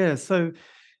horrendous. Yeah, so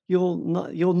your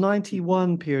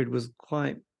 91 period was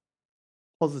quite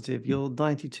positive. Your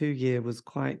 92 year was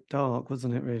quite dark,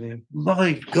 wasn't it, really?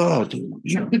 My God,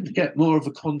 you couldn't get more of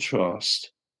a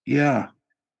contrast. Yeah,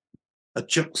 a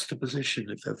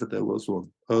juxtaposition, if ever there was one,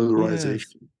 Yes.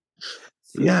 polarization.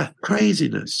 Yeah,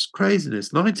 craziness,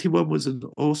 craziness. 91 was an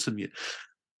awesome year.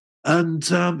 And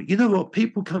you know what?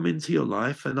 People come into your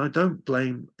life, and I don't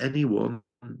blame anyone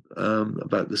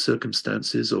about the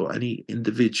circumstances or any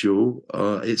individual.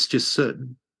 It's just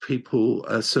certain people,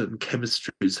 certain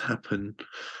chemistries happen.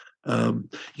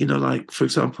 Like, for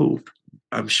example,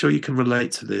 I'm sure you can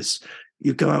relate to this.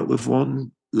 You go out with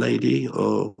one lady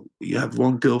or you have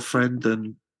one girlfriend,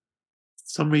 and for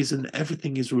some reason,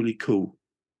 everything is really cool.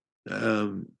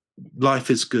 Um,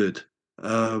 Life is good,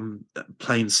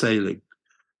 plain sailing.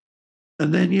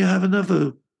 And then you have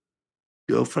another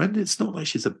girlfriend. It's not like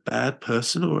she's a bad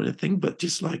person or anything, but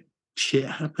just like shit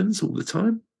happens all the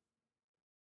time.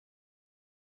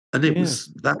 And Yes.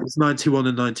 that was 91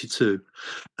 and 92.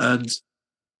 And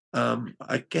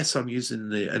I guess I'm using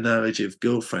the analogy of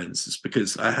girlfriends. It's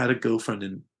because I had a girlfriend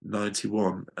in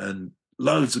 91 and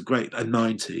loads of great, and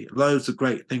 90, loads of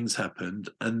great things happened.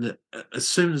 And as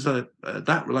soon as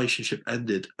that relationship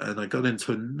ended and I got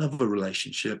into another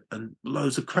relationship and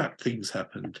loads of crap things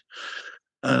happened.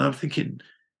 And I'm thinking,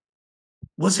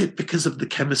 was it because of the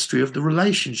chemistry of the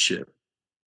relationship?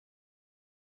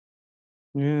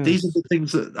 These are Yes. the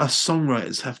things that us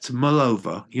songwriters have to mull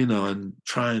over, and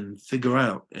try and figure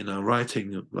out in our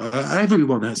writing.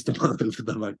 Everyone has to mull over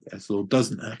them, I guess, or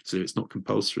doesn't have to. It's not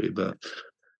compulsory, but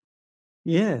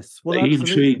Yes. Well, they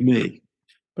intrigue absolutely. me.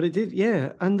 But it did,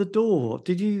 yeah. And the door.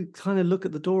 Did you kind of look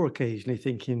at the door occasionally,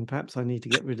 thinking perhaps I need to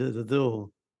get rid of the door?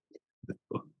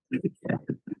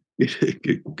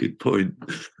 Good point.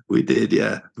 We did,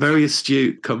 yeah. Very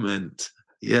astute comment.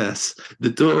 Yes, the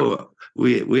door.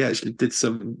 We actually did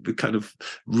some kind of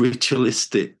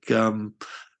ritualistic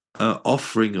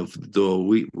offering of the door.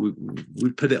 We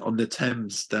put it on the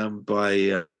Thames down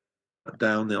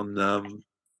down on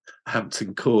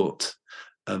Hampton Court,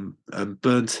 and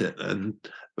burnt it and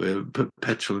put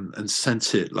petrol and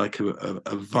sent it like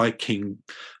a Viking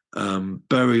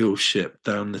burial ship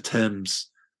down the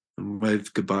Thames and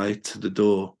waved goodbye to the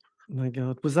door. My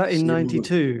God. Was that in So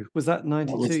 92? Was that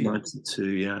that was 92? 92,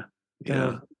 yeah. Yeah.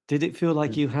 God. Did it feel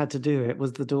like you had to do it?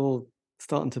 Was the door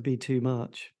starting to be too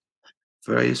much?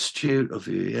 Very astute of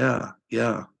you, yeah.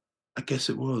 Yeah. I guess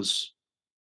it was.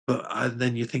 But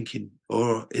then you're thinking,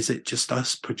 or is it just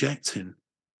us projecting?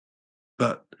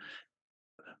 But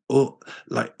all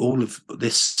of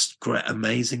this great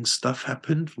amazing stuff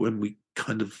happened when we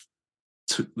kind of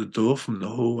took the door from the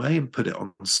hallway and put it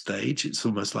on stage. It's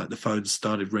almost like the phone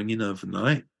started ringing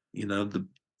overnight.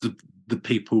 The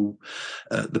people,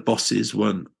 the bosses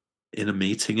weren't in a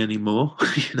meeting anymore.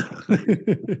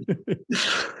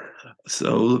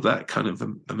 So all of that kind of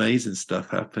amazing stuff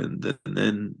happened, and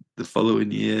then the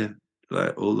following year,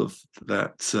 like all of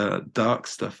that dark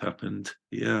stuff happened.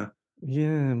 Yeah.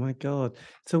 Yeah, my God.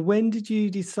 So when did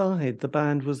you decide the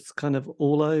band was kind of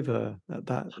all over at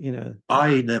that?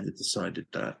 I never decided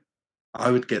that.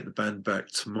 I would get the band back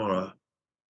tomorrow.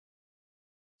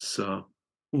 So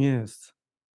Yes.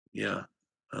 yeah,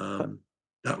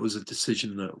 that was a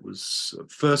decision that was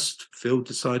first Phil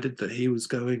decided that he was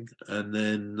going, and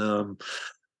then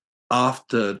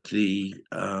after the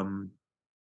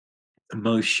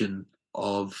emotion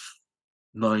of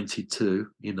 92,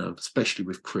 especially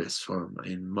with Chris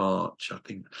in March, I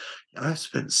think I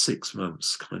spent 6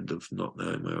 months kind of not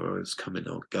knowing where I was coming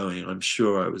or going. I'm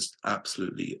sure I was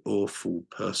absolutely awful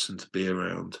person to be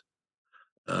around.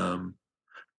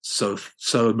 So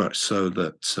much so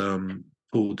that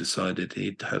Paul decided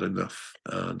he'd had enough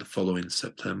the following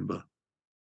September.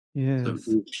 So Yes.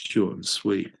 short and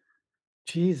sweet.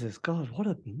 Jesus, God, what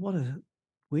a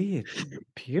weird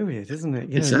period, isn't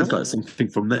it? It sounds Not like something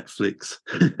from Netflix.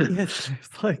 yes,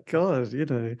 it's like God.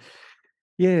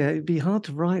 Yeah, it'd be hard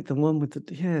to write the one with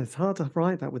it's hard to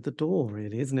write that with the door,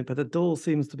 really, isn't it? But the door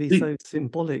seems to be do, so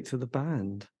symbolic to the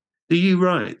band. do you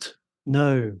write?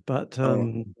 No, but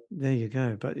Oh. there you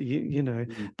go. But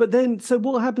Mm. but then so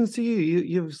what happens to you?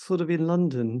 You're sort of in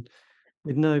London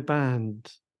with no band.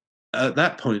 At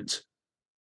that point,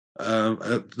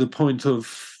 at the point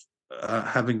of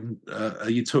having, are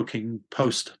you talking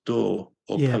post door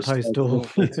or Yeah, post post door,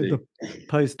 Identity? the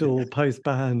post door, post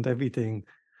band, everything.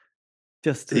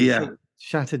 Just a Yeah, sort of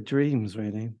shattered dreams,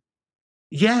 really.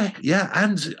 yeah, yeah,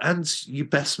 and your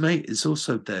best mate is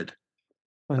also dead.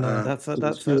 I know that's Committed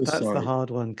that's the suicide. hard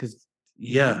one because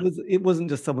Yeah, it wasn't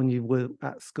just someone you were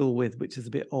at school with, which is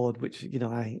a bit odd. Which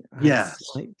I had yes,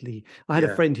 slightly. I had a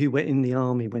yeah. friend who went in the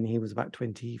army when he was about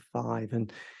 25,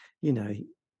 and you know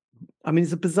I mean,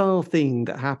 it's a bizarre thing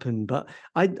that happened, but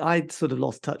I'd sort of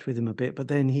lost touch with him a bit. But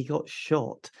then he got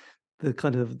shot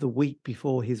the week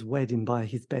before his wedding by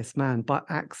his best man by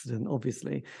accident,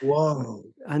 obviously. Whoa!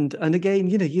 And again,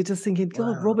 you're just thinking,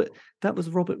 God, Wow! Robert, that was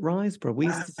Robert Riseborough. We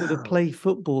used to sort of Wow! play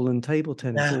football and table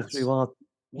tennis all Yes. through our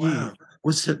youth. Wow!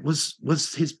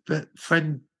 Was his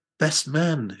friend best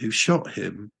man who shot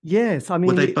him? Yes, I Were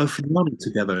mean, they both in one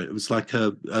together? It was like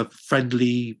a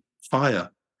friendly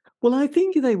fire. well, I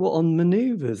think they were on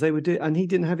manoeuvres. They were and he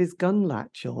didn't have his gun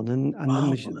latch on, and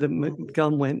Oh the my God.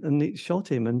 gun went and it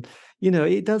shot him. And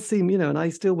it does seem, and I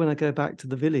still, when I go back to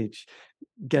the village,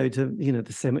 go to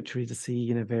the cemetery to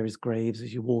see various graves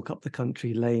as you walk up the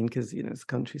country lane, because it's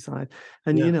countryside.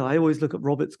 And Yeah. I always look at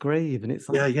Robert's grave, and it's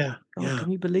Yeah, like, yeah, oh, yeah.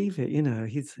 can you believe it?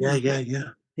 Yeah, yeah, yeah.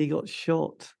 He got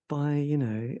shot by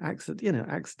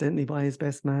accidentally by his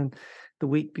best man the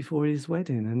week before his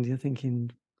wedding, and you're thinking,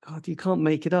 God, you can't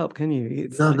make it up, can you?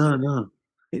 It's No, like, no, no.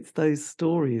 it's those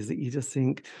stories that you just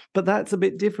think, but that's a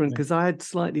bit different, Yeah. because I had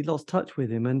slightly lost touch with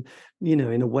him, and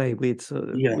in a way we'd sort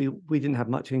of, Yeah. we didn't have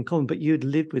much in common, but you'd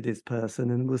lived with this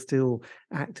person and were still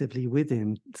actively with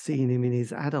him, seeing him in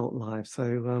his adult life.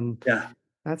 So Yeah.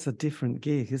 that's a different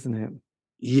gig, isn't it?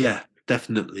 Yeah,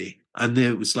 definitely. And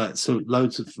there was like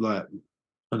loads of like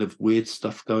kind of weird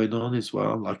stuff going on as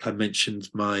well. Like I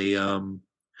mentioned,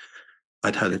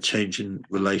 I'd had a change in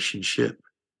relationship,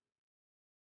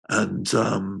 and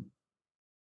I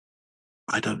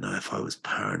don't know if I was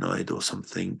paranoid or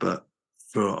something, but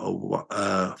for a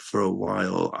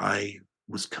while I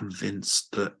was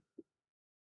convinced that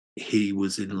he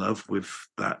was in love with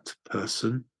that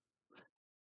person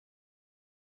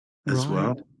as Right.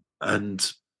 well,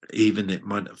 and even it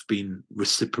might have been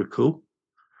reciprocal,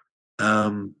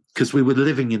 because we were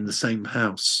living in the same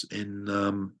house in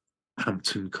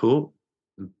Hampton Court,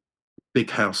 big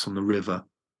house on the river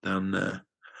down there.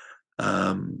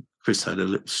 Chris had a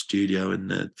little studio in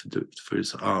there for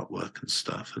his artwork and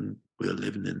stuff, and we were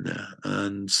living in there.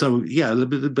 And so, yeah, a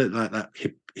little bit like that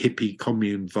hippie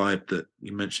commune vibe that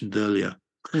you mentioned earlier.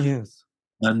 Yes.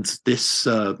 And this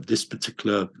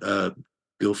particular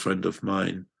girlfriend of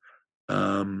mine,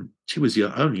 she was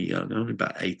only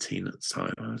about 18 at the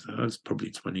time. I was probably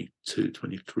 22,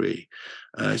 23.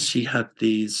 She had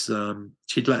these,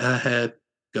 she'd let her hair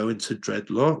go into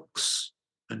dreadlocks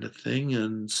kind of thing.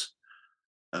 And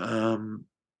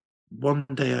one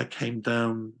day I came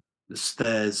down the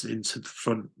stairs into the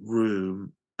front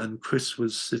room, and Chris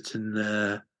was sitting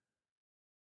there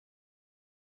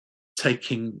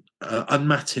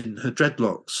unmatting her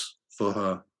dreadlocks for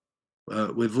her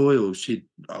with oil. She'd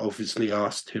obviously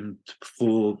asked him to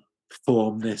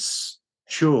perform this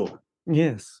chore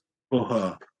Yes. for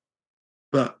her.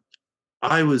 But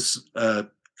I was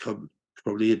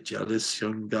probably a jealous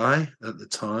young guy at the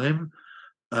time,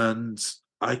 and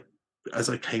as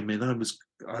I came in, I was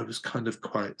kind of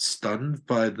quite stunned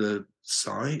by the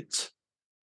sight.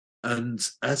 And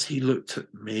as he looked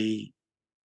at me,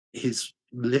 his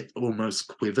lip almost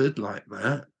quivered like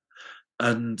that.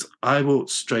 And I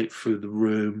walked straight through the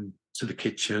room to the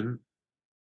kitchen,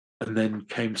 and then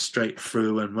came straight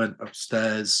through and went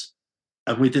upstairs,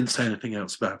 and we didn't say anything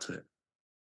else about it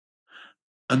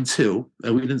until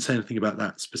we didn't say anything about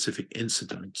that specific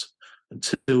incident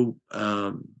until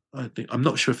I think, I'm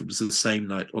not sure if it was the same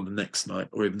night or the next night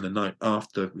or even the night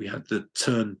after. We had the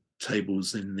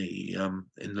turntables in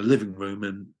the living room,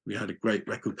 and we had a great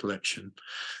record collection.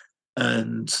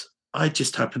 And I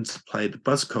just happened to play the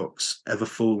Buzzcocks, Ever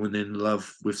Fallen in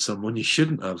Love with Someone You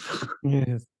Shouldn't Have.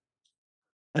 Yes.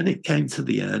 And it came to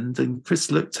the end, and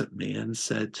Chris looked at me and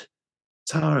said,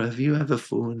 Tara, have you ever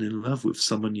fallen in love with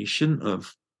someone you shouldn't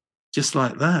have? Just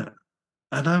like that.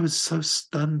 And I was so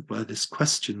stunned by this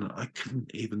question that I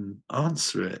couldn't even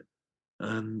answer it.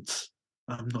 And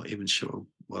I'm not even sure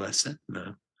what I said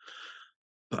now.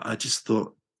 But I just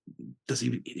thought,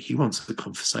 he wants a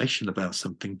conversation about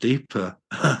something deeper,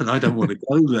 and I don't want to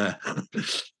go there.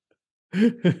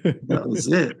 That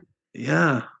was it.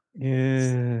 Yeah.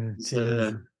 Yeah.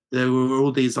 There were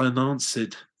all these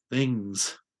unanswered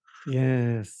things.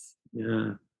 Yes.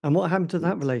 Yeah. And what happened to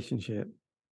that relationship?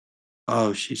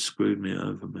 Oh, she screwed me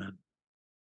over, man.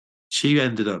 She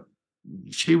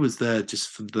was there just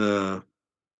for the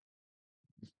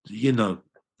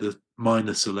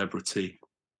minor celebrity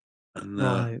and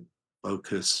the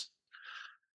focus.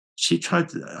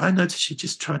 I noticed she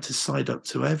just tried to side up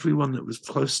to everyone that was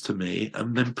close to me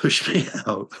and then push me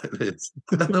out like this.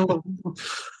 I don't know what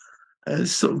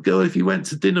sort of girl, if you went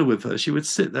to dinner with her, she would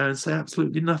sit there and say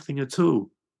absolutely nothing at all.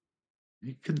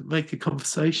 You couldn't make a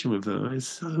conversation with her.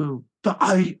 But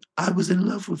I was in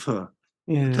love with her.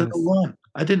 Yes. I don't know why.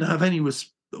 I didn't have any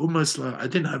almost like I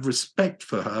didn't have respect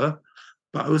for her,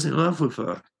 but I was in love with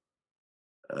her.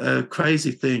 A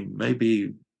crazy thing.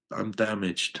 Maybe I'm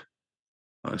damaged.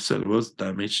 I certainly was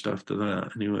damaged after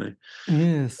that. Anyway,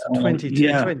 Yes, 22.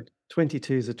 yeah,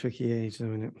 22 is a tricky age,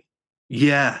 though, isn't it?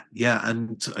 yeah,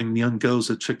 and young girls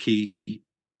are tricky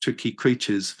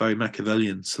creatures, very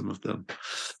Machiavellian, some of them.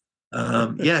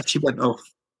 Yeah, she went off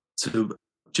to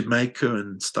Jamaica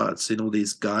and started seeing all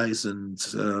these guys, and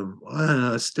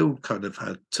I still kind of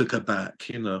took her back,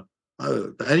 you know.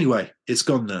 But anyway, it's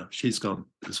gone now. She's gone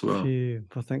as well. Phew.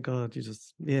 Well, thank God you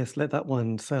just, yes, let that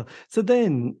one sail. So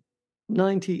then,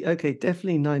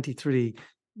 definitely 93.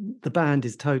 The band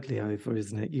is totally over,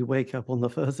 isn't it? You wake up on the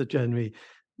 1st of January,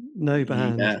 no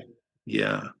band. Yeah,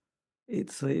 yeah.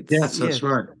 It's Yes, yeah. that's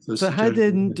right. So how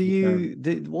then do you?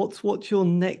 What's your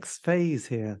next phase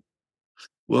here?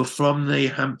 Well, from the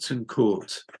Hampton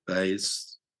Court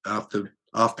days, after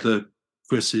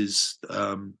Chris's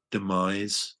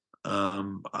demise,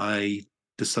 I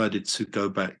decided to go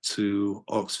back to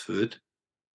Oxford,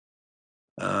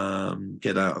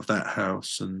 get out of that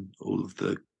house and all of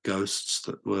the ghosts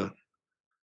that were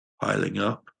piling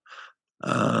up.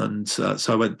 And so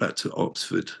I went back to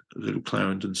Oxford, Little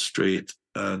Clarendon Street,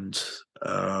 and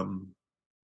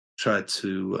tried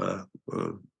to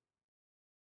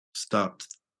start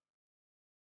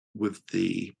with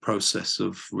the process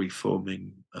of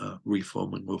forming a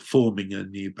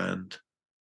new band.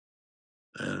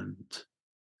 And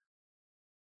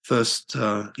first,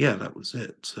 that was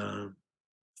it.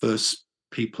 First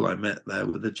people I met there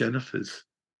were the Jennifers.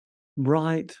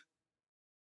 Right.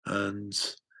 And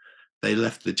they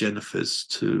left the Jennifers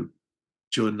to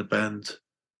join the band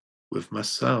with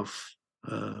myself,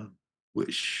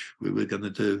 which we were going to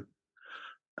do.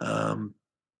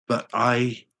 But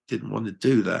I didn't want to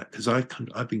do that because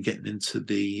I've been getting into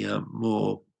the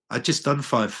more. I'd just done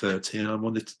 5:30 and I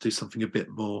wanted to do something a bit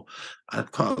more. I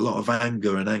had quite a lot of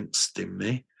anger and angst in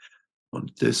me. I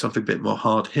wanted to do something a bit more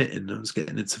hard hitting. I was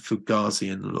getting into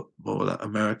Fugazi and a lot more of that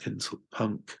American sort of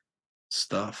punk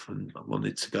stuff, and I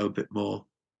wanted to go a bit more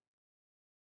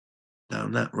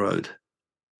down that road.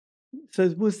 So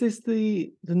was this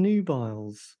the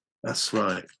Nubiles? That's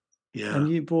right. Yeah. And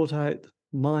you brought out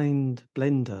Mind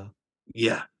Blender.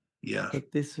 Yeah.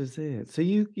 But this was it. So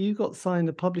you got signed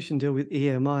a publishing deal with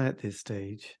EMI at this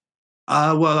stage.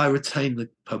 Well, I retained the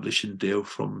publishing deal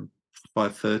from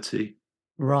 5:30.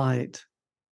 Right.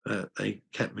 They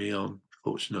kept me on,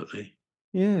 fortunately.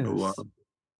 Yes. For a while.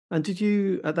 And did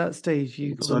you at that stage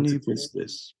you got a new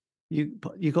Chrysalis? You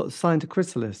got signed to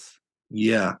Chrysalis?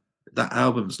 Yeah, that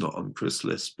album's not on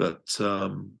Chrysalis, but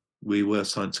we were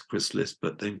signed to Chrysalis.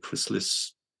 But then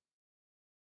Chrysalis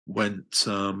went,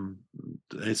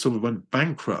 it sort of went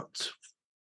bankrupt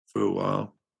for a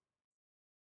while.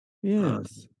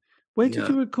 Yes. Where did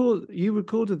you record? You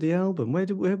recorded the album. Where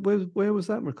was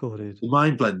that recorded?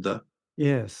 Mind Blender.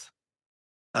 Yes.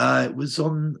 It was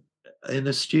in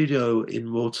a studio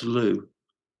in Waterloo,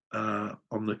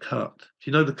 on the Cut. Do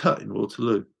you know the Cut in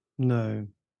Waterloo? No.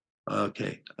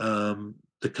 Okay.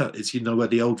 The Cut is, you know where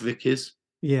the Old Vic is?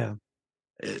 Yeah.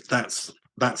 That's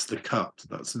the Cut.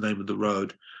 That's the name of the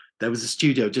road. There was a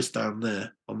studio just down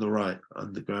there on the right,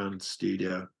 underground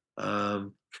studio.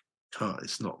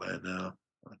 It's not there now.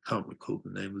 I can't recall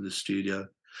the name of the studio.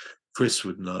 Chris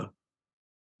would know.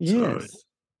 Yes. Sorry.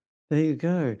 There you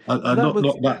go. Not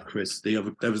that Chris. The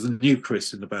other. There was a new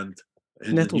Chris in the band.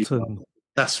 Nettleton.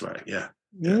 That's right. Yeah.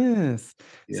 Yes.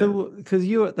 Yeah. So, because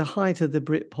you're at the height of the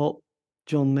Britpop,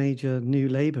 John Major, New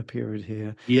Labour period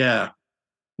here. Yeah.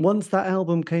 Once that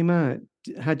album came out,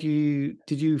 did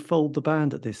you fold the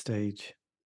band at this stage?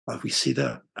 We see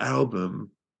that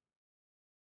album.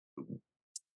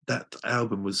 That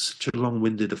album was such a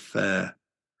long-winded affair.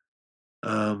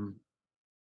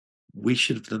 We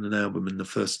should have done an album in the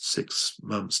first 6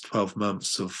 months, 12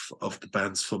 months of the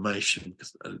band's formation,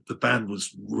 because the band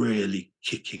was really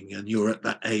kicking, and you're at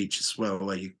that age as well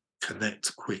where you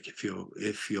connect quick if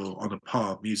you're on a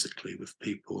par musically with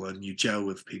people and you gel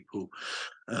with people,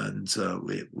 and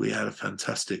we had a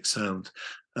fantastic sound,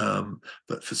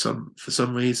 but for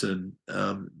some reason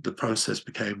the process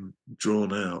became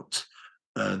drawn out,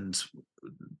 and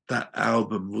that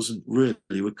album wasn't really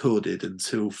recorded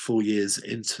until 4 years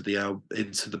into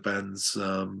the band's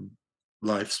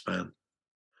lifespan.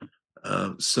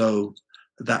 So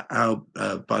that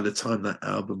by the time that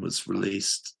album was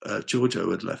released, Giorgio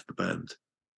had left the band,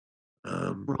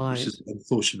 right. Which is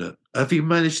unfortunate. Have you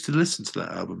managed to listen to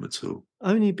that album at all?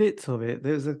 Only bits of it.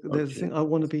 There's a thing. I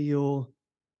Want to Be Your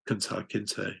Kunta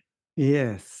Kinte.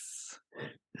 Yes.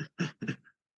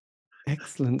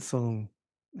 Excellent song.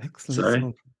 Excellent Sorry?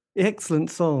 song. Excellent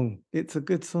song. It's a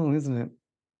good song, isn't it?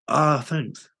 Ah,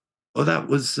 thanks. Well, that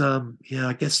was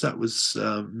I guess that was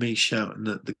me shouting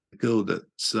at the girl that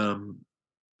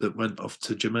went off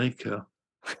to Jamaica.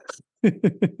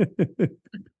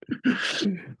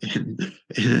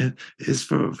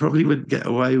 Probably wouldn't get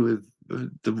away with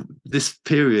this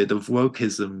period of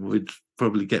wokeism would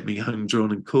probably get me hung,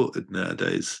 drawn, and quartered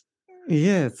nowadays.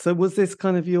 Yeah. So was this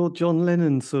kind of your John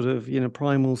Lennon sort of,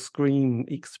 primal scream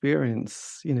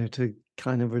experience, to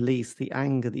kind of release the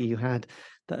anger that you had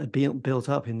that had been built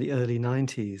up in the early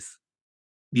 90s?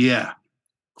 Yeah,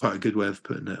 quite a good way of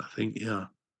putting it, I think. Yeah,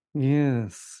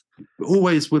 Yes.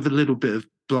 always with a little bit of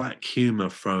black humor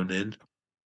thrown in.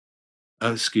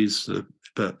 Oh,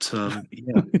 but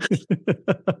yeah.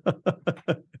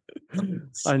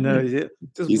 I know.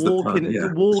 Just Use the pun, walking,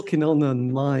 yeah. walking on a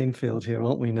minefield here,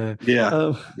 aren't we now?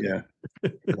 Yeah, yeah.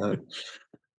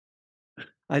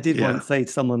 I did Yeah. once say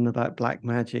to someone about black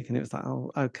magic, and it was like,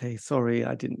 "Oh, okay, sorry,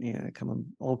 I didn't. Yeah, come on,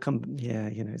 I'll come." Yeah,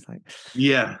 it's like,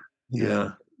 Yeah, yeah,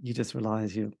 yeah. you just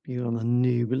realize you're on a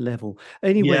new level. Yeah,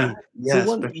 Anyway, so yeah,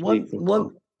 especially for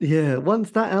punk.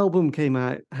 once that album came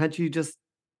out, had you just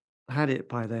had it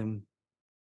by then?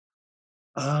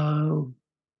 Oh,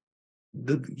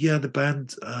 the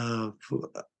band,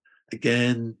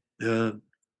 again,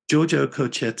 Giorgio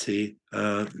Cocchetti,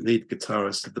 lead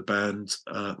guitarist of the band,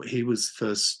 he was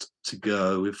first to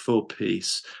go with Four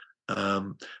Piece,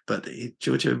 but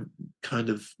Giorgio kind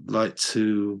of liked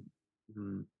to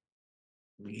mm,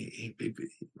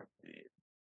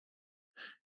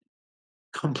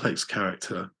 complex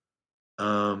character.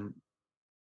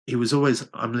 He was always,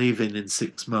 I'm leaving in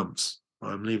 6 months.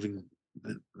 I'm leaving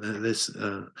this,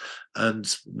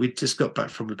 and we just got back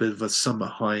from a bit of a summer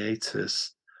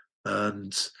hiatus,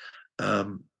 and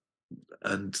um,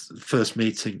 first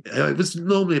meeting, it was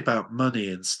normally about money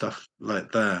and stuff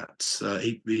like that.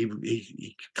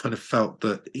 He kind of felt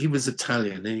that he was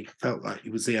Italian, and he felt like he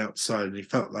was the outside, and he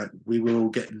felt like we were all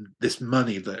getting this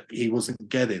money that he wasn't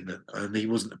getting, and he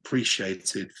wasn't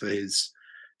appreciated for his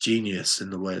genius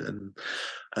in the way.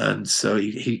 And so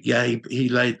he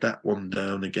laid that one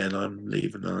down again. I'm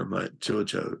leaving, and I'm like,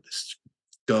 Giorgio, just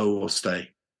go or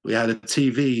stay. We had a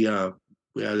TV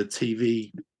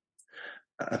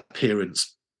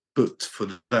appearance booked for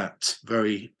that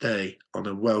very day on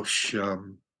a Welsh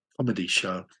comedy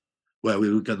show where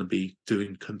we were going to be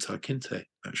doing Kunta Kinte,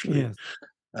 actually. Yes.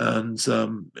 And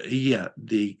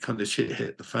the kind of shit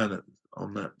hit the fan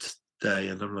on that day,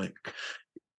 and I'm like,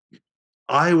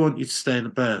 I want you to stay in the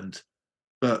band,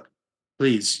 but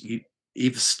please, you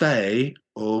either stay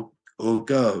or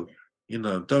go.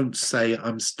 Don't say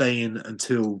I'm staying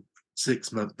until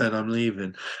 6 months, then I'm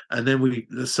leaving. And then we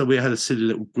had a silly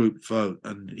little group vote,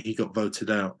 and he got voted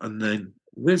out. And then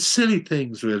we're silly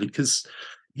things, really, because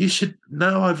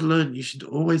now I've learned you should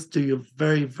always do your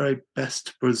very, very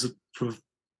best to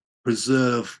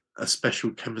preserve a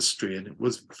special chemistry, and it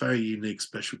was very unique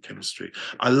special chemistry.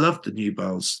 I loved the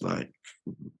Newbells, like,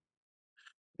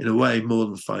 in a way, more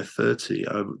than 530.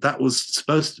 That was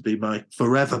supposed to be my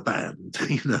forever band,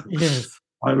 Yes.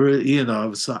 I really,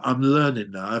 I'm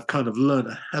learning now. I've kind of learned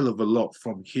a hell of a lot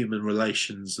from human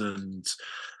relations and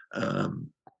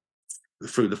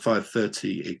through the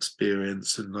 530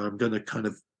 experience, and I'm going to kind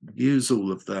of use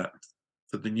all of that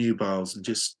for the Newbells and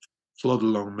just plod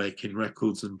along making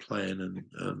records and playing. And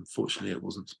unfortunately, it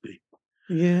wasn't to be.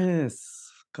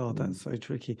 Yes. God, that's so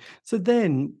tricky. So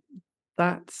then,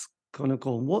 that's kind of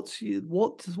gone. What's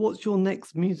your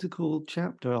next musical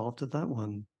chapter after that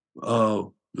one?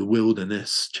 Oh, the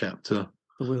Wilderness chapter.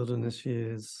 The Wilderness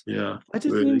Years. Yeah, I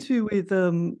did an interview with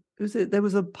there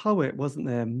was a poet, wasn't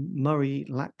there, Murray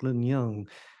Lackland Young.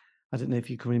 I don't know if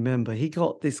you can remember. He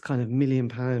got this kind of £1 million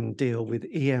deal with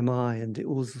EMI, and it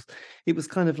was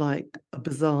kind of like a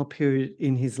bizarre period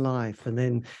in his life, and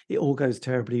then it all goes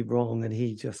terribly wrong, and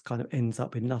he just kind of ends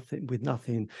up with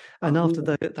nothing. And after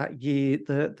that year,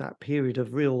 that period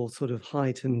of real sort of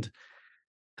heightened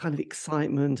kind of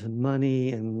excitement and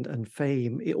money and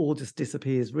fame, it all just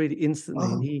disappears really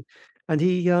instantly. And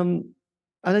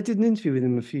I did an interview with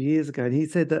him a few years ago, and he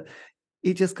said that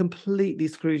it just completely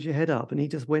screws your head up, and he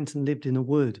just went and lived in a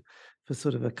wood for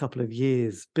sort of a couple of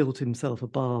years, built himself a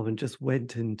bar, and just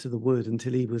went into the wood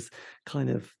until he was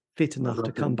kind of fit enough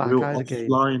to come back out again.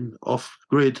 Offline, off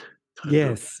grid.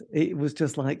 Yes, it was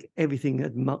just like everything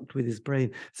had mucked with his brain.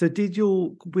 So did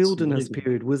your Wilderness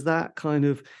period, was that kind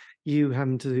of you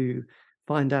having to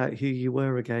find out who you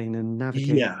were again and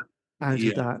navigate out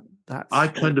of that? I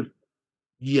kind of,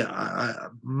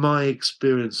 my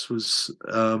experience was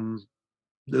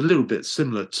a little bit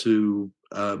similar to,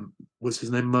 what's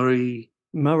his name, Murray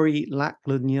Murray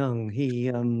Lackland Young.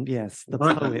 He, yes, the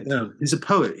poet. Yeah. He's a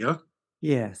poet, yeah?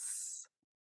 Yes.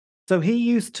 So he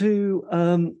used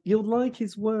to, you'll like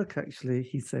his work, actually,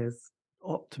 he says,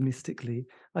 optimistically.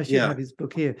 I should have his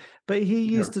book here. But he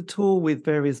used to tour with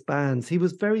various bands. He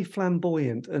was very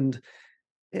flamboyant and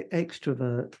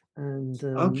extrovert. And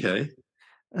Okay.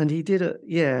 and he did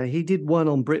he did one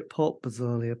on Britpop,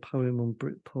 bizarrely, a poem on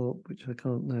Britpop, which I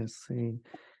can't now see.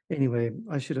 Anyway,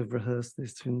 I should have rehearsed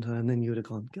this, shouldn't I? And then you would have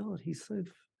gone, God, he's so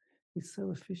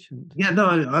efficient. Yeah, no,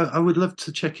 I would love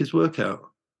to check his work out.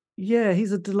 Yeah,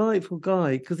 he's a delightful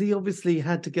guy because he obviously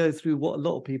had to go through what a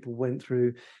lot of people went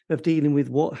through of dealing with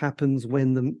what happens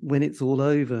when it's all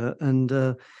over and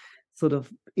sort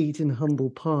of eating humble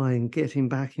pie and getting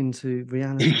back into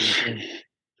reality.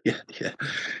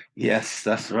 Yes,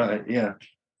 that's right. Yeah,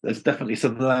 there's definitely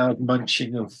some loud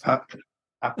munching of apple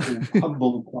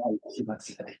humble pie, should I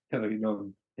say, going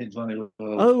on in my world.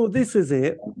 Oh, this is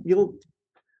it.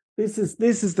 This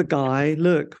is the guy.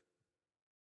 Look.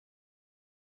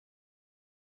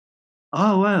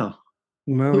 Oh wow.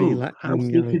 Murray Cool. How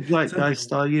stupid like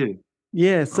guys are you?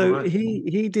 Yeah, so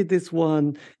he did this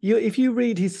one. If you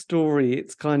read his story,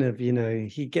 it's kind of,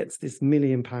 he gets this £1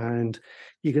 million,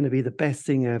 you're going to be the best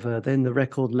thing ever. Then the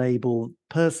record label,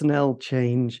 personnel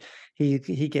change, he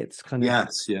gets kind of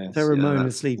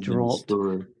ceremoniously dropped.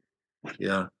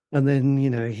 Yeah. And then,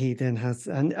 he then has,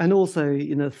 and also,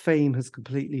 fame has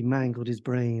completely mangled his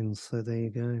brains. So there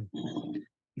you go.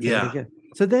 Yeah.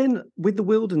 So then with the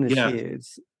Wilderness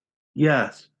Years.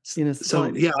 Yes. I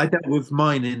dealt with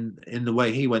mine in the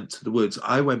way he went to the woods.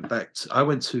 I went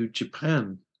to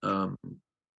Japan. I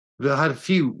had a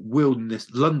few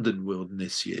London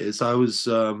wilderness years. I was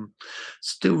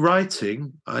still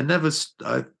writing. I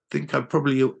think I've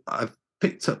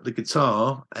picked up the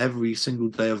guitar every single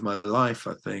day of my life,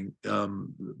 I think,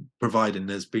 providing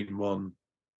there's been one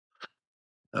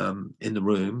in the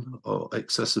room or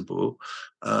accessible.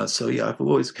 I've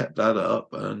always kept that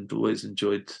up and always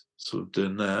enjoyed sort of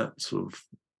doing that, sort of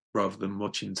rather than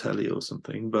watching telly or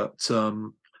something. But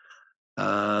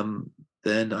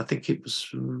then I think it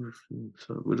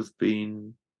would have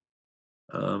been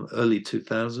early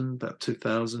 2000, about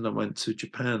 2000. I went to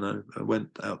Japan. I went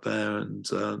out there and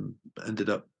ended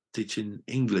up teaching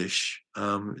English.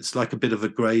 It's like a bit of a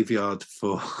graveyard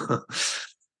for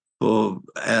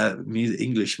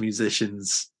English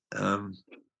musicians.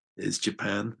 Is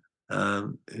Japan,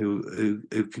 who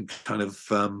can kind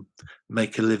of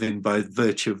make a living by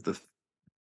virtue of the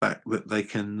fact that they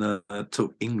can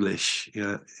talk English.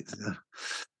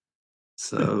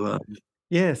 So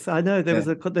yes, I know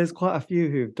there's quite a few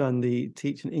who've done the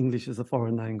teaching English as a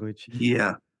foreign language.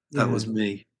 Yeah, that was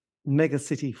me. Mega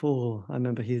City 4. I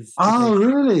remember his. Oh,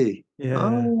 really? Yeah.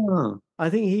 Oh. I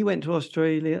think he went to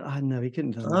Australia. I know he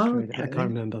couldn't have done Australia. I can't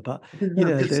remember, but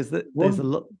there's a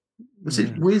lot. Was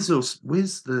it Wiz or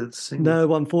Wiz the singer?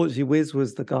 No, unfortunately, Wiz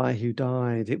was the guy who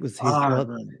died. It was his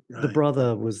brother. Right. The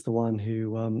brother was the one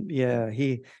who.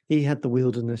 He had the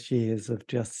wilderness years of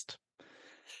just.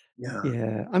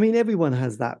 Yeah. I mean, everyone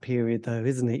has that period, though,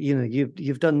 isn't it?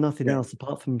 You've done nothing else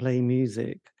apart from playing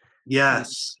music.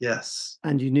 Yes.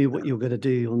 And you knew what you were going to do.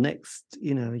 Your next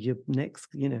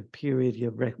period.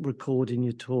 You're recording,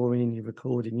 you're touring, you're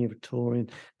recording, you're touring.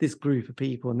 This group of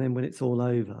people, and then when it's all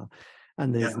over,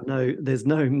 and there's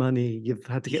no money, you've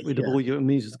had to get rid of all your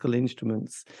musical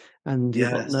instruments, and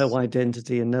you've got no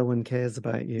identity, and no one cares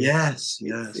about you. Yes.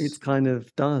 It's kind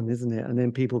of done, isn't it? And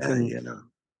then people can.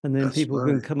 And then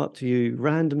can come up to you,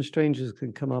 random strangers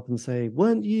can come up and say,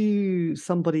 "Weren't you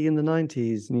somebody in the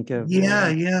 90s?" And you go,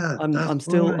 I'm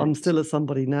still a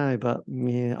somebody now, but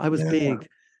I was big.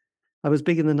 I was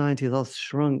big in the 90s. I've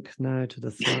shrunk now to the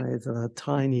size of a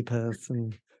tiny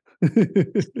person."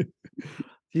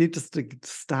 You just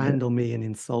stand on me and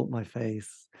insult my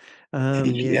face. So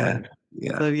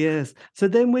yes. So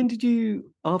then when did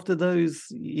you, after those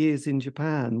years in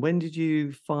Japan, when did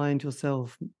you find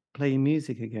yourself playing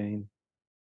music again?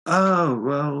 Oh,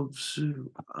 well,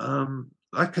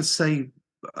 like I say,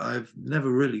 I've never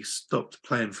really stopped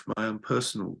playing for my own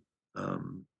personal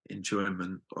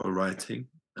enjoyment or writing.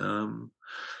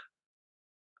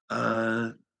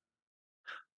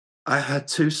 I had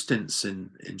 2 stints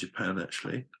in Japan,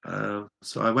 actually.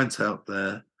 So I went out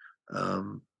there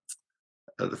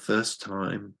at the first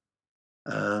time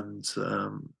and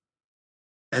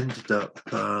ended up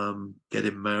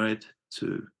getting married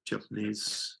to a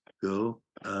Japanese girl,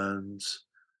 and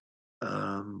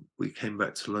we came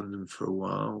back to London for a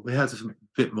while. We had a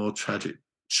bit more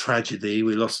tragedy.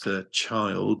 We lost a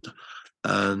child,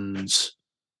 and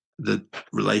the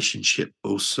relationship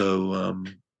also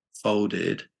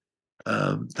folded.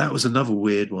 That was another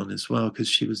weird one as well, because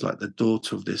she was like the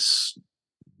daughter of this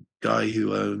guy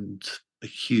who owned a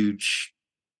huge.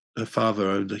 Her father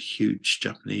owned a huge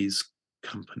Japanese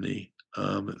company.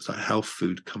 It was like a health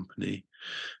food company.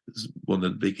 It was one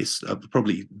of the biggest,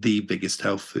 probably the biggest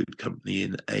health food company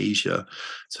in Asia.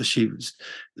 So she was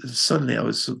suddenly I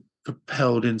was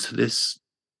propelled into this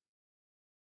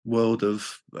world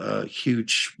of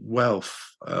huge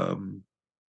wealth,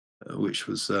 which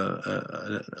was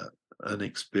an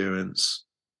experience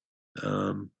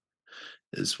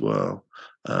as well.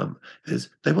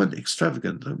 They weren't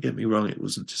extravagant, don't get me wrong. It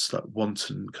wasn't just like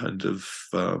wanton kind of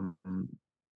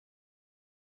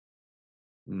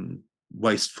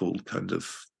wasteful kind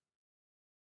of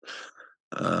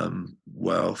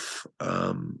wealth,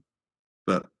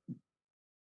 but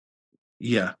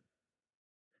yeah.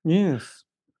 Yes.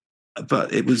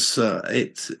 But it was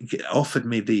it offered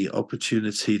me the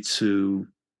opportunity to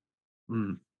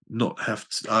not have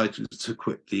to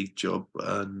quit the job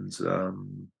and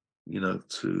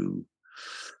to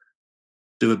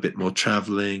do a bit more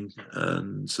traveling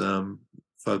and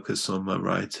focus on my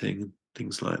writing,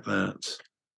 things like that.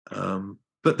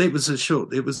 But it was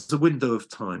a window of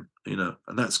time, and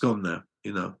that's gone now.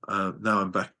 Now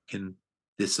I'm back in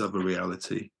this other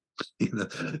reality.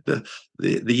 The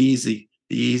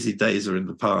easy days are in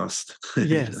the past.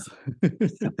 Yes.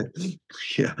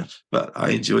 Yeah, but I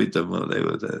enjoyed them while they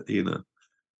were there.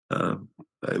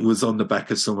 It was on the back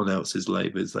of someone else's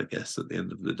labours, I guess, at the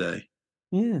end of the day.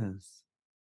 Yes.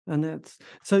 And that's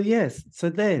so. Yes. So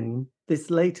then this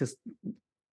latest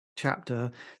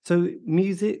chapter. So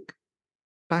music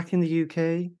back in the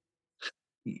UK.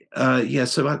 Yeah,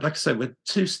 so like I said, we had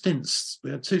two stints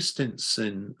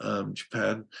in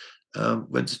Japan.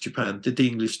 Went to Japan, did the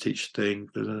English teacher thing,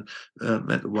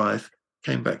 met the wife,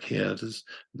 came back here. There's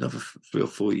another 3 or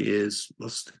 4 years,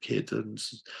 lost the kid, and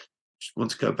just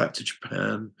want to go back to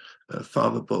Japan.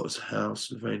 Father bought us a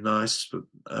house, it was very nice, but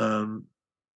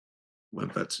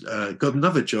went back to, got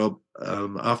another job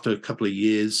after a couple of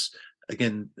years,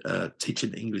 again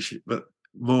teaching English, but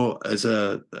more as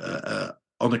on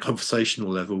a conversational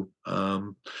level.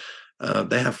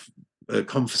 They have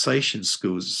conversation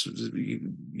schools.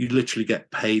 You literally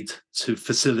get paid to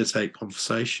facilitate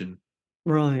conversation.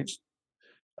 Right.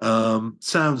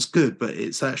 Sounds good, but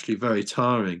it's actually very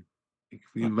tiring. If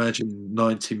you imagine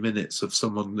 90 minutes of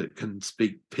someone that can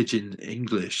speak pidgin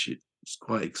English, it's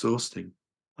quite exhausting.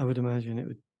 I would imagine it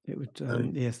would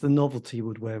yes, the novelty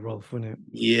would wear off, wouldn't it?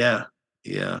 Yeah.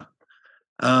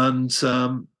 And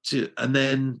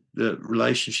then the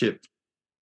relationship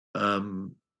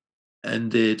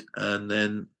ended, and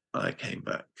then I came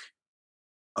back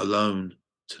alone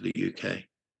to the UK,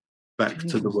 back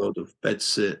to the world of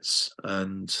bedsits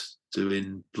and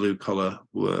doing blue collar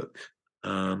work.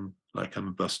 Like I'm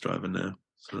a bus driver now.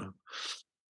 So,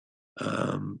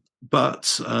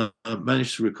 but I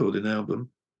managed to record an album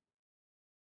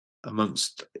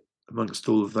amongst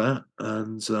all of that,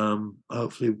 and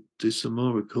hopefully do some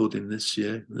more recording this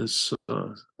year.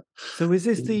 So is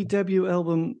this the debut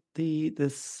album, the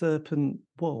Serpent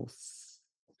Waltz?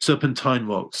 Serpentine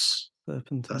Waltz.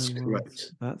 Serpentine That's Waltz.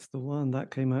 correct. That's the one that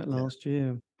came out last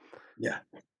year. Yeah.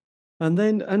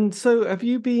 And so have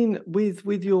you been with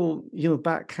your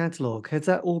back catalogue? Has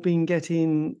that all been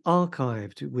getting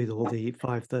archived with all the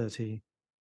 530?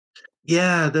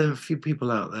 Yeah, there are a few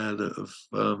people out there that have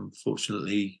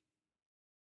fortunately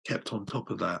kept on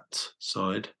top of that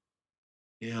side.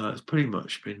 Yeah, it's pretty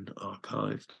much been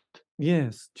archived.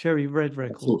 Yes, Cherry Red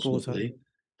Records bought it.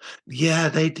 Yeah,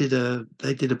 they did a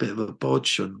bit of a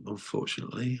bodge,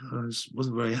 unfortunately. I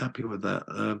wasn't very happy with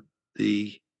that.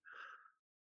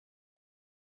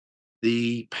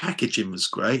 The packaging was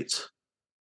great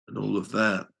and all of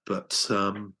that, but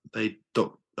they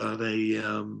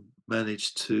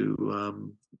managed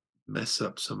to mess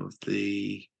up some of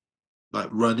the like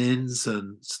run-ins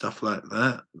and stuff like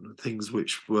that. Things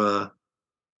which were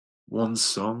one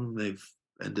song, they've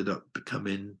ended up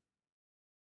becoming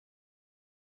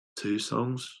 2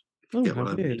 songs. Oh, Get how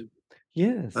what I weird. mean?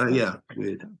 Yes. Yeah,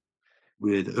 weird.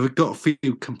 We've got a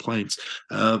few complaints.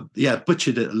 Yeah,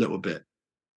 butchered it a little bit.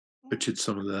 Butchered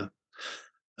some of the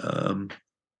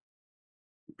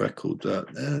record.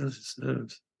 There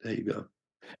you go.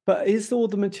 But is all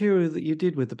the material that you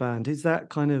did with the band, is that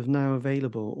kind of now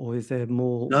available, or is there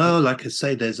more? No, like I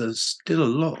say, there's still a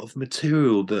lot of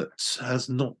material that has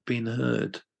not been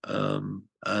heard. And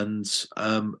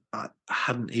I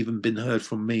hadn't even been heard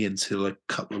from me until a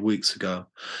couple of weeks ago.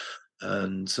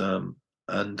 And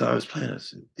I was playing, I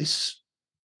said, this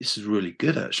is really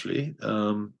good, actually.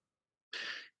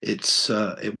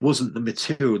 It wasn't the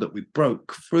material that we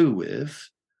broke through with,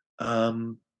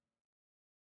 Um,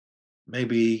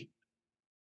 maybe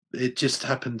it just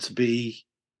happened to be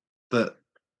that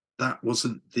that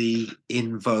wasn't the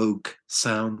in vogue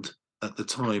sound at the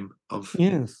time of.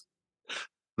 Yes.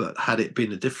 But had it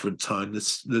been a different time,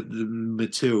 the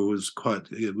material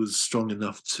was strong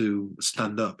enough to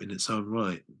stand up in its own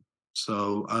right.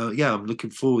 So yeah, I'm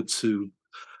looking forward to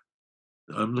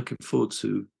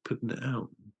putting it out.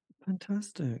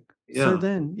 Fantastic. So Yeah.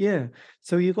 then, yeah.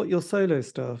 So you got your solo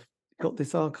stuff, got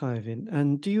this archiving,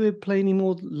 and do you play any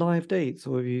more live dates,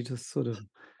 or have you just sort of?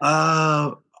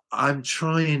 Uh, I'm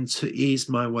trying to ease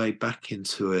my way back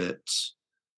into it.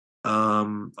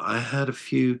 I had a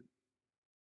few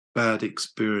bad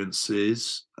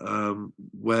experiences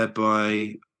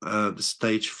whereby the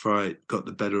stage fright got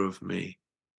the better of me.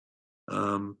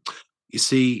 Um, you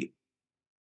see,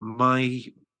 my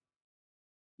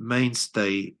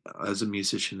mainstay as a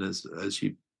musician, as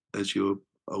you're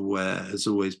aware, has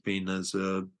always been as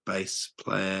a bass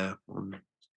player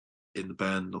in the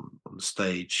band on the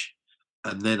stage,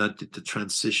 and then I did the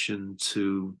transition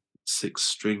to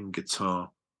six-string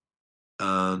guitar,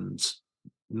 and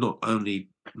not the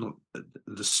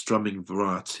strumming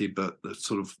variety, but the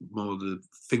sort of more the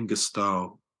finger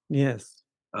style Yes.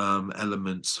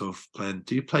 elements of playing.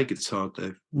 Do you play guitar,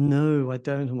 Dave? No, I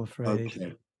don't, I'm afraid.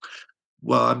 Okay.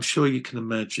 Well, I'm sure you can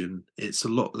imagine it's a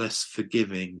lot less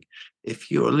forgiving. If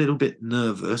you're a little bit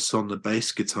nervous on the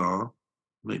bass guitar,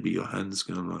 maybe your hand's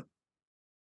going to like,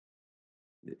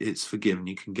 it's forgiven,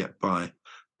 you can get by.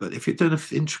 But if you're doing an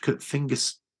intricate finger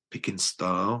picking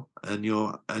style and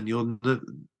your hands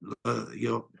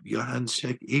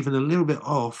shake even a little bit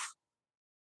off,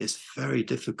 it's very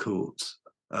difficult.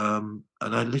 And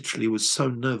I literally was so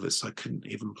nervous I couldn't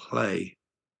even play.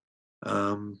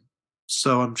 Um,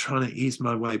 so I'm trying to ease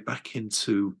my way back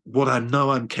into what I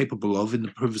know I'm capable of in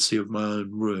the privacy of my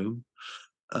own room.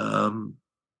 Um,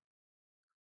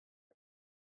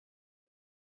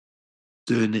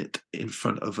 doing it in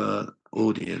front of a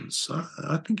audience.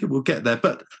 I think it will get there.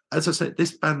 But as I said,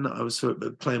 this band that I was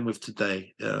playing with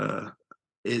today,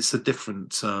 it's a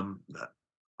different.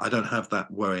 I don't have that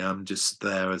worry. I'm just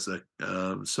there as a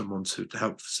someone to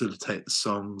help facilitate the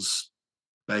songs,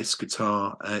 bass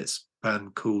guitar. It's a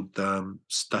band called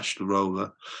Stash the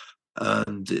Roller,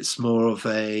 and it's more of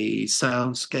a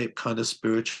soundscape kind of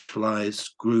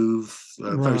spiritualized groove,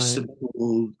 very Right.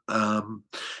 simple.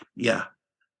 Yeah,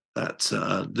 that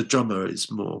the drummer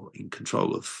is more in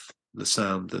control of the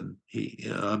sound, and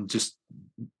I'm just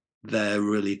there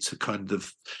really to kind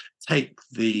of take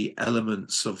the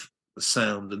elements of the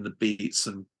sound and the beats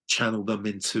and channel them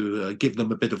into give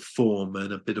them a bit of form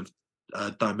and a bit of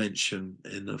dimension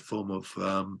in the form of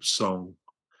song.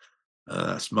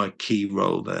 That's my key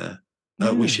role there,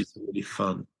 which is Yes. really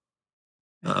fun.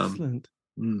 Um, Excellent.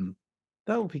 mm,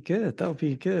 That would be good. That would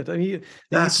be good. I mean, are you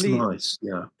that's pleased? nice.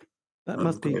 Yeah, That I'm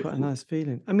must be quite a grateful. nice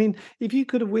feeling. I mean, if you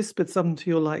could have whispered something to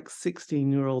your like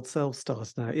 16-year-old self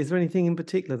starting out, is there anything in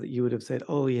particular that you would have said,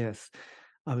 "Oh yes,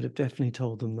 I would have definitely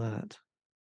told them that"?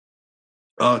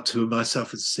 Oh, to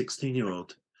myself as a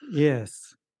 16-year-old.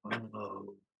 Yes.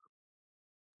 Oh,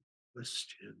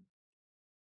 question.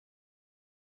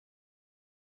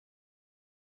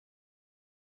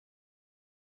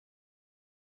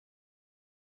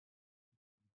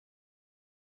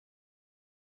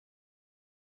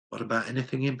 What about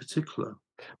anything in particular?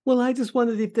 Well, I just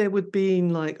wondered if there would been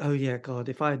like, "Oh yeah, God,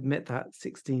 if I had met that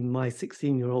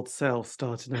 16-year-old self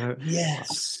starting out,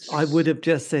 I would Yes. have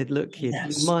just said, 'Look, kid, Yes.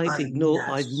 Yes. you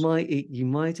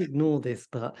might ignore this,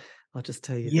 but I'll just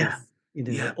tell you Yeah.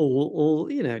 this,' Yeah. or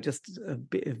just a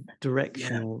bit of Yeah.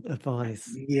 directional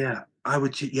advice." Yeah. I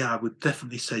would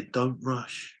definitely say don't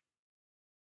rush.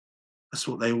 That's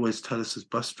what they always tell us as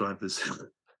bus drivers.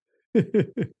 You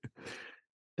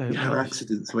Don't have rush.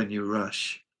 accidents when you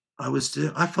rush. I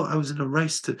thought I was in a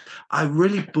race to. I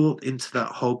really bought into that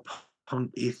whole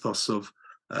punk ethos of,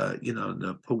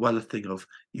 the Paul Weller thing of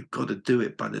you've got to do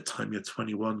it by the time you're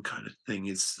 21 kind of thing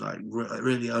is like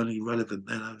really only relevant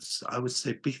then. I would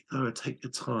say be thorough, take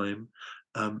your time,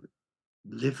 um,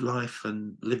 live life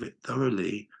and live it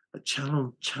thoroughly.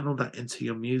 Channel that into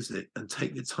your music and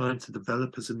take your time to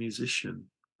develop as a musician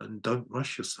and don't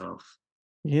rush yourself.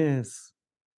 Yes.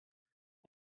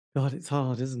 God, it's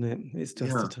hard, isn't it?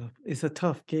 Yeah, it's a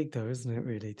tough gig though, isn't it,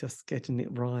 really? Just getting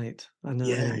it right. I yeah,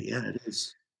 know. yeah. It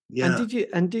is. And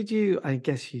Yeah. did you, I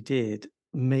guess you did,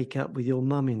 make up with your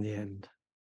mum in the end?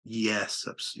 Yes,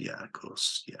 yeah, of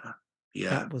course, yeah,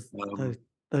 yeah. That was Um,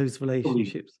 those Probably,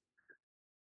 relationships.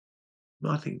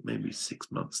 I think maybe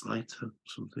 6 months later, or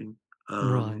something.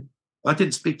 Um, Right. I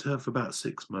didn't speak to her for about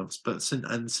 6 months, but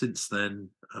since then,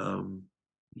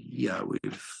 yeah,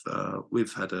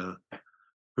 we've had a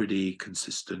pretty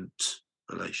consistent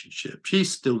relationship.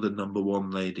 She's still the number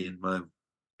one lady in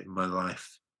my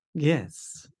life.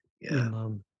 Yes. Your Yeah,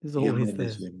 mum is your always mum there.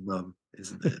 is your mum,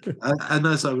 isn't it? And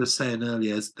as I was saying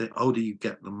earlier, as the older you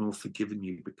get, the more forgiving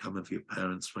you become of your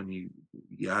parents when you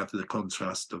have the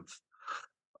contrast of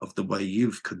the way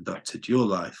you've conducted your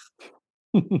life.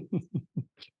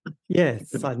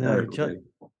 Yes, I know. Apparently.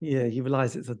 Yeah, you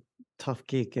realise it's a tough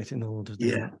gig getting older, don't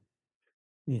Yeah,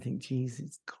 you? You think,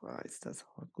 Jesus Christ, that's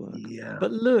hard work. yeah.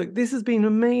 But look, this has been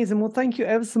amazing. Well, thank you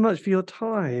ever so much for your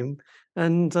time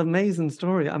and amazing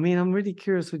story. I mean, I'm really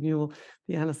curious with the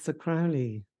Aleister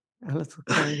Crowley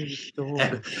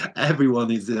story. Everyone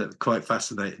is quite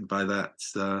fascinated by that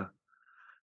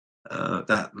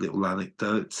that little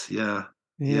anecdote. Yeah,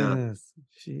 yeah. Yes,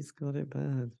 she's got it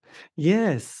bad.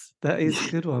 Yes, that is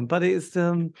a good one. But it's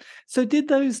so did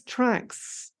those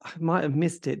tracks, I might have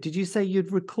missed it. Did you say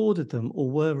you'd recorded them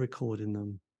or were recording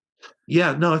them?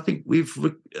 Yeah, no, I think we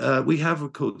have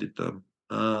recorded them.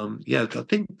 Yeah, I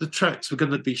think the tracks were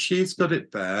going to be "She's Got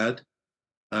It Bad,"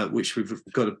 which we've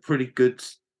got a pretty good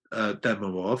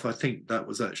demo of. I think that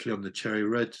was actually on the Cherry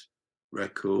Red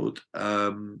record.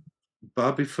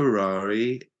 Barbie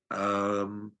Ferrari,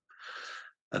 and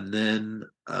then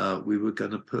we were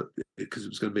going to put, because it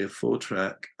was going to be a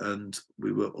 4-track, and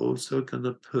we were also going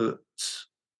to put,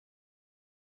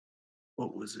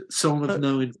 what was it? "Song of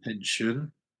No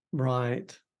Intention."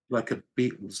 Right. Like a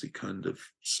Beatlesy kind of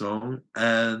song,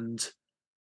 and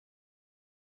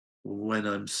 "When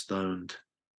I'm Stoned,"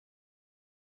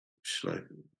 which like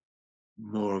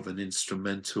more of an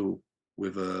instrumental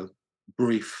with a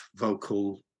brief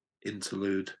vocal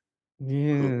interlude.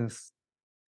 Yes.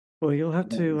 Well, you'll have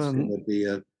That was to going to be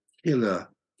a killer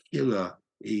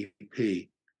EP.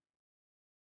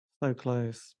 so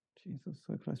close. Jesus,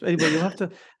 so close. Anyway, you'll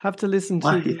have to listen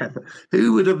to Yeah.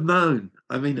 Who would have known?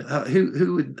 I mean,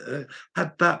 who would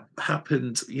had that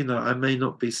happened? I may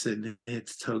not be sitting here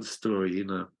to tell the story.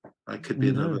 I could be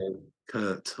another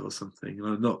Kurt or something.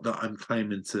 Not that I'm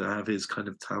claiming to have his kind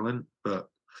of talent, but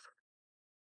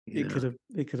it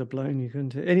could have blown you,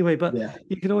 couldn't it? Anyway, but yeah.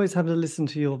 you can always have a listen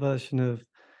to your version of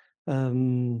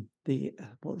the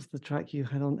what was the track you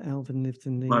had on Alvin Lives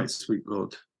in the My Sweet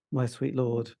Lord. My Sweet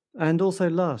Lord, and also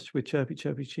Lush with Chirpy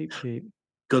Chirpy Cheep Cheep.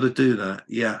 Got to do that.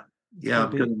 Yeah, yeah.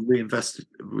 I'm be- going to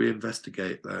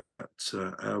reinvestigate that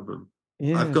album.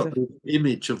 Yeah, I've got the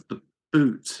image of the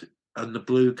boot and the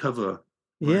blue cover.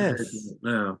 in my head yes.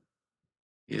 now.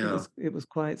 Yeah. It was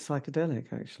quite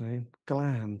psychedelic, actually.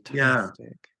 Glamtastic. Yeah.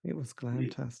 It was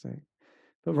glamtastic.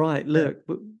 But right, look,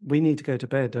 we need to go to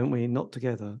bed, don't we? Not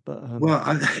together, but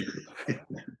Well,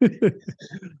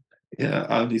 yeah,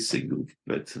 only single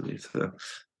bed to me. So,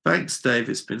 thanks, Dave.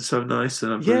 It's been so nice,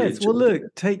 and I've really yes. Well, enjoyed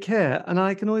look, take care, and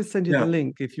I can always send you the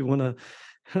link if you want to.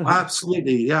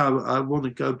 Absolutely, yeah. I want to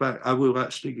go back. I will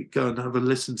actually go and have a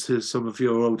listen to some of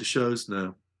your older shows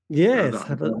now. Yes,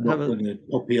 I'm not going to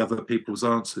copy other people's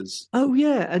answers. Oh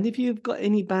yeah, and if you've got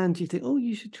any bands you think, oh,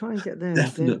 you should try and get them.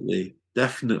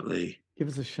 Definitely. Give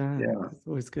us a shout. Yeah, it's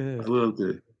always good. I will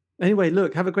do. Anyway,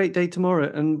 look, have a great day tomorrow,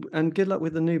 and good luck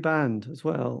with the new band as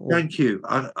well. Thank you.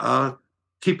 I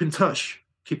keep in touch.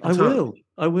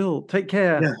 I will. Take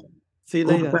care. Yeah. See you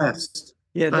later. All the best.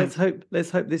 Yeah, let's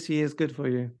hope this year is good for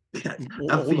you. Yeah.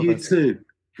 And for you too.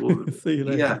 See you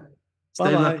later. Yeah.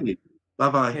 Stay lucky.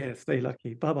 Bye-bye. Yeah, stay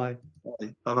lucky. Bye-bye.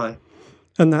 Bye-bye.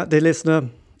 And that, dear listener,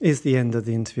 is the end of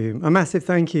the interview. A massive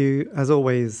thank you, as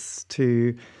always,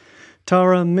 to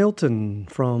Tara Milton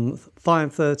from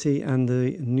 530 and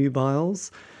the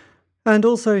Nubiles, and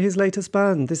also his latest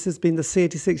band. This has been the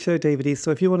C86 Show, David East.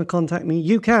 So if you want to contact me,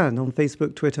 you can on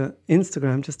Facebook, Twitter,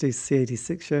 Instagram. Just do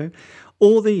C86 Show.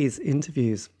 All these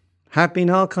interviews have been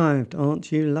archived.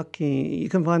 Aren't you lucky? You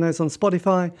can find those on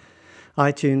Spotify,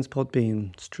 iTunes,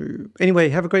 Podbean. It's true. Anyway,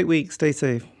 have a great week. Stay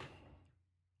safe.